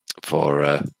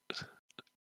for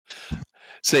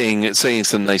saying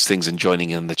some nice things and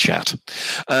joining in the chat.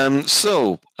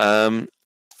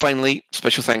 Finally,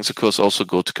 special thanks, of course, also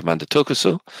go to Commander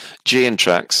Tokuso, Jay and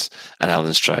Trax, and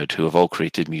Alan Stroud, who have all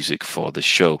created music for the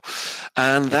show.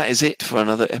 And that is it for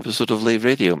another episode of Lave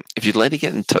Radio. If you'd like to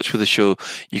get in touch with the show,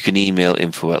 you can email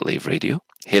info@laveradio.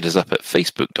 Hit us up at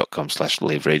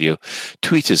facebook.com/Lave Radio,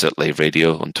 tweet us at Lave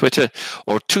Radio on Twitter,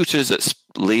 or toot us at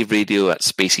Lave Radio at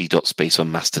spacey.space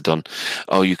on Mastodon.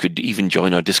 Or you could even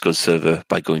join our Discord server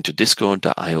by going to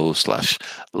discord.io/Lave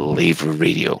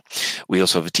Radio. We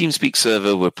also have a TeamSpeak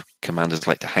server where commanders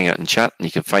like to hang out and chat, and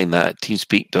you can find that at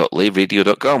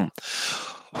teamspeak.laveradio.com.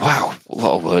 Wow, a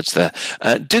lot of words there.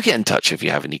 Do get in touch if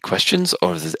you have any questions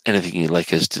or if there's anything you'd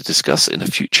like us to discuss in a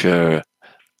future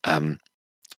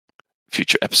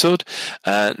episode.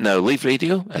 Now, Lave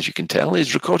Radio, as you can tell,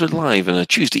 is recorded live on a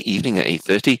Tuesday evening at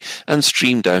 8:30 and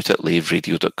streamed out at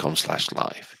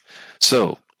laveradio.com/live.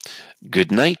 So,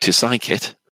 good night to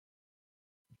Psykit.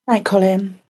 Night,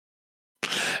 Colin.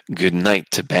 Good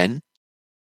night to Ben,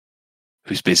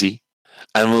 who's busy.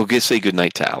 And we'll say good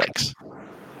night to Alex.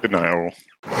 Good night, all.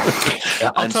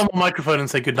 I'll turn my microphone and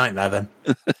say good night now then.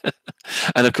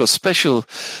 And of course, special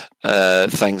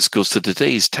thanks goes to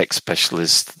today's tech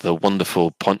specialist, the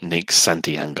wonderful Pontiac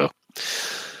Santiago.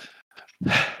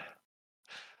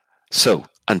 So,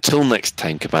 until next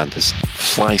time, commanders,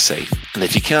 fly safe. And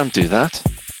if you can't do that,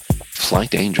 fly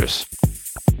dangerous.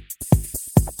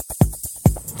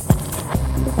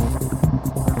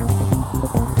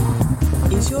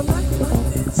 Is your life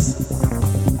like this?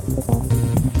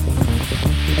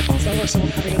 Sounds like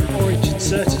someone having an orange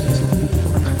inserted.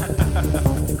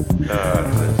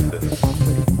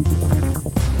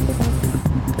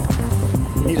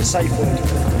 Need a safe word.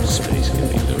 Space can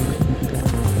be lonely.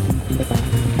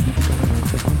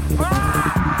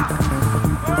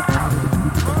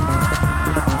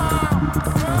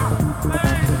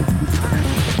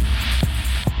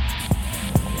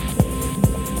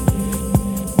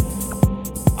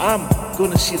 I'm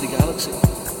gonna see the galaxy.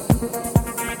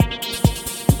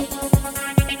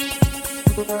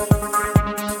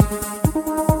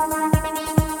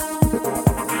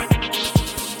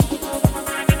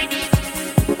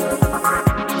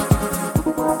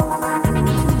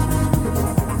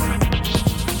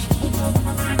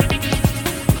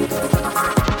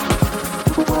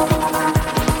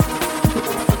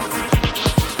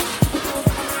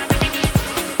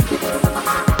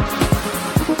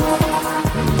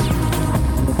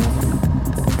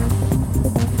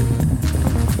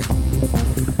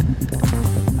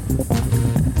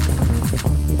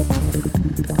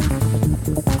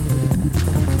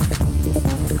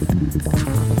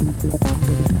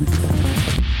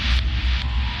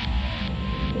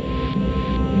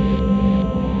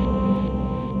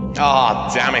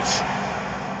 Ah, damn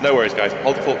it. No worries, guys.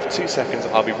 Hold the fort for 2 seconds.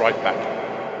 I'll be right back.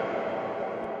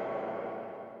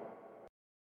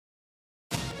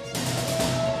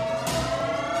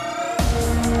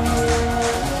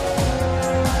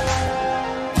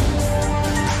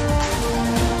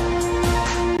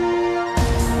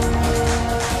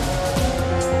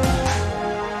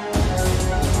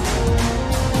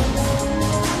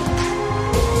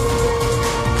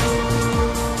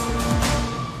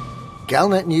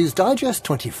 Galnet News Digest,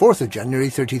 24th of January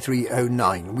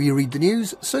 3309. We read the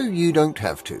news so you don't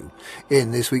have to.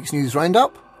 In this week's news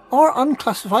roundup, are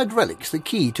unclassified relics the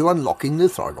key to unlocking the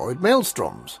Thargoid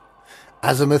maelstroms?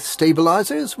 Azimuth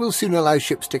stabilizers will soon allow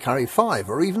ships to carry 5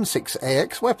 or even 6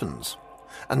 AX weapons.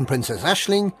 And Princess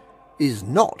Aisling is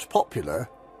not popular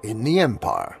in the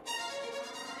Empire.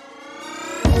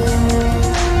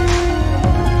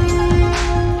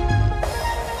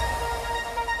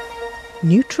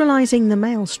 Neutralising the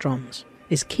Maelstroms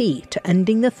is key to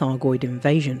ending the Thargoid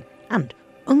invasion, and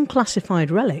unclassified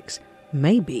relics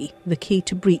may be the key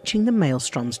to breaching the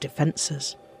Maelstrom's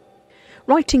defences.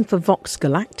 Writing for Vox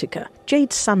Galactica,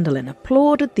 Jade Sanderlin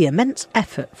applauded the immense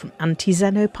effort from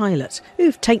anti-Xeno pilots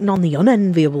who've taken on the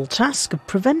unenviable task of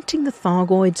preventing the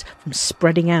Thargoids from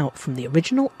spreading out from the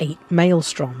original 8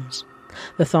 Maelstroms.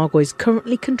 The Thargoids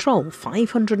currently control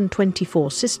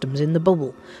 524 systems in the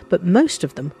bubble, but most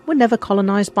of them were never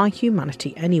colonised by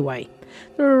humanity anyway.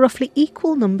 There are roughly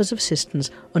equal numbers of systems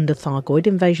under Thargoid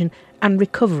invasion and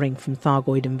recovering from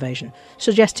Thargoid invasion,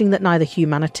 suggesting that neither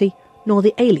humanity nor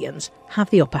the aliens have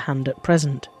the upper hand at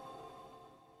present.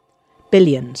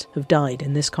 Billions have died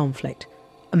in this conflict,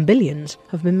 and billions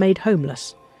have been made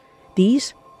homeless.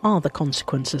 These are the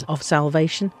consequences of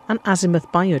Salvation and Azimuth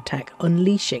Biotech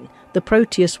unleashing the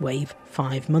Proteus wave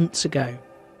 5 months ago.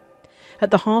 At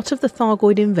the heart of the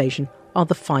Thargoid invasion are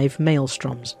the 5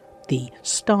 Maelstroms, the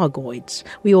Stargoids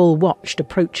we all watched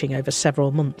approaching over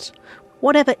several months.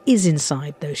 Whatever is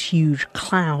inside those huge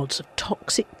clouds of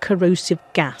toxic corrosive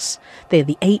gas, they are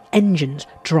the 8 engines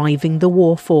driving the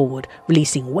war forward,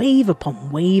 releasing wave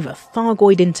upon wave of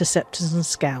Thargoid interceptors and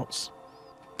scouts.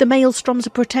 The Maelstroms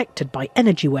are protected by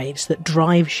energy waves that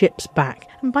drive ships back,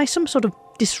 and by some sort of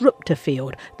disruptor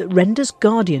field that renders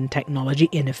Guardian technology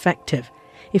ineffective.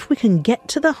 If we can get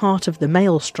to the heart of the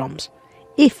Maelstroms,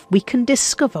 if we can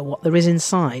discover what there is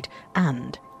inside,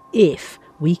 and if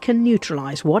we can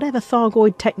neutralise whatever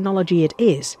Thargoid technology it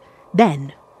is,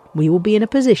 then we will be in a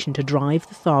position to drive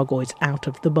the Thargoids out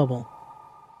of the bubble.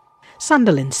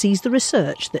 Sanderlin sees the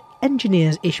research that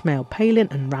engineers Ishmael Palin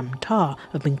and Ram Tah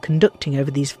have been conducting over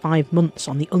these 5 months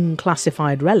on the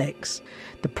unclassified relics,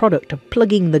 the product of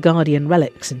plugging the Guardian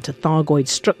relics into Thargoid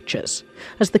structures,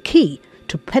 as the key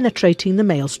to penetrating the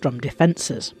Maelstrom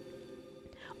defences.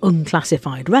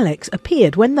 Unclassified relics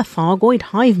appeared when the Thargoid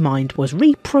hive mind was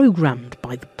reprogrammed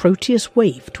by the Proteus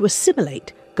wave to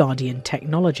assimilate Guardian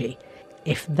technology.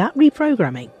 If that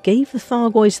reprogramming gave the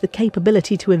Thargoids the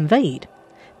capability to invade,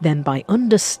 then by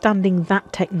understanding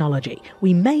that technology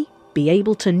we may be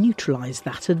able to neutralise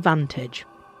that advantage.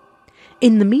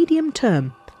 In the medium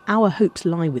term, our hopes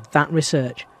lie with that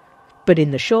research, but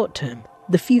in the short term,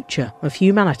 the future of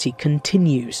humanity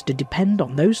continues to depend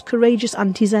on those courageous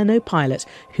anti-Xeno pilots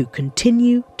who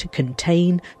continue to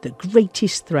contain the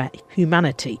greatest threat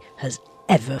humanity has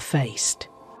ever faced.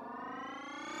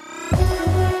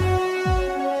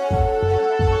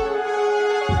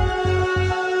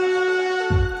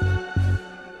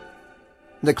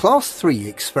 The Class 3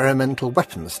 Experimental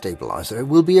Weapons Stabilizer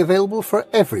will be available for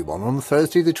everyone on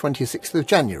Thursday the 26th of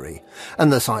January,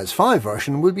 and the Size 5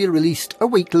 version will be released a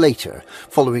week later,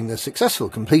 following the successful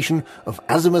completion of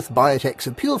Azimuth Biotech's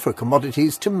appeal for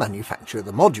commodities to manufacture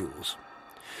the modules.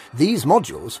 These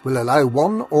modules will allow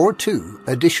 1 or 2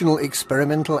 additional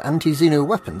experimental anti-Xeno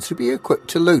weapons to be equipped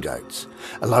to loadouts,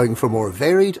 allowing for more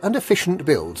varied and efficient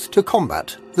builds to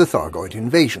combat the Thargoid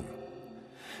invasion.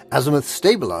 Azimuth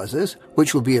stabilizers,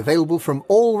 which will be available from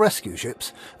all rescue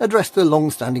ships, address the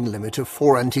long-standing limit of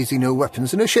 4 anti-Xeno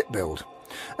weapons in a ship build,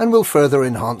 and will further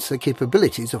enhance the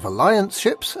capabilities of Alliance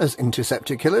ships as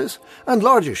interceptor killers, and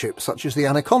larger ships such as the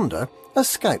Anaconda as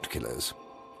scout killers.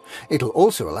 It'll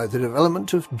also allow the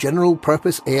development of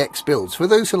general-purpose AX builds for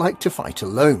those who like to fight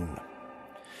alone.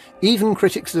 Even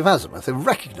critics of Azimuth have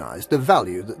recognised the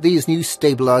value that these new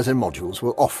stabilizer modules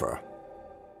will offer.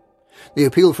 The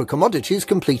appeal for commodities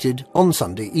completed on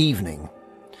Sunday evening.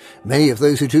 Many of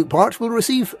those who took part will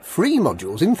receive free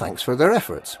modules in thanks for their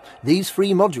efforts. These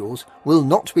free modules will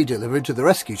not be delivered to the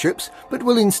rescue ships, but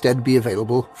will instead be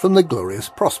available from the Glorious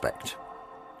Prospect.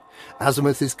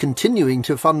 Azimuth is continuing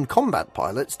to fund combat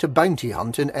pilots to bounty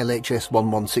hunt in LHS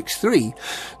 1163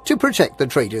 to protect the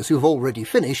traders who've already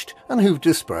finished and who've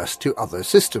dispersed to other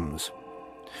systems.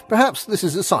 Perhaps this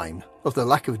is a sign of the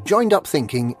lack of joined-up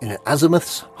thinking in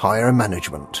Azimuth's higher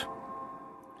management.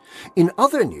 In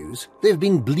other news, there have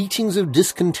been bleatings of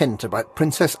discontent about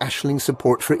Princess Ashling's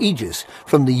support for Aegis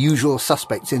from the usual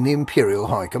suspects in the Imperial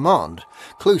High Command,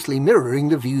 closely mirroring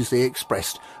the views they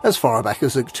expressed as far back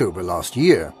as October last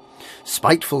year.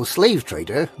 Spiteful slave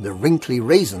trader, the wrinkly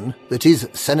raisin that is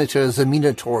Senator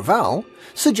Zemina Torval,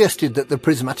 suggested that the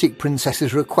Prismatic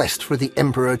Princess's request for the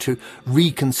Emperor to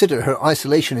reconsider her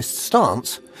isolationist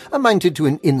stance amounted to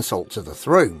an insult to the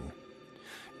throne.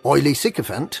 Oily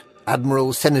sycophant,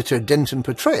 Admiral Senator Denton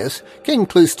Petraeus, came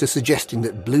close to suggesting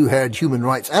that blue-haired human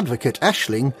rights advocate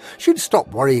Ashling should stop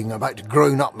worrying about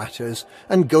grown-up matters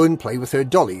and go and play with her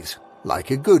dollies, like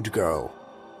a good girl.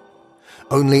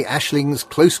 Only Ashling's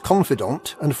close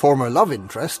confidant and former love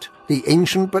interest, The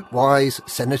ancient but wise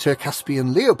Senator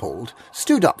Caspian Leopold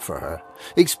stood up for her,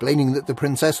 explaining that the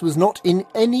princess was not in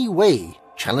any way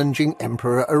challenging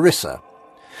Emperor Orissa,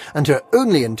 and her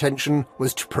only intention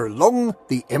was to prolong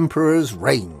the Emperor's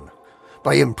reign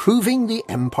by improving the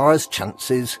Empire's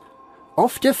chances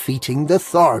of defeating the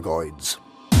Thargoids.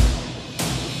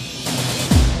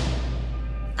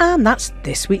 And that's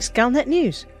this week's Galnet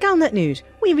News. Galnet News,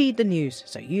 we read the news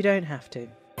so you don't have to.